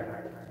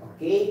other.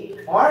 Okay?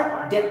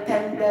 Or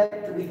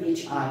dependent with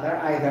each other,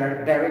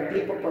 either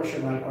directly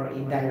proportional or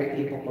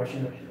indirectly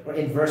proportional or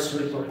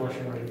inversely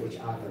proportional with each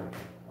other.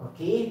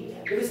 Okay?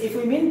 Because if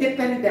we mean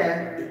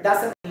dependent, it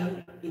doesn't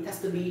mean it has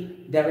to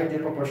be directly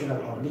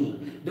proportional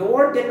only. The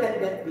word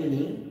dependent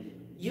meaning,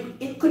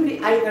 it could be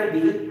either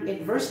be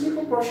inversely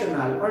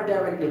proportional or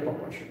directly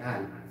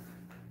proportional.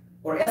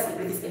 Or else if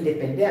it is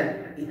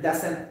independent, it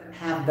doesn't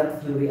have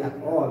that theory at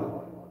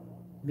all.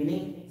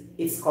 Meaning,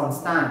 it's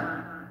constant.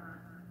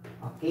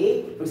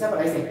 Okay? For example,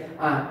 I say,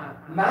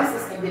 mass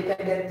is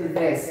independent to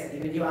this.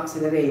 When you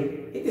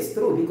accelerate, it is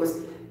true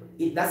because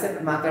it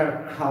doesn't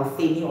matter how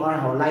thin you are,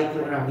 how light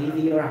you are, how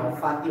heavy you are, how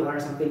fat you are,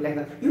 something like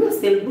that. You will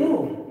still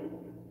move.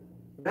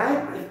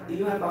 Right? If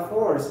you have a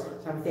force,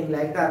 something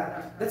like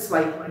that. That's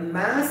why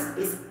mass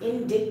is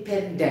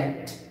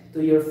independent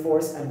to your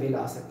force and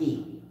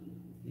velocity.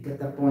 You get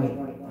the point?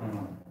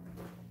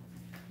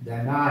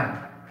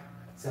 Ganon.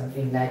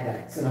 Something like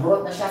that. So,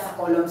 nahuot na siya sa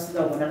Coulomb's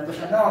law. Ganun to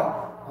siya, no?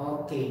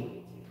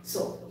 Okay.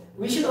 So,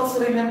 we should also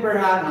remember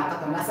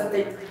nasan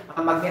tayo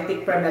ang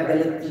magnetic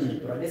permeability.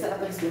 Pero hindi sa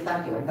natin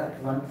islutan ko.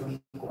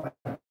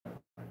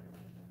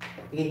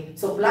 Okay.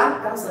 So,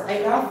 Planck constant.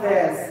 I love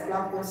this.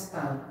 Planck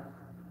constant.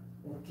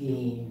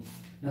 Okay.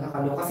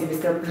 Nakakaloka si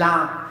Mr.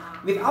 Planck.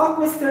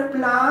 Without Mr.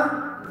 Planck,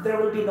 there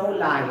will be no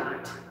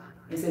light.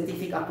 in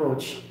scientific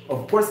approach.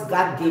 Of course,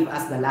 God gave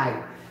us the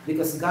light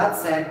because God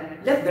said,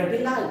 let there be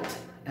light.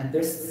 And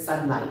there's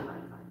sunlight.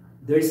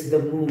 There's the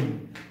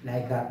moon,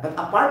 like that. But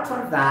apart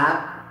from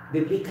that,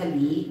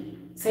 biblically,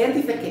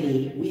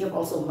 scientifically, we have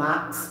also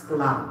Max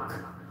Planck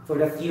for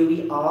the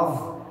theory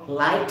of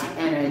light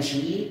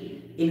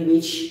energy in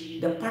which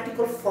the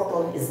particle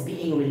photon is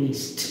being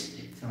released.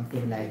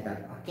 Something like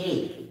that.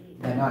 Okay,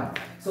 ganon.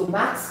 So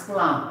Max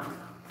Planck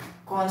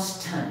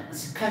constant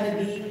is going to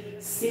be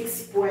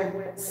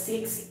 6.626.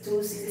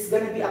 It's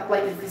going to be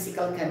applied in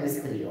physical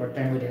chemistry or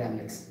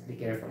thermodynamics. Be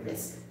careful of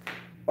this.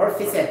 Or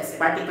physics,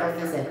 particle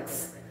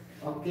physics.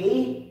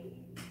 Okay?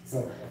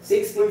 So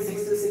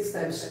 6.626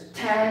 times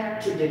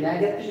 10 to the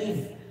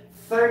negative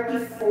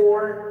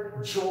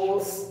 34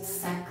 joules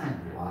second.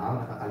 Wow,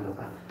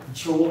 nakakaloka.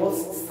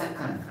 Joules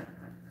second.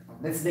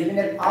 That's the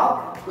unit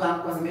of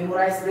Planck. Was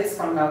memorize this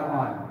from now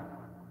on.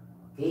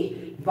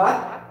 Okay?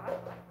 But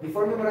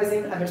before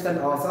memorizing, understand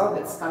also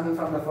that's coming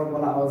from the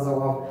formula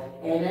also of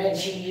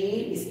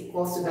energy is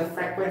equals to the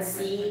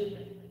frequency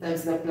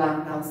times the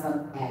Planck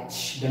constant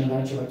h.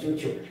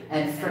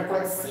 And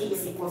frequency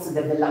is equals to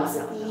the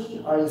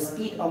velocity or the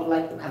speed of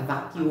light in a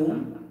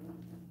vacuum.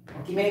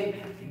 Okay, meaning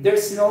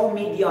there's no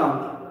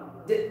medium.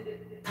 The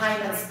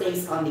time and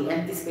space on the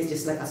empty space,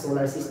 just like a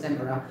solar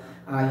system or a,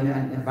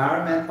 an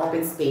environment,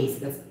 open space.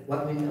 That's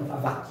what we mean of a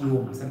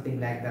vacuum, something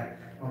like that.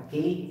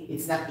 Okay,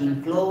 it's not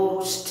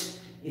enclosed.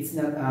 It's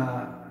not.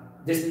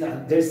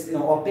 There's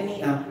no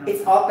opening.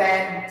 It's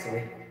open.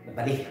 Sorry,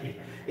 nobody.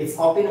 It's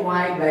open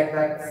wide like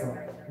that. So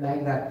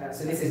like that.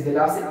 So this is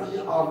velocity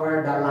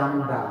over the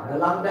lambda. The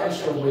lambda is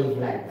your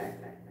wavelength.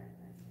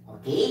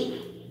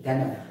 Okay.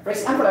 Then, for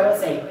example, I will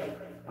say,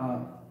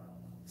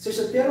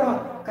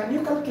 Pero can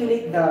you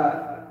calculate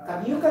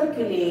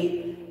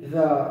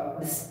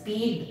the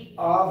speed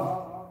of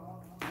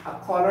a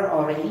color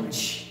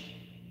orange?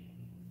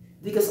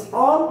 Because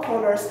all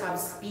colors have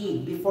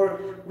speed before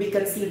we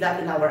can see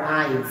that in our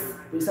eyes.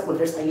 For example,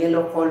 there's a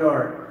yellow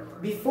color.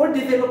 Before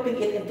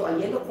developing it into a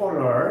yellow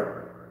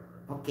color,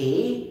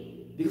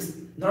 okay, because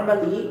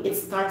normally it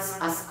starts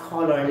as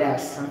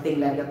colorless, something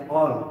like that.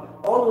 All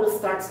will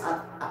start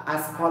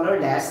as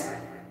colorless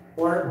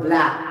or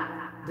black.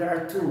 There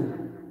are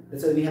two.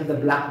 That's why we have the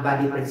black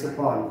body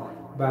principle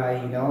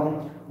by,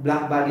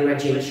 black body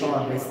radiation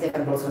by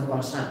Stefan Boltzmann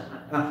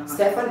constant.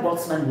 Stefan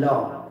Boltzmann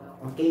law.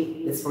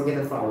 Okay, let's forget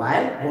it for a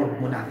while. Hold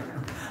muna.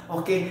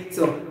 Okay,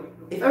 so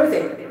if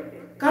everything,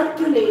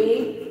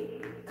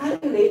 calculate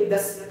the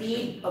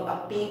speed of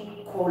a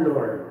pink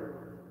color.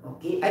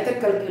 Okay, I can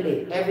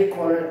calculate every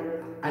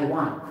color I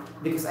want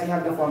because I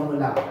have the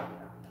formula.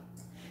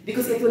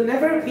 Because it will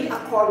never be a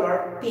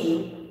color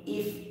pink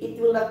if it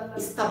will not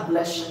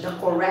establish the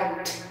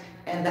correct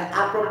and the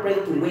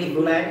appropriate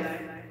wavelength,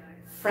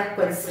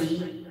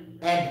 frequency,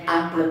 and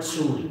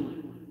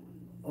amplitude.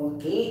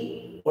 Okay?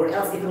 Or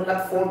else it will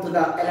not fall to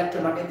the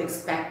electromagnetic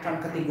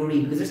spectrum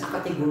category because there's a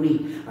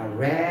category: a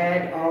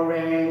red,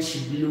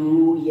 orange,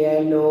 blue,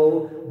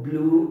 yellow,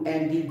 blue,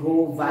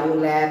 indigo,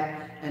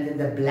 violet, and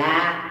then the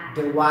black,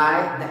 the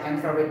white, the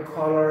infrared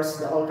colors,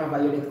 the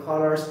ultraviolet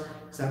colors,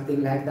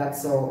 something like that.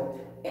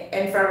 So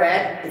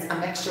infrared is a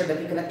mixture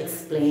that you cannot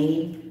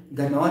explain,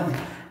 ganon.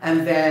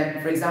 And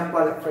then, for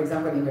example,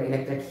 in your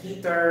electric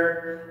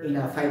heater, in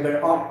a fiber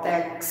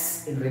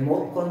optics, in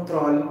remote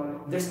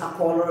control, there's a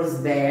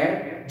colors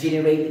there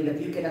generating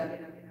that you cannot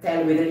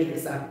tell whether it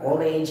is an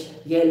orange,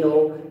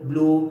 yellow,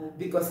 blue,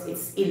 because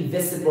it's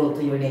invisible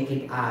to your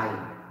naked eye.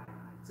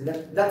 So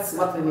that's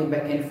what we mean by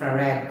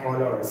infrared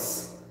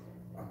colors.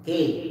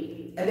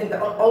 Okay. And then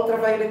the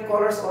ultraviolet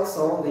colors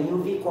also, the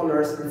UV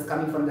colors that's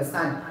coming from the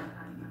sun.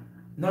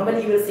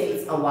 Normally you will say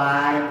it's a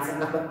white,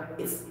 but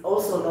it's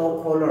also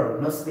no color,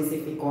 no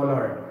specific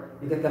color.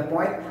 You get the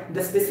point?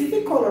 The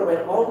specific color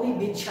will only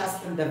be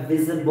just in the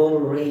visible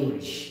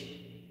range.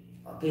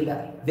 Okay,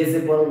 the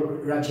visible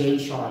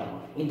radiation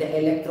in the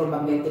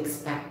electromagnetic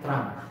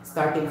spectrum,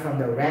 starting from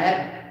the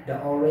red, the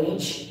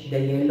orange, the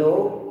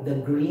yellow, the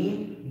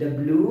green, the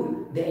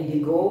blue, the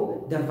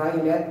indigo, the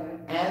violet,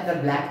 and the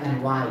black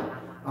and white.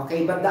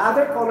 Okay, but the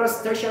other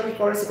colors, tertiary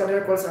colors,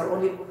 secondary colors are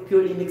only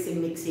purely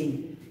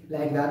mixing.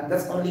 Like that.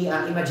 That's only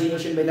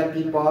imagination by the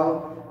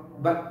people.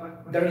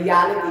 But the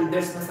reality,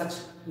 there's no such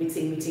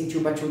mixing,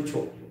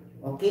 chupa-chucho.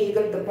 Okay, you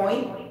get the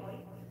point?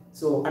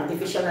 So,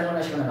 artificial na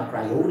siya na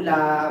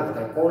Crayola,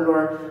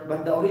 watercolor.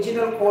 But the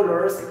original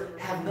colors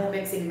have no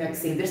mixing.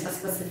 There's a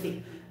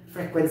specific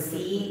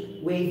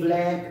frequency,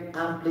 wavelength,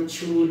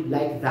 amplitude,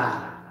 like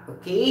that.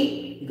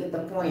 Okay? You get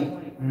the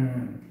point?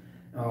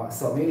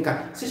 So, maybe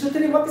so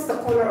tell me, what is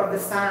the color of the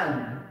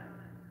sun?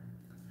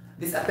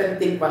 This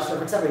attempting question,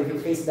 for example, if you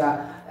face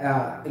the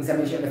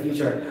examination in the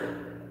future,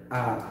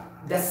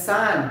 the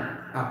sun,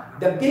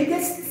 the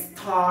biggest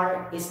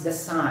star is the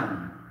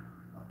sun.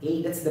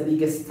 Okay, that's the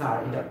biggest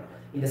star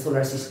in the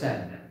solar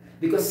system.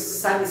 Because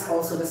sun is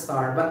also the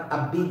star, but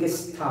a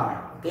biggest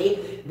star.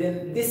 Okay,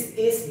 then this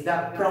is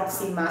the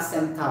Proxima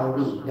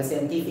Centauri, the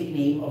scientific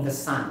name of the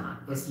sun,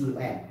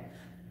 S-U-N.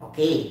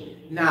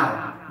 Okay,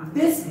 now,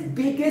 this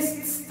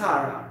biggest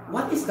star,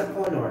 what is the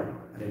color?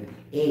 Then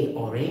A,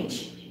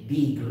 orange,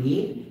 B,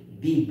 green,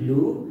 B,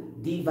 blue,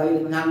 D,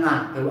 violet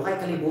nga. Kaya wakay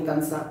kalibutan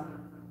sa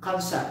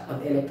concept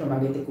of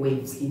electromagnetic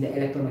waves in the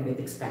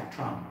electromagnetic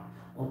spectrum.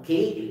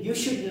 Okay? You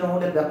should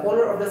know that the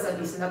color of the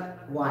sun is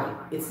not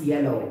white, it's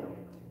yellow.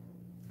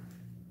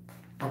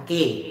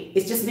 Okay?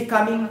 It's just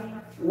becoming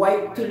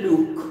white to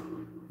look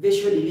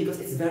visually because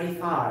it's very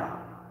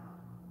far.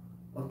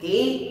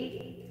 Okay?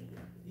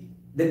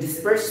 The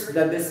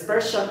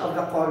dispersion of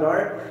the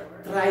color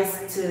tries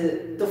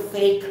to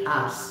fake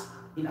us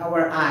in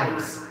our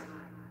eyes.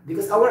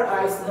 Because our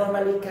eyes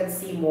normally can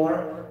see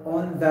more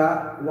on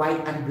the white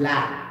and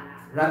black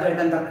rather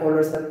than the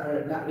colors that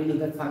are not really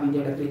that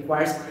familiar, that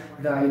requires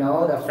the, you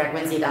know, the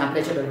frequency, the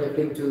amplitude of the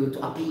flame to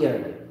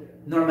appear.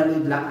 Normally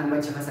black and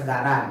white siya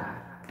kasagaran.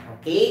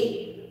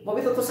 Okay?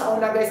 Mabito to sa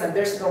una guys, and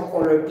there's no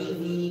color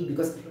TV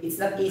because it's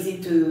not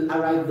easy to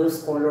arrive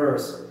those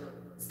colors.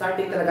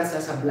 Starting talaga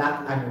siya sa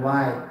black and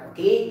white.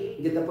 Okay?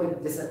 You get the point?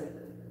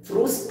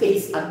 Through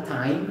space and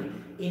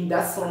time in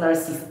the solar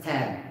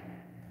system.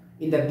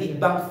 In the Big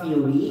Bang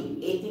Theory,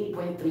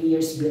 18.3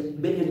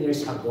 billion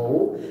years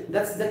ago,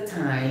 that's the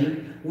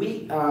time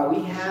we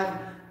have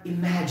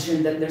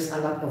imagined that there's a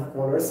lot of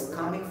colors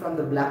coming from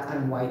the black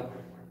and white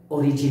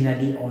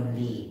originally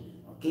only.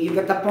 Okay, you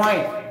get the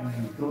point?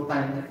 Through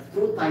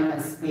time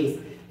and space.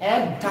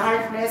 And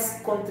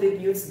darkness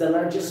contributes the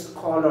largest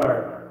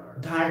color.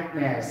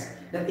 Darkness.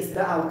 That is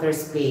the outer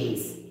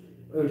space.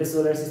 Or the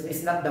solar system.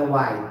 It's not the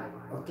white.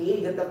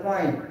 Okay, you get the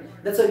point?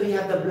 That's why we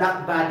have the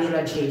black body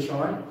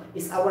radiation.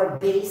 Is our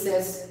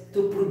basis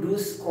to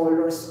produce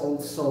colors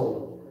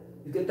also.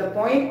 You get the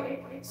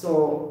point?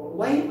 So,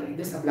 why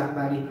there's a black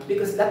body?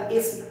 Because that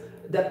is,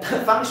 the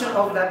function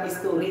of that is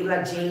to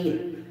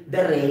irradiate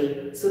the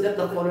ray so that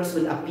the colors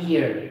will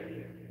appear.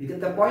 You get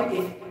the point?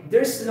 If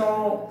there's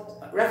no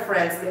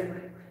reference,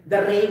 then the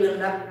ray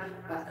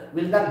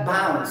will not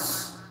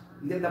bounce.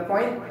 You get the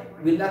point?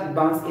 Will not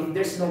bounce if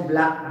there's no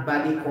black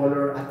body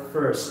color at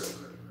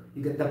first.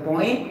 You get the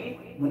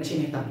point? Muna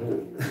siya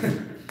nitabo.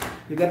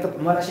 You get to,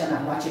 muna siya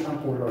na watching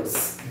ang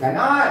colors.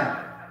 Ganon!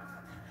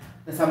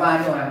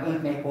 Nasamahan nyo, ang ink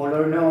may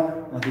color,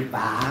 no? O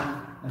diba?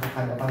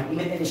 Nakakano.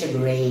 Imit na siya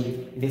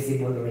gray,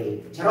 visible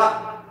ray.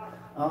 Charot!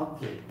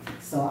 Okay.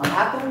 So, ang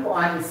atong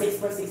kuhan is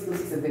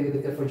 6.626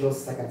 cm for joules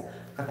per second.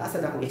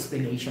 Kataasan ako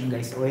explanation,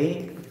 guys.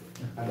 Oy,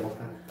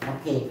 nakaloka.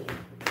 Okay.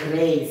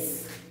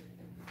 Rays.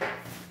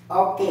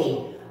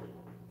 Okay.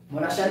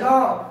 Muna siya, no?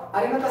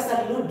 Ano na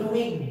sa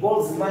Ludwig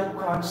Boltzmann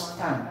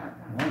constant?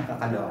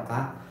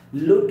 Nakakaloka.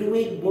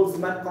 Ludwig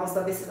Boltzmann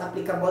constant is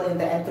applicable in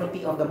the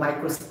entropy of the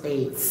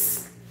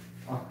microstates.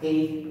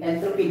 Okay?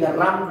 Entropy, the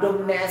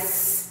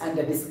randomness and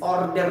the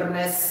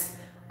disorderness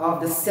of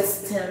the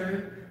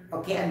system.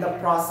 Okay? And the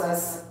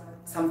process,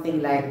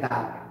 something like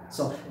that.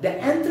 So, the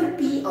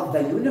entropy of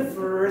the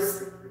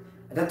universe,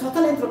 the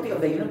total entropy of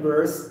the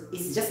universe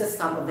is just the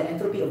sum of the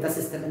entropy of the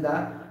system and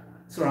the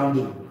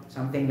surrounding.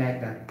 Something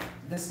like that.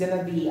 That's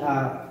gonna be,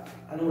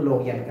 anong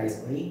law yan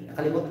guys? Okay?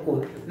 Nakalimot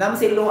ko.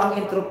 Namsi law ang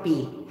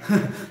entropy.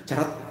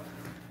 Charot.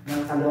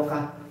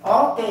 Nakaloka.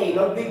 Okay,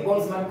 Ludwig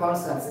Boltzmann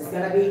constants. It's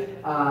gonna be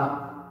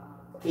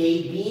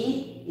KB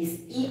is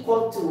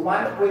equal to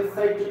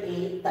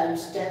 1.38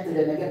 times 10 to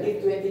the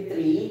negative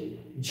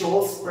 23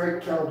 joules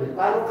per Kelvin.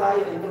 Klaro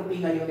kayo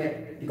entropy na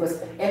unit. Because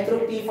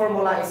entropy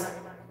formula is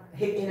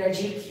heat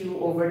energy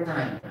Q over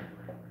time.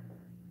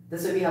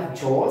 That's why we have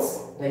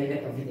joules, the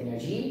unit of heat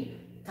energy,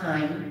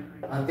 time,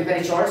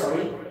 temperature,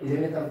 sorry, is the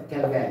unit of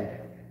Kelvin.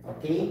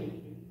 Okay?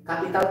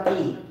 Capital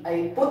T.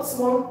 I put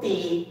small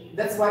t,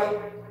 that's why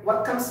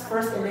what comes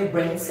first in my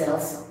brain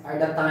cells are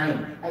the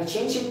time. I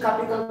change in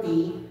capital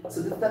T,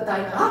 so that the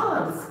time,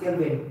 this is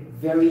Kelvin.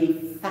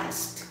 Very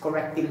fast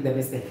correcting the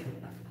mistake.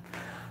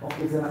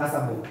 Okay, so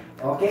nakasabog.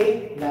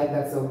 Okay? Like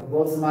that, so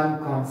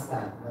Boltzmann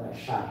constant. Wala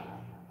siya.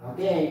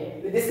 Okay,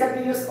 this can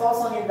be used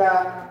also in the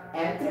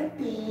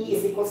entropy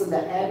is equal to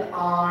the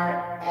NR,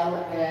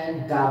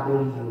 ln,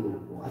 W.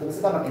 Ano ba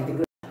sa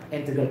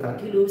mag-integral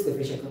calculus,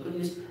 differential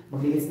calculus,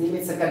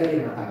 mag-limits sa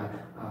kadali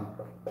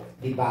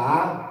diba?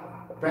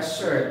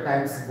 Pressure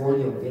times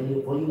volume,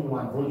 volume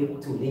 1,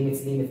 volume 2,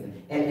 limits,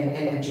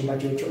 ln,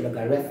 geometry,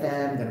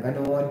 logarithm,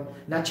 ganon,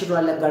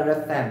 natural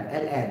logarithm,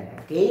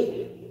 ln,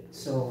 okay?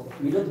 So,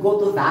 we don't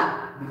go to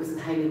that because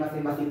it's highly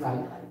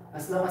mathematical.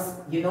 As long as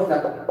you know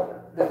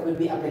that will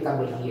be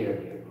applicable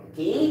here,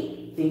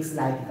 okay? Things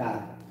like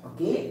that,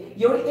 okay?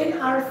 Your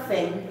NR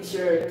thing is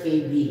your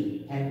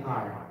KB,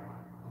 NR.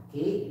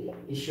 Okay?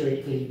 Is your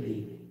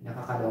KB.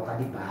 Nakakaloka,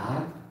 di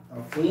ba?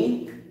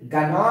 Okay?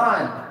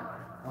 Ganon.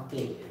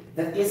 Okay.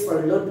 That is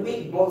for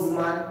Ludwig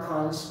Boltzmann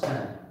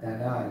constant.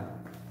 Ganon.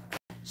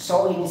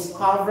 So, he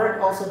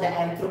discovered also the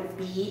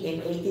entropy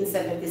in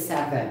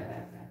 1877.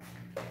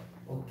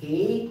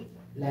 Okay?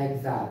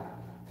 Like that.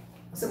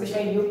 So,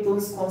 siya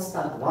Newton's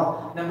constant.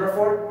 Wow. Number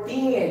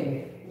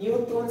 14.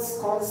 Newton's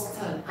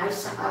constant.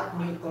 Isaac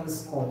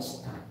Newton's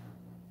constant.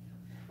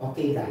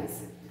 Okay,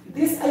 guys.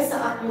 This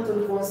Isaac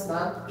Newton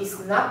constant is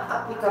not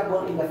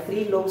applicable in the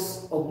three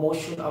laws of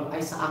motion of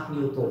Isaac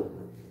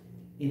Newton.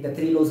 In the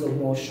three laws of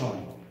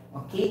motion.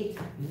 Okay?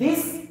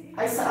 This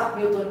Isaac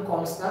Newton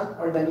constant,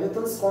 or the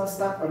Newton's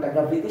constant, or the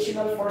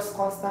gravitational force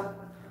constant,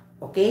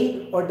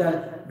 okay, or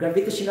the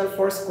gravitational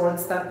force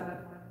constant,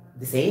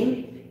 the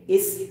same,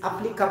 is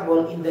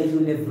applicable in the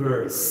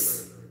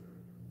universe.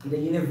 In the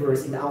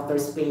universe, in the outer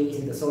space,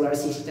 in the solar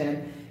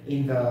system,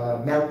 in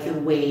the Milky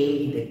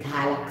Way, in the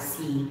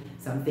galaxy,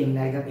 something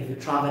like that. If you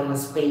travel in a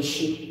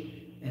spaceship,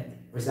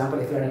 for example,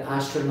 if you're an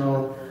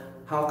astronaut,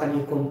 how can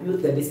you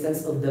compute the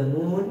distance of the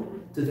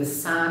moon to the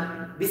sun?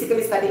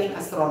 Basically studying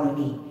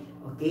astronomy,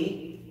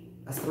 okay?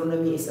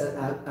 Astronomy is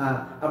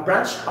a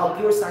branch of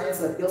pure science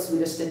that deals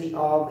with the study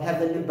of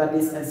heavenly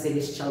bodies and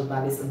celestial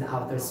bodies in the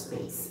outer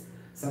space.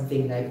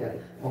 Something like that,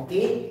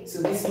 okay?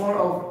 So this is more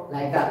of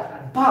like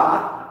that.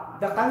 But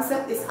the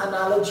concept is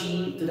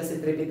analogy to the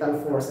centripetal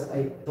force that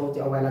I told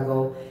you a while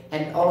ago,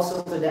 and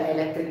also to the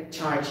electric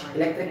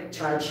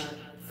charge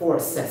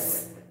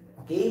forces,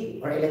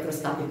 okay? Or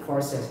electrostatic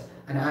forces.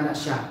 Ana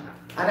siya.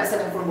 Ana sa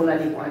ng formula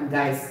ni Juan,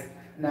 guys,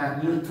 na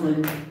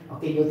Newton,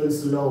 okay,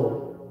 Newton's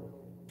law.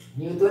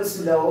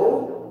 Newton's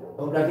law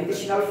or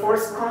gravitational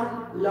force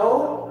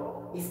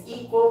law is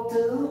equal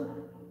to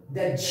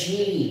the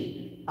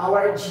G.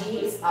 Our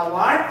G is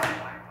our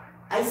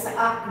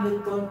Isaac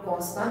Newton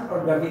constant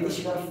or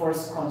gravitational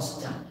force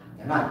constant.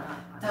 Ganon.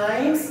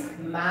 Times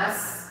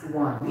mass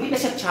 1. Hindi na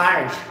siya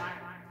charge.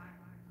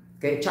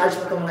 Okay, charge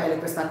mo itong mga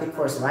electrostatic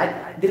force,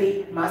 right?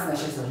 Dili, mass na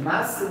siya. So,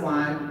 mass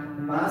 1,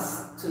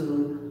 mass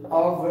 2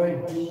 over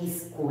d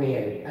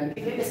squared. And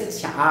if it isn't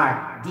siya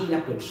R, d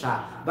na po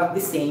siya. But the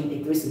same,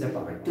 it raised to the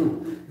power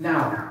 2.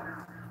 Now,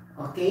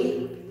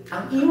 okay,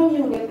 ang imong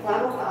unit,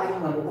 klaro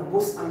kaayo nga,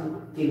 ubos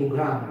ang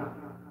kilogram.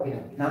 Okay,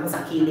 naman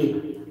sa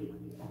kilid.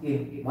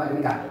 Okay,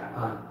 mga ka,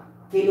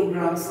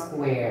 kilogram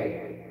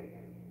squared.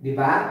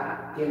 Diba?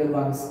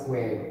 Kilogram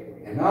squared.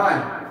 Ganon.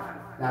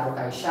 Klaro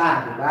kayo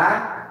siya, diba?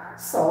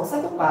 So, sa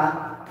ito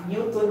pa,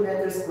 Newton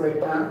meter squared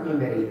ang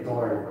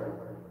numerator.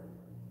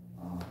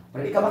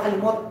 Para di ka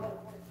makalimot.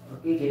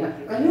 Okay, kaya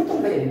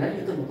Newton ba yan?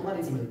 Newton mo,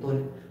 tumanin si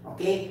Newton.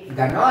 Okay,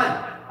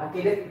 ganon.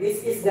 Okay,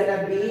 this is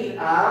gonna be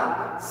a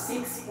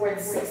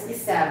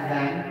 6.67.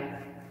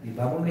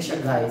 Diba mo na siya,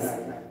 guys?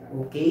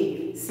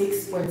 Okay,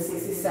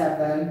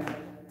 6.67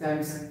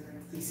 times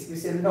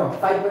 6.67, no,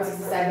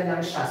 5.67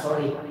 lang siya,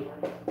 sorry.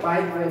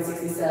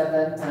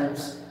 5.67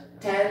 times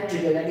 10 to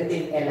the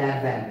negative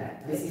 11.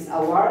 This is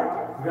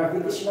our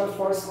gravitational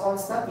force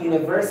constant,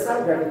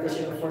 universal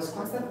gravitational force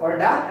constant, or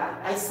the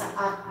Isaac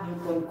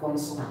Newton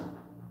constant.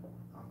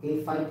 Okay,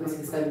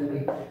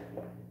 5.67.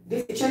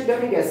 This, check the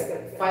figures.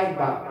 5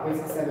 ba?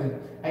 0.67.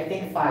 I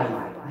think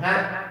 5.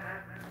 Huh?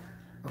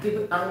 Okay,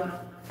 but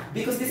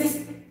because this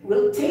is,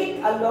 will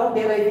take a long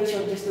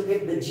derivation just to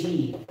get the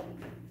G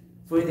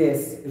for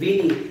this,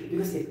 really,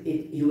 because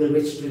you will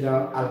reach to the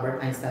Albert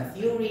Einstein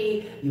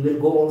theory, you will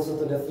go also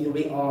to the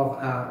theory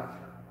of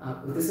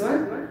this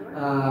one?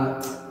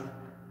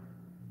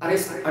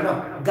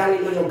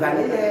 Galileo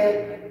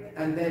Galilei,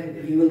 and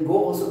then you will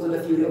go also to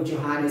the theory of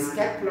Johannes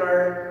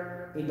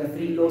Kepler in the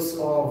three laws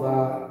of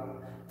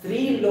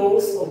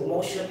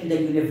motion in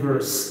the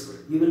universe.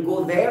 You will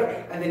go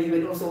there, and then you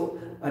will also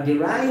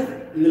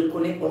derive, you will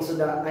connect also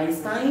the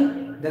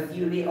Einstein, the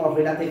theory of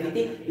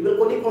relativity, you will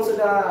connect also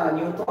the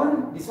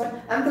Newton, this one,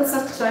 until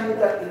such time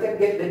that you can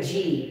get the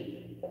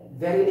G.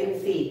 Very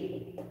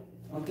lengthy.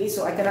 Okay,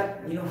 so I cannot,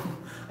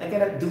 I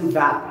cannot do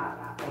that.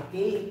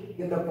 Okay,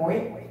 get the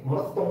point?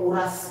 Murot itong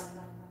oras.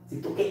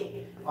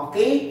 Situki.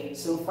 Okay,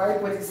 so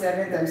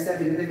 5.7 times 10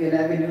 to the negative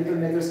 11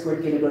 Newton meter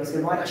squared kilograms.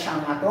 Kaya na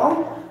siyang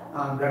atong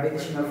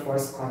gravitational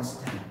force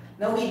constant.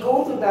 Now we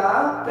go to the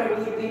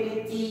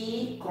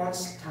permeability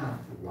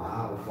constant.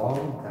 Wow,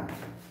 bongga.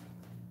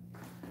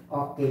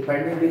 Okay,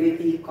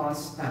 permeability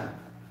constant.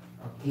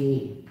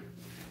 Okay.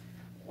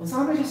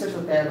 Unsa man siya sa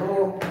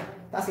sotero?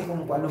 Kasi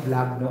kung ano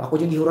vlog, no? Ako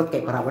yung gihurot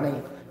kay para wala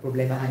yung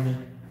problema ani.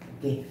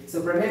 Okay.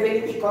 So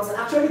permeability constant.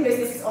 Actually, guys,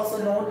 this is also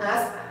known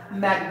as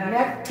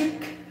magnetic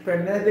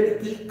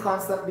permeability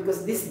constant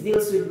because this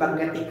deals with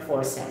magnetic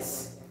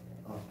forces.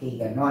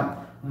 Okay, ganon.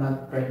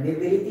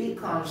 Permeability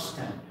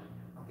constant.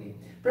 Okay.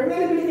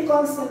 Permeability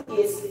constant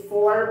is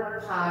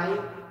 4 pi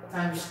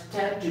times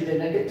 10 to the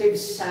negative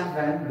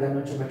 7.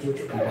 Ganon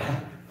chupa-chuchu ka.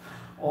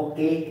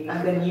 Okay.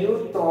 And the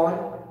Newton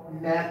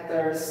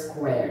meter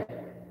squared.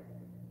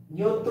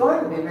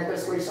 Newton, the meter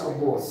squared sa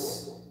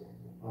ubos.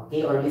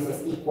 Okay, or this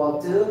is equal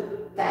to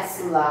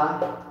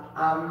Tesla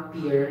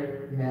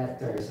ampere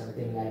meter,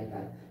 something like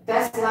that.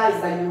 Tesla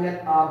is the unit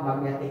of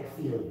magnetic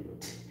field,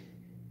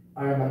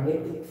 or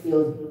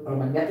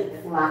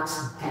magnetic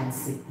flux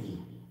density.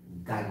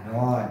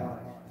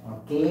 Ganon.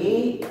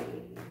 Okay?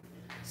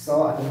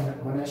 So,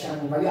 ating muna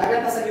siyang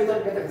mag-aaral na sa Newton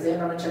meter kasi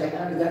yun naman siya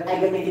like,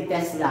 ay gamitin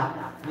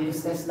Tesla.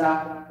 Minus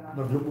Tesla,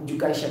 maglupog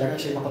juga siya, dahil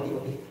siya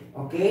makuti-uti.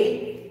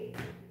 Okay?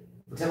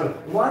 For example,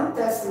 1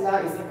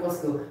 Tesla is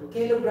equals to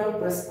kilogram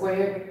per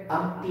square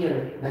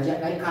ampere. Nandiyan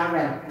ay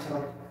current.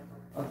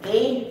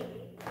 Okay?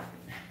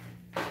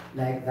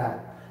 Like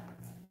that.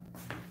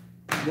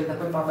 Dito na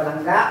po mga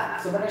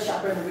palangga. So, mana siya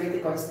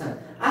permeability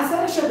constant.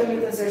 Asa na siya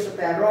gamitin, Sir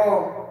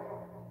Sotero?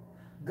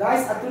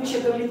 Guys, ato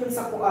siya gamitin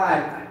sa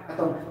kuan.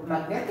 Atong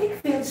magnetic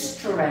field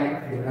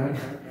strength, di ba?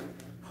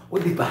 O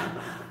di ba?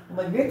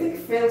 Magnetic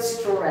field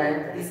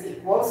strength is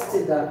equals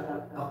to the,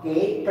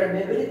 okay,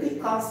 permeability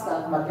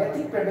constant,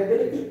 magnetic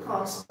permeability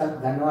constant,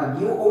 ganon.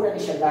 Mu O na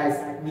siya guys,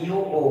 mu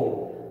O.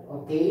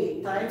 Okay,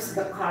 times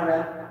the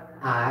current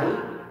I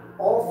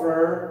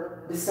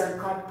over the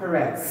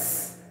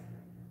circumference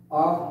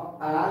of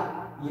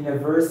a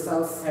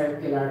universal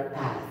circular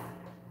path,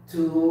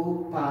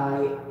 2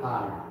 pi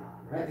r.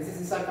 Right? This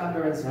is the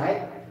circumference,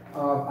 right?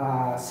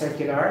 Of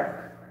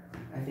circular.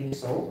 I think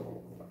so.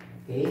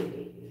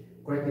 Okay.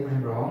 Correct me if I'm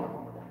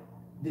wrong.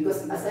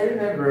 Because as I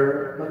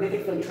remember,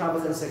 magnetic field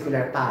travels in a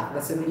circular path.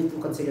 That's why we need to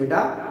consider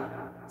the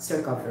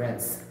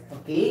circumference.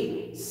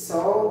 Okay.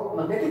 So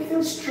magnetic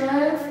field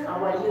strength,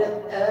 our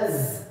unit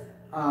is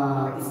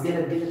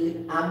gonna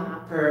be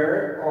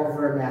ampere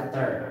over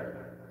meter.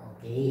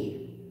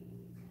 Okay.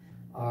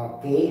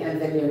 Okay, and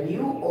then your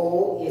mu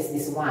O is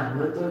this one,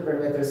 Newton per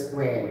meter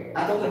squared.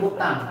 Atong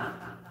ibutang,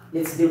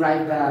 let's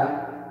derive the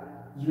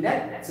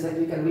unit so that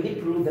we can really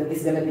prove that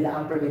this is going to be the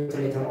ampere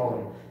meter later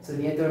on. So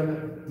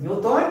Newton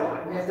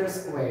meter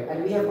squared.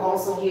 And we have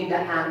also here the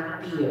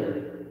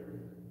ampere,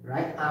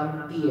 right?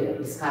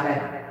 Ampere is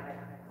current.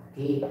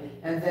 Okay,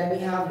 and then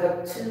we have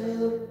the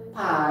 2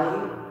 pi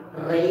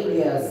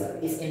radius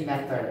is in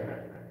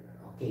meter.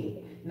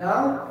 Okay,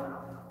 now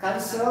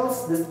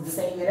cancels the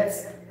same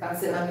units,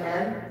 cancel ang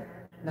n,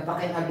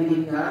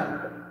 napakahabilin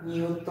nga,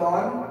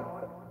 Newton,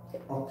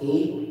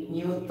 okay,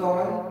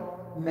 Newton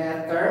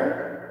meter,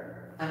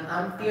 and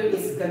ampere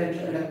is gonna be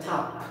on the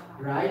top,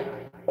 right?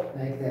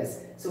 Like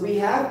this. So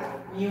we have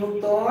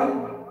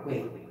Newton,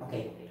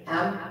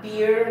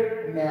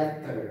 ampere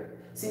meter.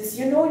 Since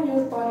you know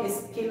Newton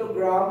is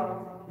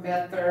kilogram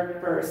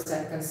meter per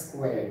second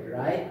squared,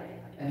 right?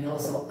 And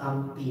also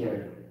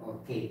ampere,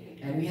 okay.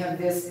 And we have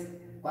this,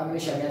 paano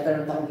siya,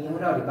 meter ng taong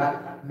iunaw, di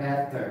ba?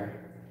 Meter.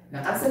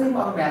 Nakansalin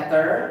mo ang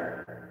meter,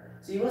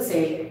 so you will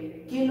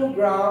say,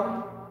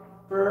 kilogram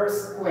per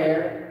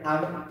square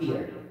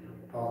ampere.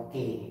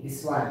 Okay, this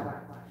one.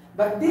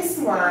 But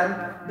this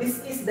one, this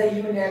is the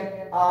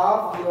unit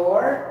of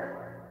your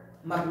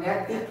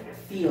magnetic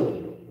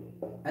field.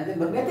 And the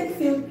magnetic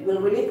field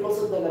will relate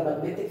also to the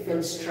magnetic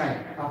field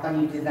strength. How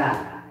can you do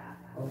that?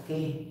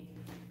 Okay.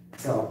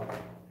 So,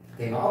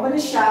 okay, mauma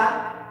na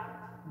siya.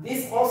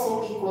 This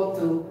also equal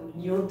to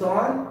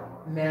Newton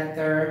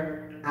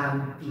meter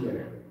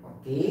ampere.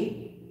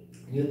 Okay?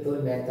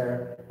 Newton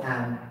meter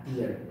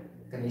ampere.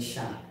 Kani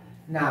siya.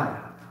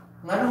 Now,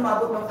 ngano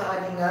mabot man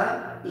kaani nga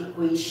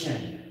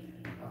equation?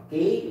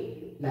 Okay?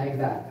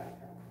 Like that.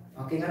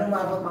 Okay, ngano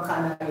mabot man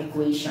kaani nga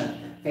equation?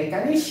 Kay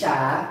kani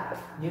siya,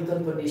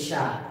 Newton po ni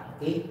siya.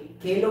 Okay?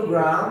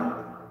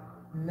 Kilogram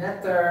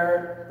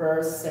meter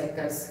per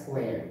second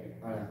square.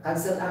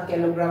 Cancel ang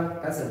kilogram.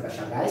 Cancel ba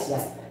siya, guys?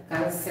 Yes.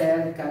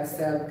 Cancel.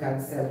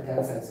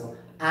 So,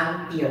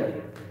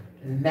 ampere.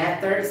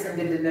 Meters in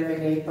the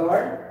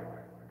denominator.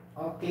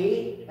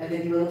 Okay? And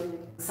then you will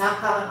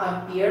saka ang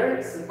ampere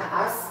sa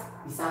taas,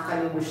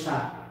 isaka mo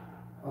siya.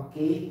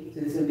 Okay?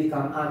 So, this will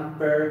become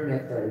ampere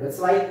meter.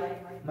 That's why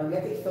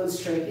magnetic field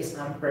strength is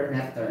ampere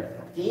meter.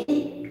 Okay?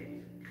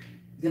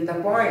 Get the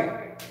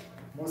point?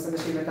 Most of the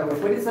siya natawag.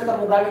 Pwede sa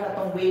kamugamit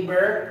atong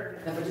Weber.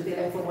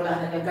 Napagdutin ang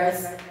formula na niya,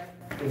 guys.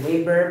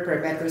 Weber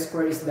per meter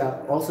square is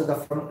also the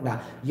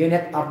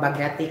unit of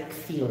magnetic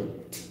field.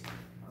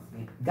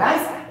 Okay.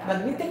 Guys,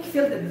 magnetic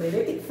field and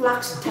magnetic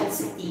flux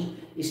density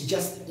is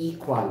just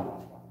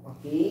equal.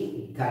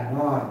 Okay,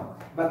 ganon.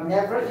 But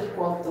never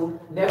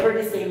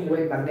the same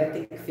with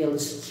magnetic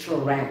field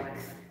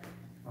strength.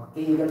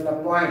 Okay, you got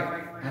the point.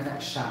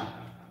 Anak siya.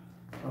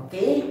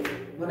 Okay,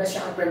 muna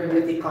siya ang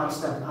permeability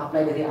constant.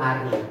 Apply na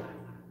rin.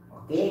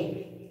 Okay.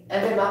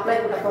 And then,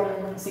 ma-apply ko na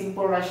itong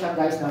simple na siya,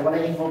 guys, na wala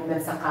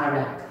involvement sa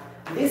current.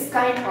 This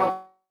kind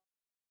of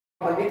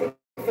magnetic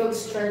field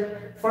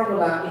strength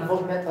formula,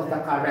 involvement of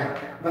the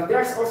current. But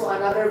there's also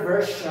another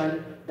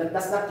version that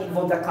does not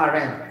involve the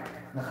current.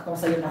 Nakatong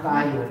sa'yo na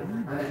kaayo.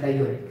 Ano na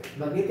yun?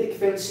 Magnetic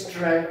field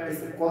strength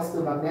is equals to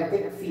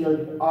magnetic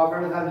field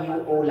over the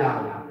mu O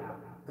lang.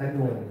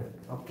 Ganun.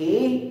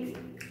 Okay?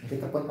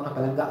 Ito po mga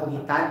palangga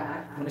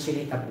ulitan. Muna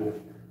siya nitabo.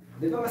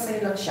 Di ba masaya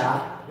lang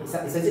siya?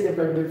 Isa siya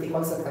permeability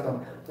constant ka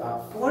itong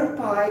 4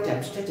 pi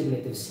times 10 to the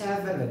negative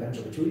 7, ganun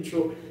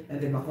chuchu, and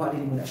then makuha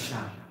din mo na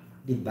siya.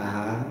 Di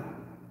ba?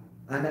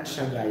 Anak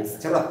siya, guys.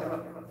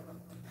 Charot!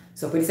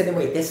 So, pwede sa mo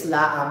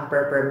i-Tesla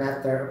ampere per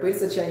meter. Pwede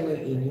sa siya mo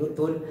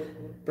i-Newton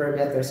per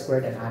meter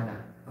squared and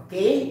ana.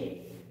 Okay?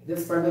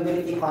 This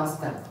permeability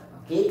constant.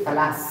 Okay?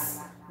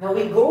 Kalas. Now,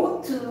 we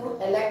go to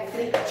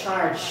electric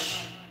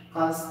charge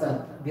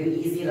constant. Very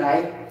easy,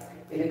 right?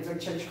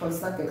 Electric charge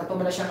constant. Kaya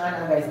katong na siya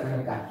nga guys.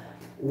 Ano ka?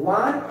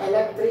 1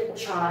 electric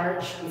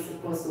charge is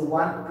equals to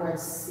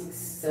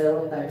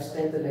 1.60 times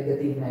 10 to the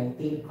negative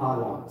 19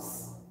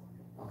 coulombs.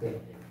 Okay.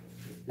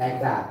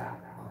 Like that.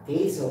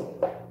 Okay. So,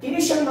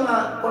 kini siyang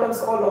mga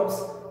coulombs.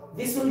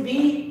 This will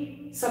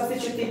be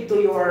substituted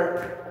to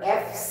your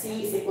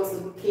FC is equals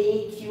to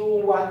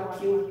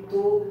KQ1, Q2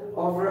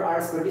 over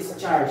R squared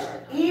discharge.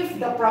 If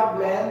the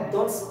problem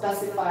don't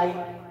specify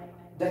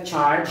the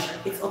charge,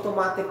 it's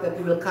automatic that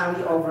we will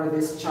carry over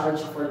this charge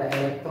for the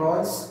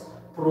electrons,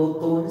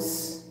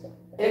 protons,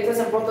 electrons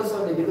and protons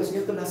only because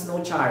Newton has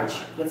no charge.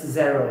 That's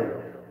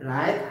zero,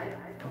 right?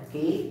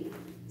 Okay,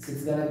 so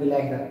it's gonna be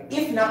like that.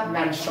 If not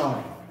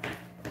mentioned,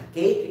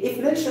 okay, if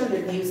mentioned,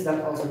 then use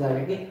that also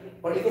directly.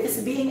 Or if it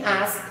is being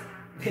asked,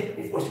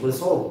 of course you will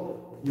solve.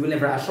 You will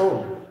never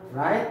assume,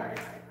 right?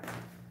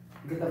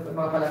 Ganda po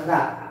mga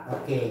palangga.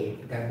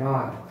 Okay,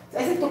 ganon. So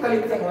I said to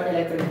kalimut ang 1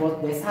 electron volt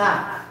this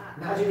ha.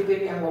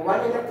 Actually, ang 1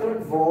 electron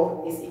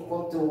volt is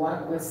equal to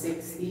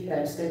 1.60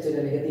 times 10 to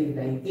the negative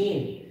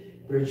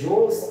 19 per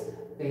joules.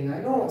 Kaya nga,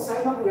 no,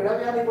 sayang ko,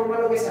 grabe natin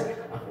formula guys.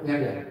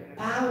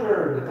 Power,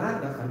 di ba?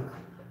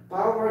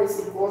 Power is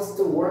equals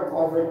to work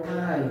over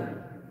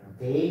time.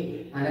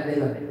 Okay? Ano na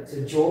yun?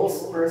 So,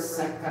 joules per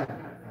second.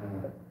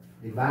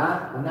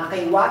 Diba? Kung na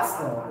kay watts,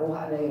 no,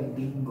 kuha na yung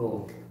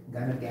bingo.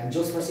 Ganun kaya.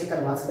 Joules per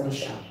second, watts na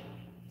siya.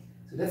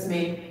 So that's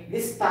mean,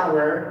 this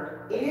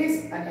power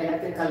is an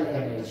electrical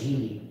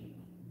energy.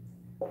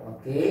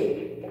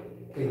 Okay?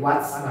 Okay,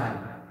 watts man.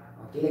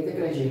 Okay,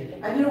 electrical energy.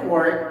 And your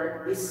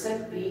work is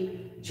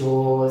simply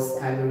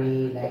joules,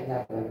 calorie, like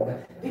that.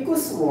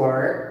 Because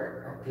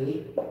work,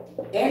 okay,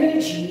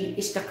 energy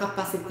is the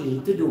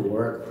capacity to do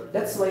work.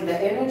 That's why the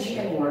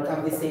energy and work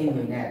have the same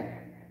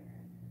unit.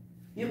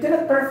 You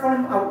cannot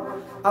perform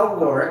a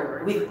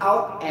work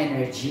without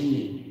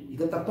energy. You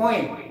got the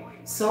point?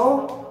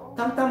 So,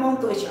 tantamount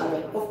to each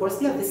other. Of course,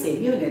 they have the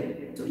same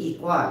unit to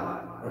equal,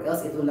 or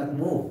else it will not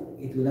move.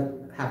 It will not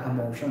have a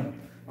motion.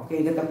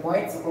 Okay, you got the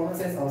point? So, common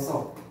sense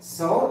also.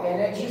 So,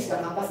 energy is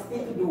the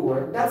capacity to do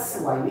work. That's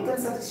why we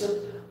can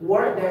substitute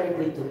work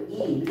directly to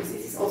E, because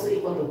this is also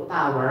equal to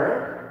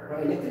power, or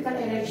electrical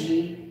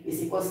energy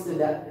is equals to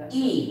the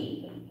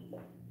E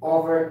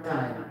over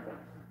time.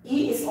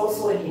 E is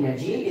also an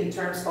energy in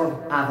terms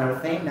of other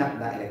thing,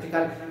 not the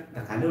electrical,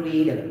 the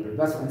calorie, the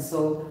bus, and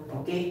so,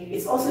 okay?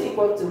 It's also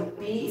equal to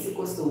P is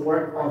equals to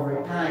work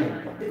over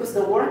time. Because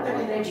the work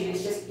and energy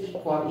is just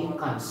equal in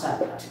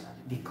concept.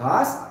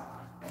 Because,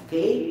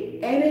 okay,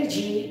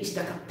 energy is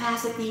the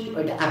capacity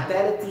or the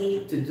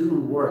ability to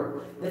do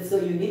work. That's why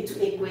you need to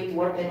equate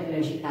work and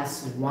energy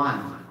as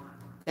one,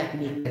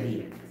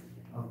 technically.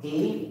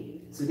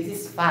 Okay? So this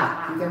is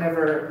fact. You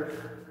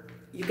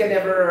can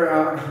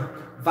never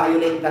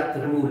violate that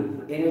rule.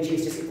 Energy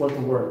is just equal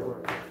to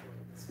work,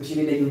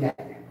 especially the unit.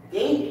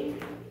 Okay?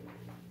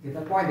 Get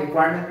the point.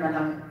 Requirement man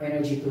ang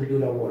energy to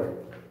do the work.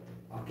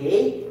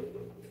 Okay?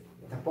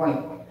 Get the point.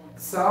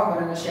 So,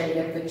 wala na siya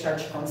electric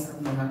charge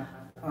constant mga,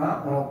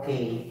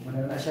 okay.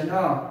 Wala na siya,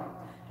 no?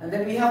 And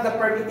then we have the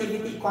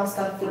permittivity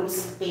constant through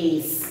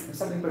space. Ano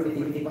sabi yung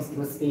permittivity constant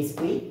through space,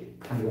 please?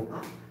 Ano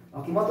ka?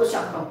 Okay, mo to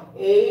siya,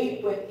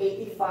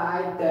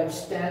 8.85 times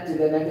 10 to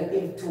the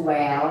negative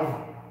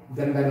 12.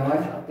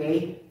 Ganon,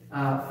 okay?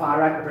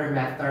 Farad per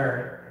meter.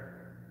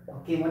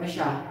 Okay, muna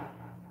siya.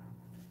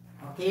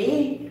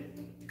 Okay?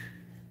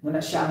 Muna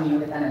siya ang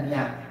unit ano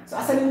niya.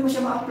 So, asalin mo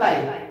siya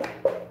ma-apply?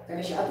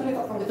 Kaya siya, ato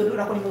nito, kung itulun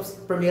ako nito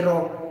primero,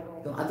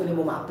 itong ato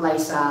nito ma-apply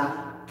sa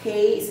K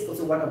is equal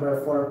to 1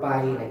 over 4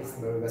 pi, like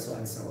so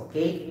and so,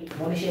 okay?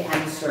 Muna siya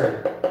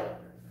answer.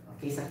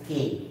 Okay, sa K.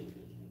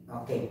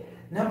 Okay.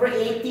 Number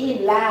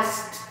 18,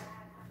 last,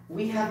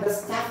 we have the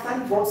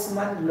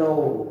Stefan-Boltzmann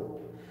law.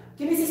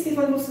 Kini si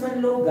Stefan Boltzmann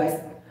law, guys,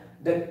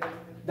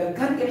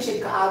 daghan kini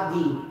siya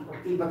kaagi.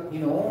 Okay, but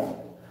you know,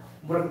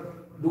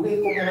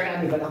 dugay ko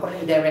mga but ako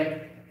na i-direct.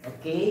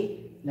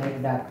 Okay?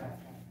 Like that.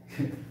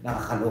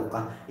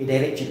 Nakakaloka.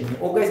 I-direct siya din.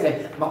 Oh guys,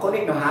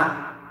 makonect no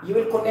ha? You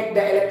will connect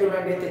the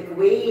electromagnetic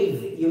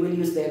wave. You will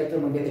use the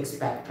electromagnetic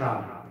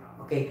spectrum.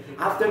 Okay?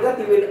 After that,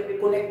 you will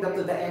connect that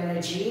to the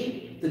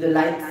energy, to the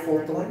light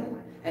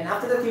photon. And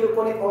after that, you will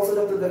connect also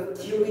that to the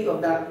theory of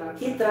the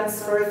heat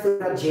transfer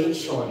through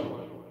radiation.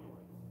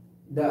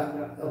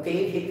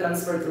 Heat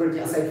transfer through,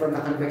 aside from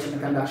the convection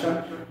and conduction,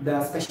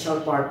 the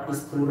special part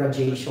is through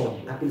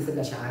radiation. Apil sa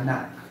siya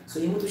ana. So,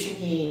 imo to siya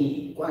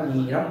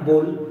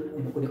i-rumble,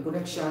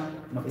 i-connect siya,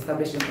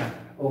 mag-establish siya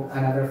of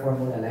another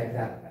formula like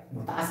that.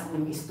 Mataas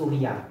ang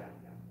istorya.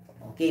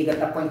 Okay,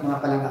 that the point mga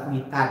palangga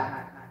mitad.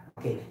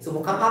 Okay, so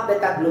come up the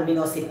tag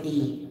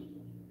luminosity.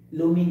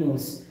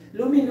 Luminous.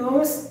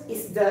 Luminous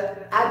is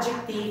the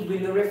adjective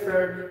will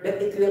refer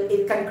that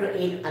it can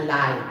create a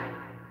light.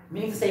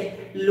 Meaning to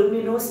say,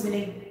 luminous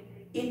meaning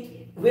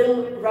it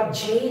will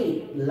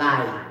radiate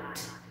light.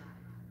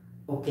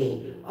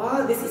 Okay.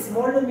 Oh, this is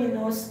more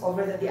luminous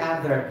over than the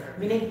other.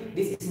 Meaning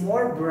this is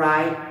more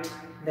bright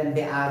than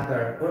the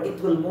other. Or it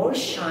will more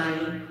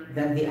shine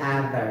than the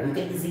other. You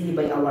can easily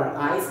by our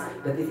eyes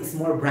that it is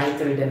more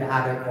brighter than the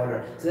other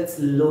color. So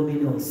that's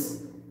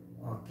luminous.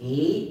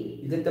 Okay.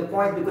 You get the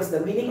point because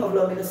the meaning of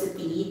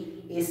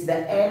luminosity is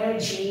the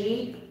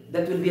energy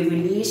that will be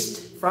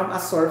released from a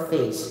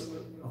surface.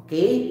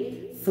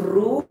 Okay,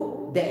 through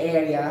the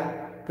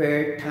area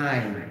per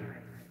time.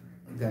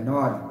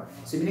 Ganon.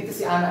 So, binigyan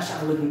si Ana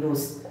siya ang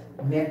luminous.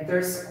 Meter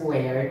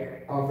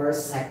squared over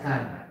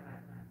second.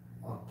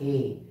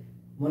 Okay.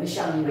 Muna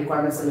siya ang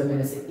requirement sa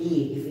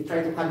luminosity. If you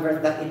try to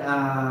convert that in a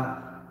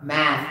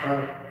math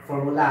or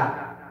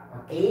formula.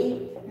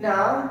 Okay?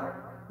 Now,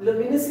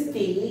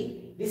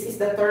 luminosity, this is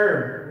the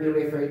term we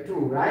refer to,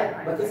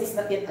 right? But this is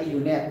not yet a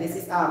unit. This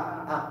is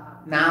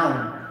a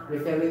noun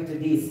referring to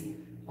this.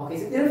 Okay,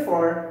 so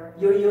therefore,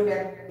 your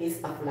unit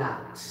is a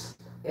flux.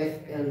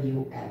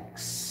 F-L-U-X.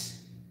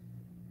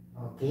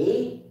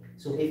 Okay?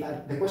 So if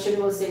the question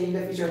will say in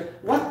the future,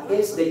 what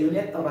is the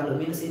unit of a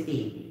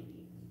luminosity?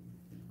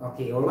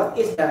 Okay, or what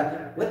is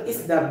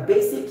the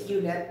basic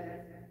unit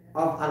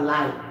of a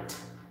light?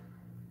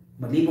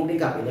 Maglibong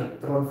ka,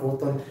 electron,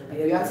 photon. And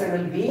your answer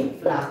will be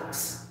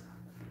flux.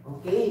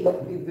 Okay,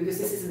 because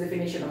this is the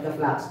definition of the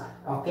flux.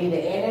 Okay,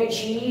 the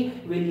energy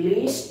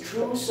released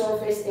through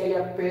surface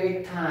area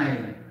per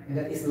time. And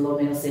that is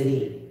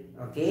luminosity.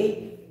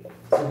 Okay?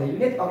 So the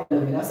unit of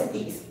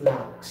luminosity is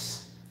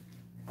flux.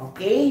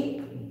 Okay?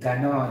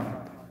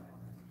 Ganon.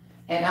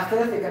 And after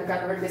that, we can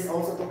convert this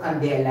also to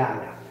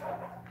candela.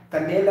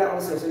 Candela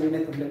also is a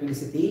unit of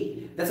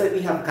luminosity. That's why we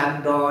have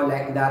candle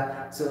like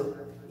that. So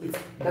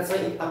that's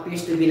why it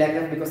appears to be like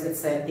that because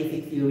it's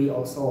scientific theory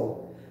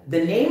also.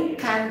 The name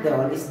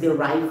candle is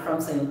derived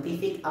from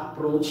scientific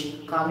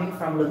approach coming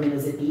from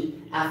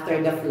luminosity after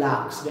the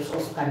flux. There's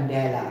also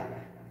candela.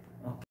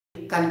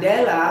 Okay.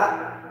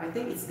 Candela, I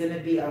think it's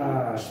gonna be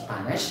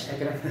Spanish.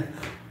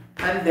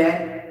 And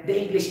then the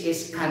English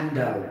is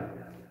candle.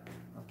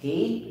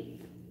 Okay?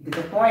 Get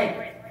the point?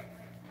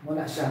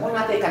 Muna siya.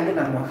 Muna natin candle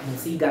na mo.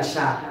 Siga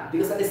siya.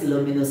 Because that is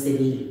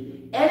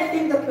luminosity.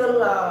 Anything that will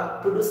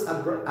produce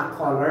a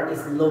color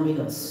is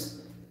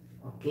luminous.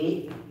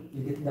 Okay?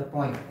 You get the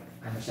point.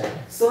 Ano siya?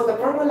 So, the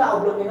formula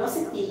of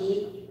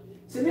luminosity,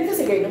 so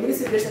luminosity,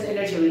 there's an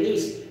energy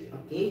release.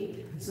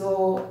 Okay?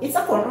 So, it's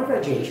a form of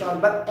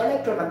radiation, but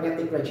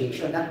electromagnetic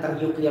radiation, not the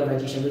nuclear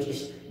radiation, which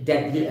is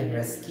deadly and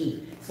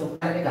risky. So,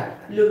 ano ka?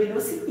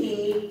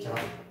 Luminosity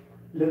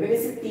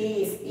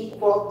is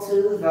equal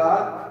to the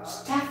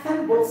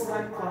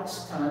Stefan-Boltzmann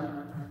constant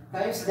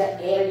times the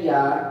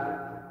area,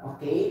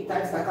 okay,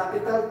 times the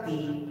capital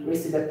T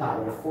raised to the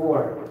power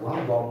 4. Wow,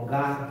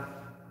 bongga.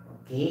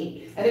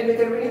 Okay? And then we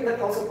can relate that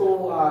also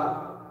to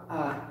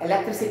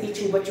electricity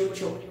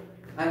chuba-chuchu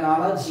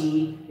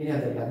analogy. You know,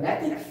 the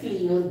magnetic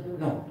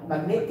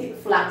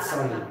flux,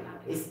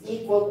 is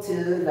equal to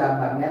the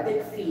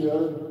magnetic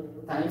field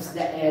times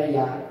the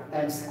area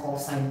times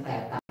cosine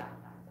theta.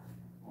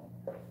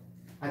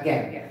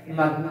 Again,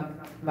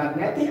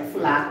 magnetic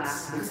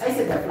flux, because I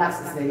said the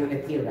flux is the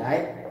unit here,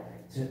 right?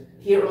 So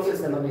here also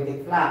is the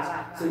magnetic flux.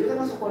 So you can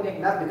also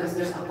connect that because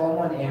there's a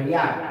common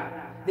area.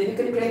 Then you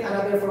can create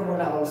another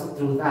formula also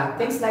through that.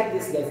 Things like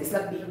this, guys, it's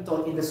not being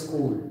taught in the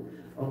school.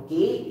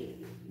 Okay?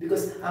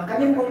 Because ang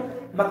kanyang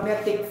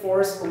magnetic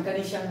force, kung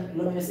kanyang siyang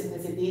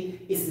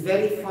luminosity is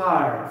very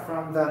far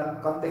from the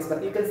context.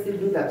 But you can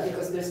still do that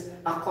because there's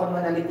a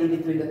commonality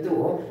between the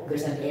two.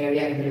 There's an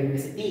area in the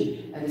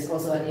luminosity and there's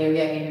also an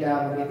area in the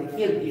magnetic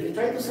field. If you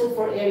try to solve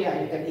for area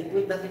and you can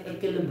equate that in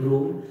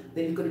equilibrium,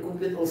 then you could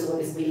compute also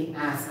what is being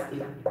asked.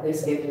 If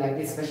there's getting like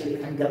this,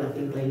 especially angle of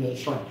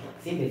inclination.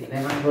 See,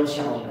 naman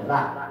siya o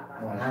wala.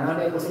 Wala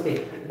na also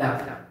now,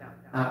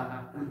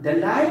 the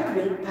light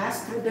will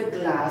pass through the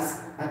glass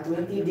at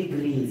 20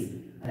 degrees.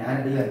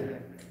 Ano yun?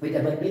 With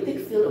a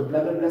magnetic field of blah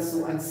blah blah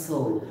so and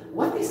so.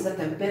 What is the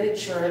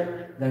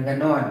temperature ng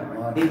ganon?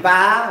 O, di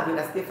ba?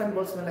 With a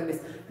Stefan-Boltzmann like this.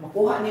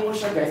 Makuha niyo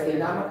siya, guys.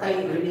 Kailangan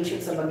tayo relation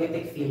sa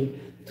magnetic field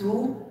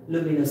to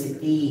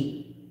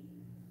luminosity.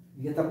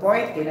 You get the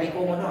point? Kailangan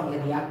ko muna ang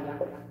area.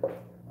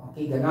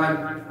 Okay,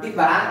 ganon. Di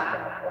ba?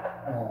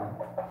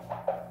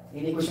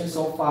 Any question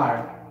so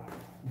far?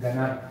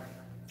 Ganon.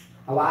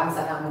 Hawaan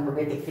sa ang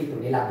magnetic field.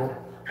 Nilabot.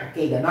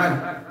 Okay, ganon.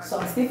 So,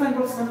 ang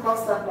Stefan-Boltzmann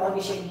constant mo ni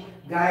siya,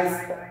 guys,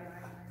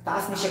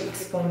 taas ni siya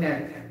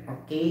exponent.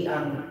 Okay,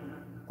 ang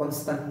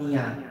constant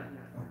niya.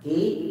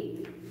 Okay?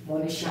 Mo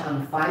ni siya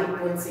ang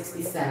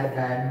 5.67.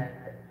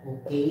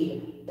 Okay?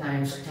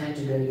 Times 10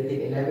 to the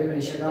negative 11. Mo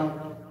ni siya, no?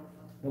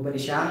 Mo ba ni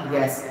siya?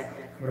 Yes.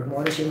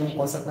 Mo ni siya yung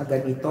constant na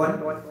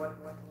gamiton.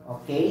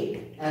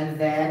 Okay? And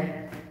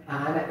then,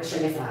 ano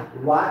siya nila?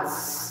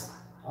 Watts.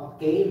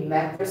 Okay?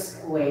 Meter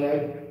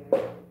squared.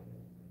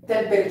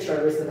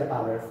 Temperature raised to the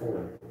power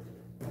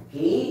 4.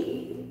 Okay?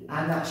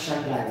 Anak siya,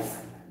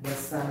 guys.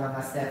 Basta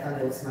mga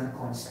Stefan-Boltzmann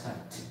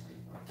constant.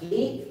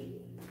 Okay?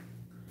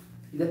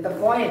 You get the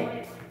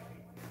point?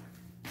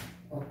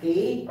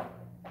 Okay?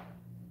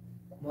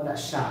 Muna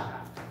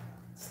siya.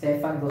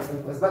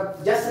 Stefan-Boltzmann constant.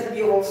 But just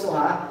review also,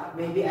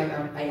 maybe I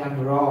am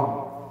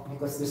wrong.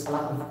 Because there's a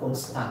lot of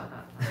constant.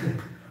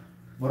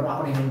 Mura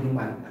ako na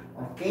hinunduman.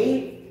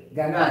 Okay?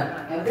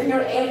 Ganon. And then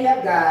your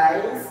area,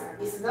 guys,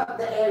 is not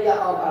the area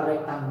of a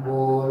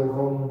rectangle,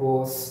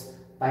 rhombus,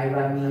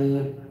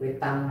 pyramid,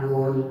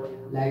 rectangle,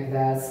 like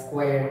the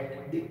square,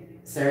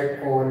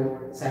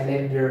 circle,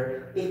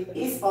 cylinder. It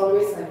is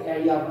always an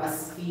area of a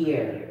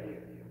sphere.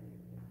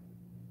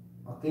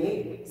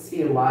 Okay?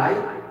 Sphere. Why?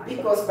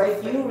 Because by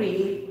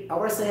theory,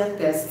 our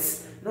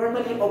scientists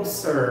normally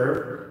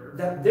observe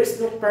that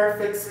there's no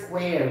perfect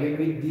square when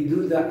we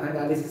do the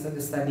analysis and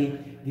the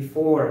study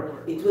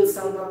before. It will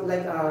sound not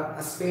like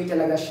a sphere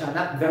talaga siya,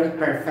 not very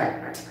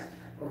perfect.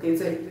 Okay,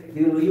 so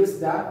you will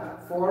use the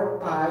 4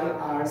 pi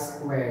r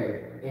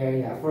squared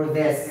area for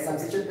this.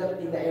 Substitute that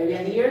in the area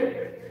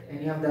here,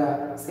 and you have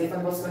the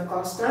Stefan-Boltzmann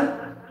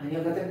constant, and you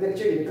have the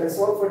temperature. You can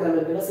solve for the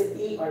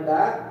luminosity or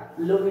the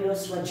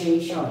luminous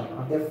radiation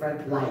of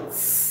different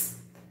lights.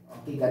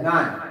 Okay,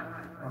 ganon.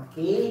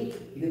 Okay,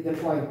 you get the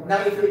point.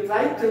 Now, if we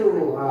try to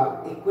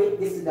equate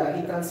this to the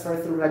heat transfer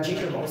through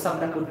radiation, mausap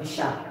na po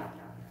siya.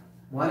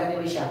 Wala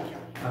na siya.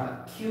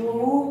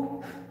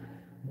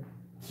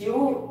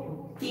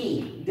 QT,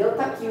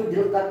 delta Q,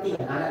 delta T.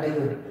 Ano na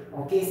yun?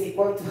 Okay, is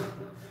equal to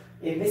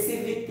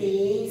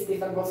emissivity,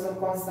 Stefan-Boltzmann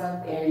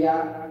constant,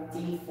 area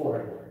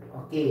T4.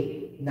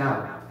 Okay,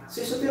 now,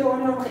 so pero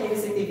ano naman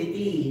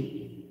emissivity?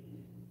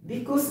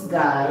 Because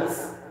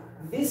guys,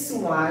 this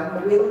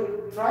one will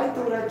try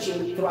to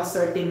radiate through a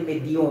certain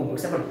medium.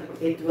 For example,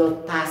 it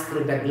will pass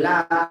through the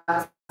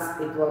glass,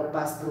 it will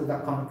pass through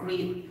the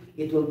concrete,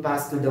 it will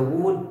pass through the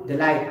wood, the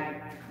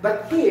light.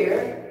 But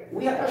here,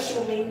 we are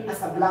assuming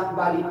as a black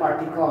body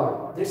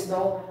particle. There's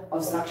no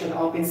obstruction,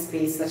 open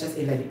space such as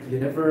in the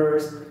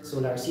universe,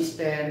 solar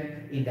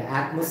system, in the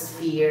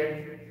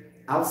atmosphere,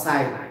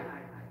 outside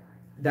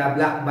the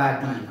black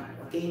body.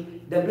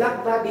 Okay? The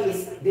black body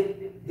is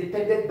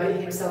dependent by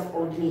himself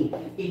only.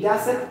 He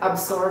doesn't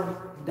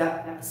absorb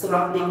the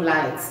surrounding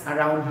lights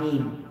around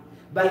him.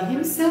 By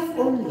himself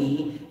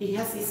only, he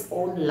has his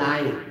own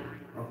light,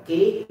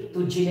 okay,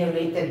 to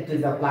generate it to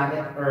the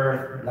planet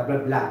Earth, blah, blah,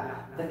 blah.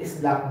 That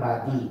is black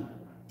body.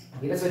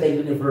 Okay, that's why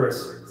the universe,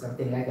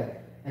 something like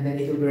that. And then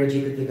it will be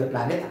radiated to the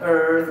planet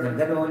Earth,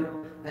 and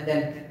ganon. And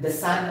then the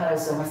sun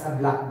also has a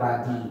black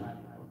body,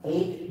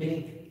 okay,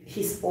 meaning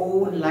his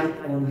own light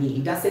only.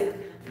 He doesn't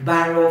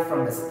borrow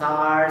from the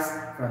stars,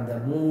 from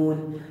the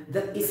moon.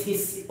 That is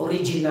his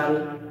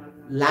original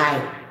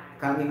light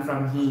coming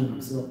from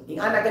him. So,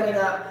 yung ana gani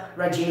nga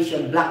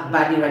radiation, black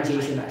body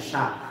radiation na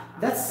siya.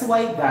 That's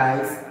why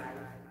guys,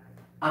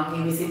 ang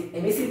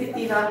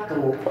emissivity na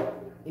to,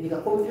 hindi ka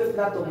compute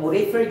na to, mo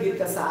refer yun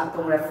ka sa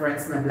atong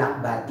reference na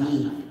black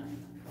body.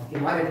 Okay,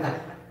 mga na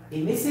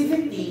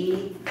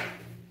emissivity,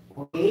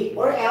 okay,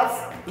 or else,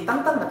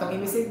 itangtang na itong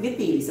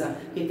emissivity sa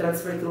heat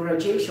transfer through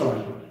radiation.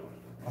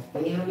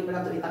 Okay, hindi pa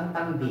na ito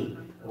itangtang B.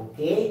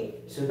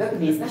 Okay, so that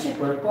means na siya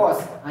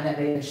purpose. Ano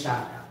na yun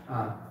siya?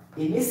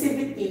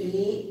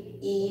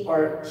 Emissivity, E,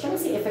 or shall we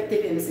say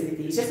effective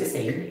emissivity, it's just the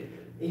same.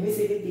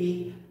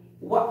 Emissivity,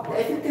 what the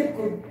effective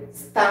could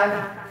stand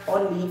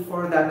only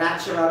for the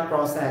natural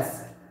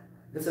process.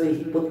 That's why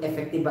he put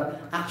effective,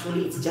 but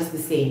actually it's just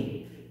the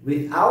same.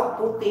 Without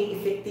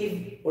putting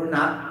effective or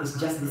not, it's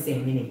just the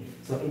same meaning.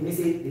 So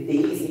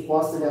emissivity is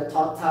equal to the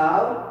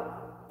total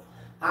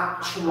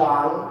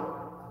actual,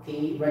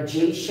 okay,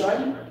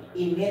 radiation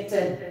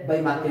emitted by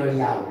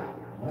material.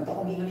 Ano ito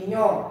kung gino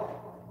ninyo?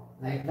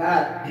 Like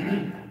that.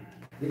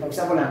 For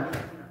example,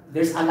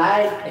 there's a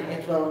light and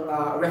it will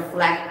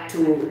reflect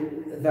to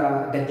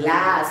the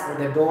glass or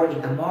the door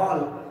in a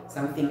mall,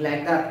 something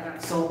like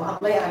that. So,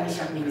 ma-apply ani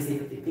siyang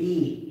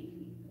emissivity.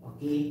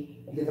 Okay?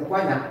 You get the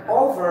point na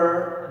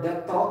over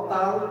the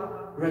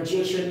total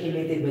radiation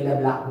emitted by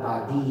the black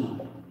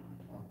body.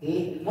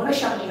 Okay? Muna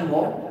siyang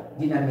imong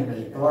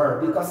denominator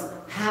because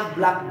have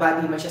black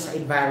body man siya sa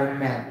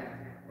environment.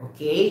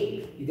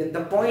 Okay? You get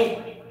the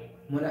point?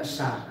 Muna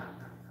siya.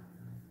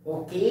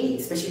 Okay,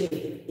 especially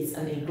if it's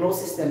an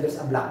enclosed system, there's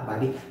a black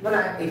body.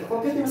 Muna, if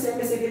compute mo sa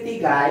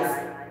emissivity, guys,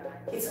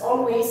 it's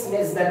always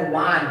less than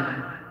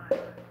 1.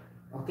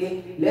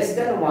 Okay, less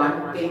than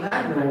 1. Okay,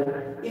 ano,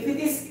 if it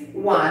is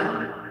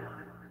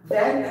 1,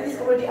 then it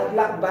is already a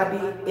black body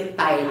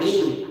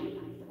entirely.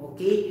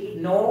 Okay,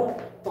 no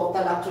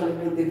total actually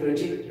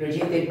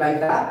radiated by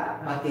the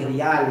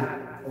material.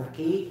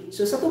 Okay,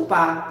 so sa ito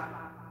pa,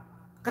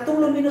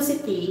 katong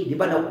luminosity, di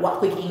ba,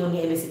 nakuha ko yung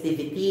ni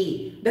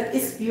emissivity. That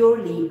is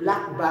purely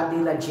black body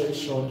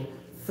radiation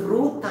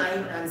through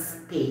time and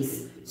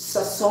space sa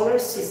solar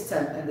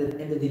system and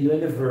the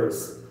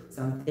universe.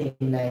 Something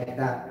like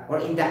that. Or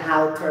in the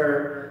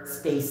outer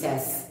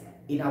spaces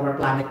in our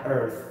planet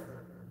Earth.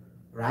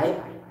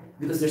 Right?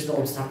 Because there's no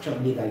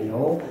obstruction legal, you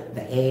know?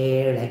 The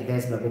air, like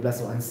this, blah, blah, blah,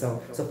 so on. So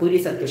pwede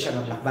sa ito siya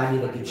ng black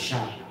body radiation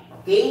siya.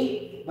 Okay?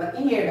 But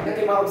in here,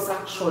 nakaka mga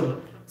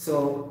obstruction.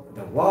 So,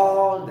 the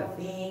wall, the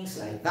things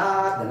like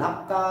that, the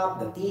laptop,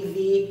 the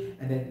TV,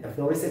 and then the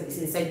fluorescent is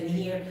inside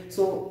here.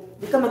 So,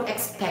 di ka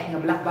mag-expect na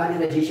black body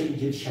radiation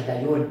dito siya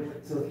dayon.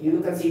 So,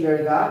 you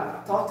consider the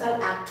total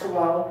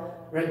actual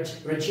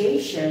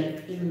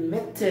radiation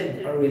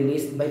emitted or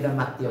released by the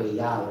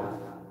material.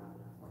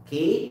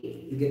 Okay?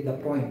 You get the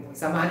point.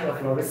 Samahan yung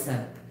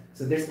fluorescent.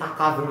 So, there's a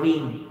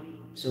covering.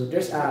 So,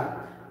 there's a,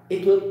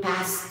 it will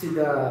pass to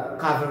the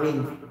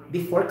covering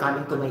before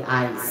coming to my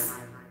eyes.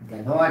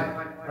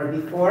 Ganon. Or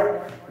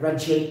before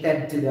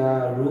radiated to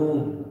the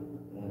room.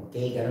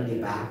 Okay, ganon,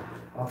 di ba?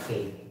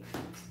 Okay.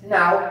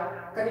 Now,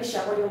 kani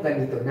siya ko yung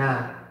ganito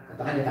na.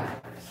 Kapakan nila.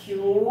 Q,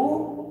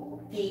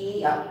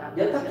 T,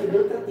 delta Q,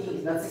 delta T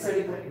is not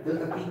necessarily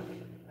delta T.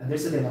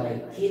 Understood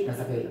the heat na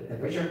sa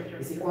temperature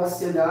is equals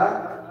to the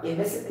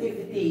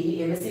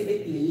emissivity,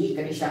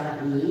 kani siya na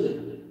E.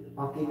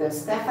 Okay, the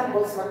Stefan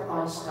Boltzmann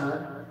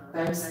constant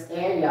times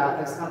area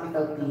times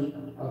capital T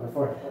over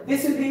 4.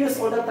 This will be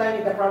used all the time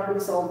in the problem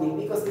solving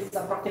because this is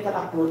a practical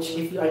approach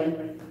if you are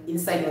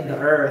inside on the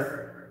earth,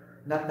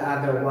 not the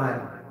other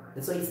one.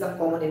 So it's not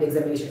common in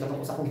examination katong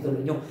usa kong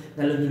gitulon yung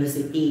na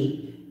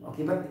luminosity.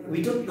 Okay, but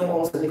we don't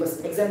know also because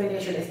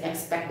examination is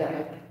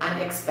expected,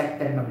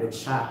 unexpected man gud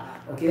siya.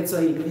 Okay, so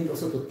we need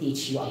also to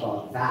teach you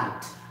about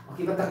that.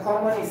 Okay, but the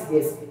common is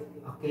this.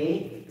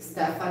 Okay,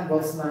 Stefan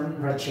Boltzmann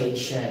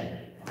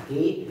radiation.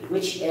 Okay,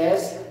 which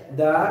is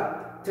the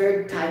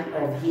third type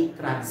of heat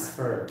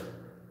transfer.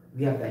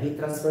 We have the heat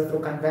transfer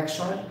through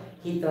convection,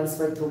 heat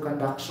transfer through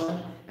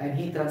conduction, and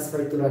heat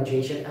transfer through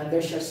radiation. And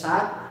there's just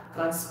a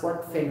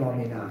transport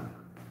phenomena.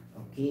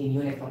 Okay, in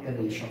unit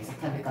population, sa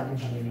chemical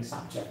engineering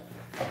subject.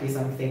 Okay,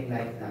 something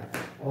like that.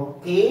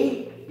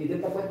 Okay, dito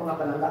pa po yung mga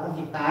palangga kong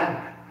hitad.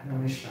 Ano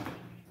na siya?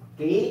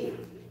 Okay?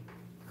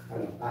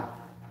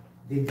 Kalapa.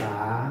 Diba?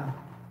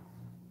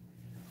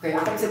 Okay,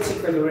 akong sa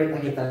circular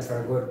ang heat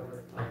transfer. Good.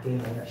 Okay,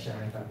 muna siya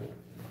ng tabi.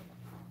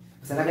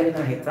 Basta na ganito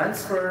ng heat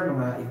transfer,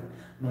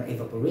 mga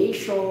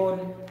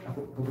evaporation,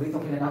 paborito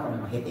ko na ako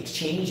ng mga heat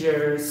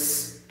exchangers.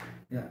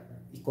 Yeah.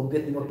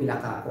 I-compute mo pila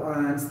ka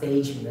kuan,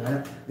 stage,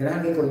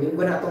 ganahan kayo ko. Yung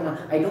gana itong mga,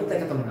 I don't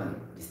like itong mga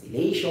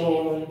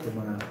distillation, itong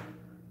mga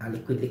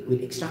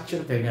liquid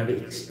extraction, ternary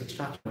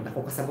extraction.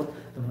 Ako kasabot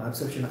itong mga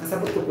absorption.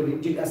 Nakasabot ko po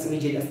rigid as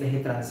the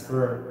heat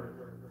transfer.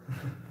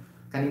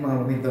 Kani mga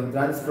momentum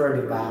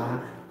transfer, di ba?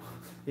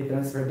 Heat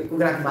transfer, di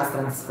ko ganahan mass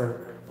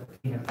transfer.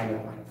 Okay na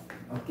kayo.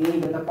 Okay,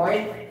 but the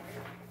point,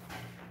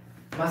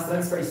 mass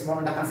transfer is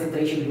more on the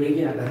concentration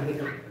gradient. Dahil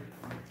ito,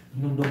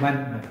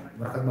 hinunduman,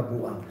 marakag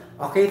mabuang.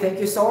 Okay, thank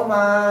you so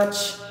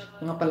much.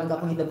 Mga palangga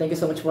kong hita, thank you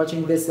so much for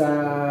watching this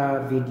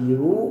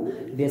video,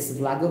 this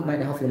vlog of mine.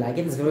 I hope you like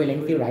it. It's very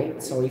lengthy, right?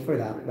 Sorry for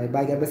that.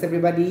 Bye-bye, God bless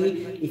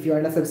everybody. If you are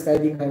not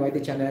subscribing my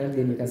YT channel,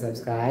 then you can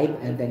subscribe.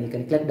 And then you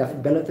can click the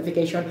bell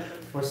notification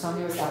for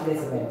some news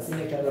updates about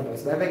senior channel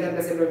boys. Bye-bye, God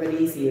bless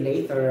everybody. See you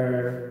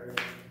later.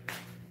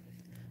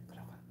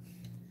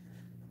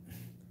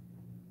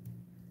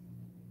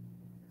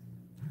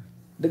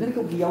 Dagan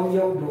ko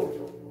giyaw-yaw, bro.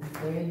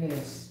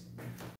 Fairness.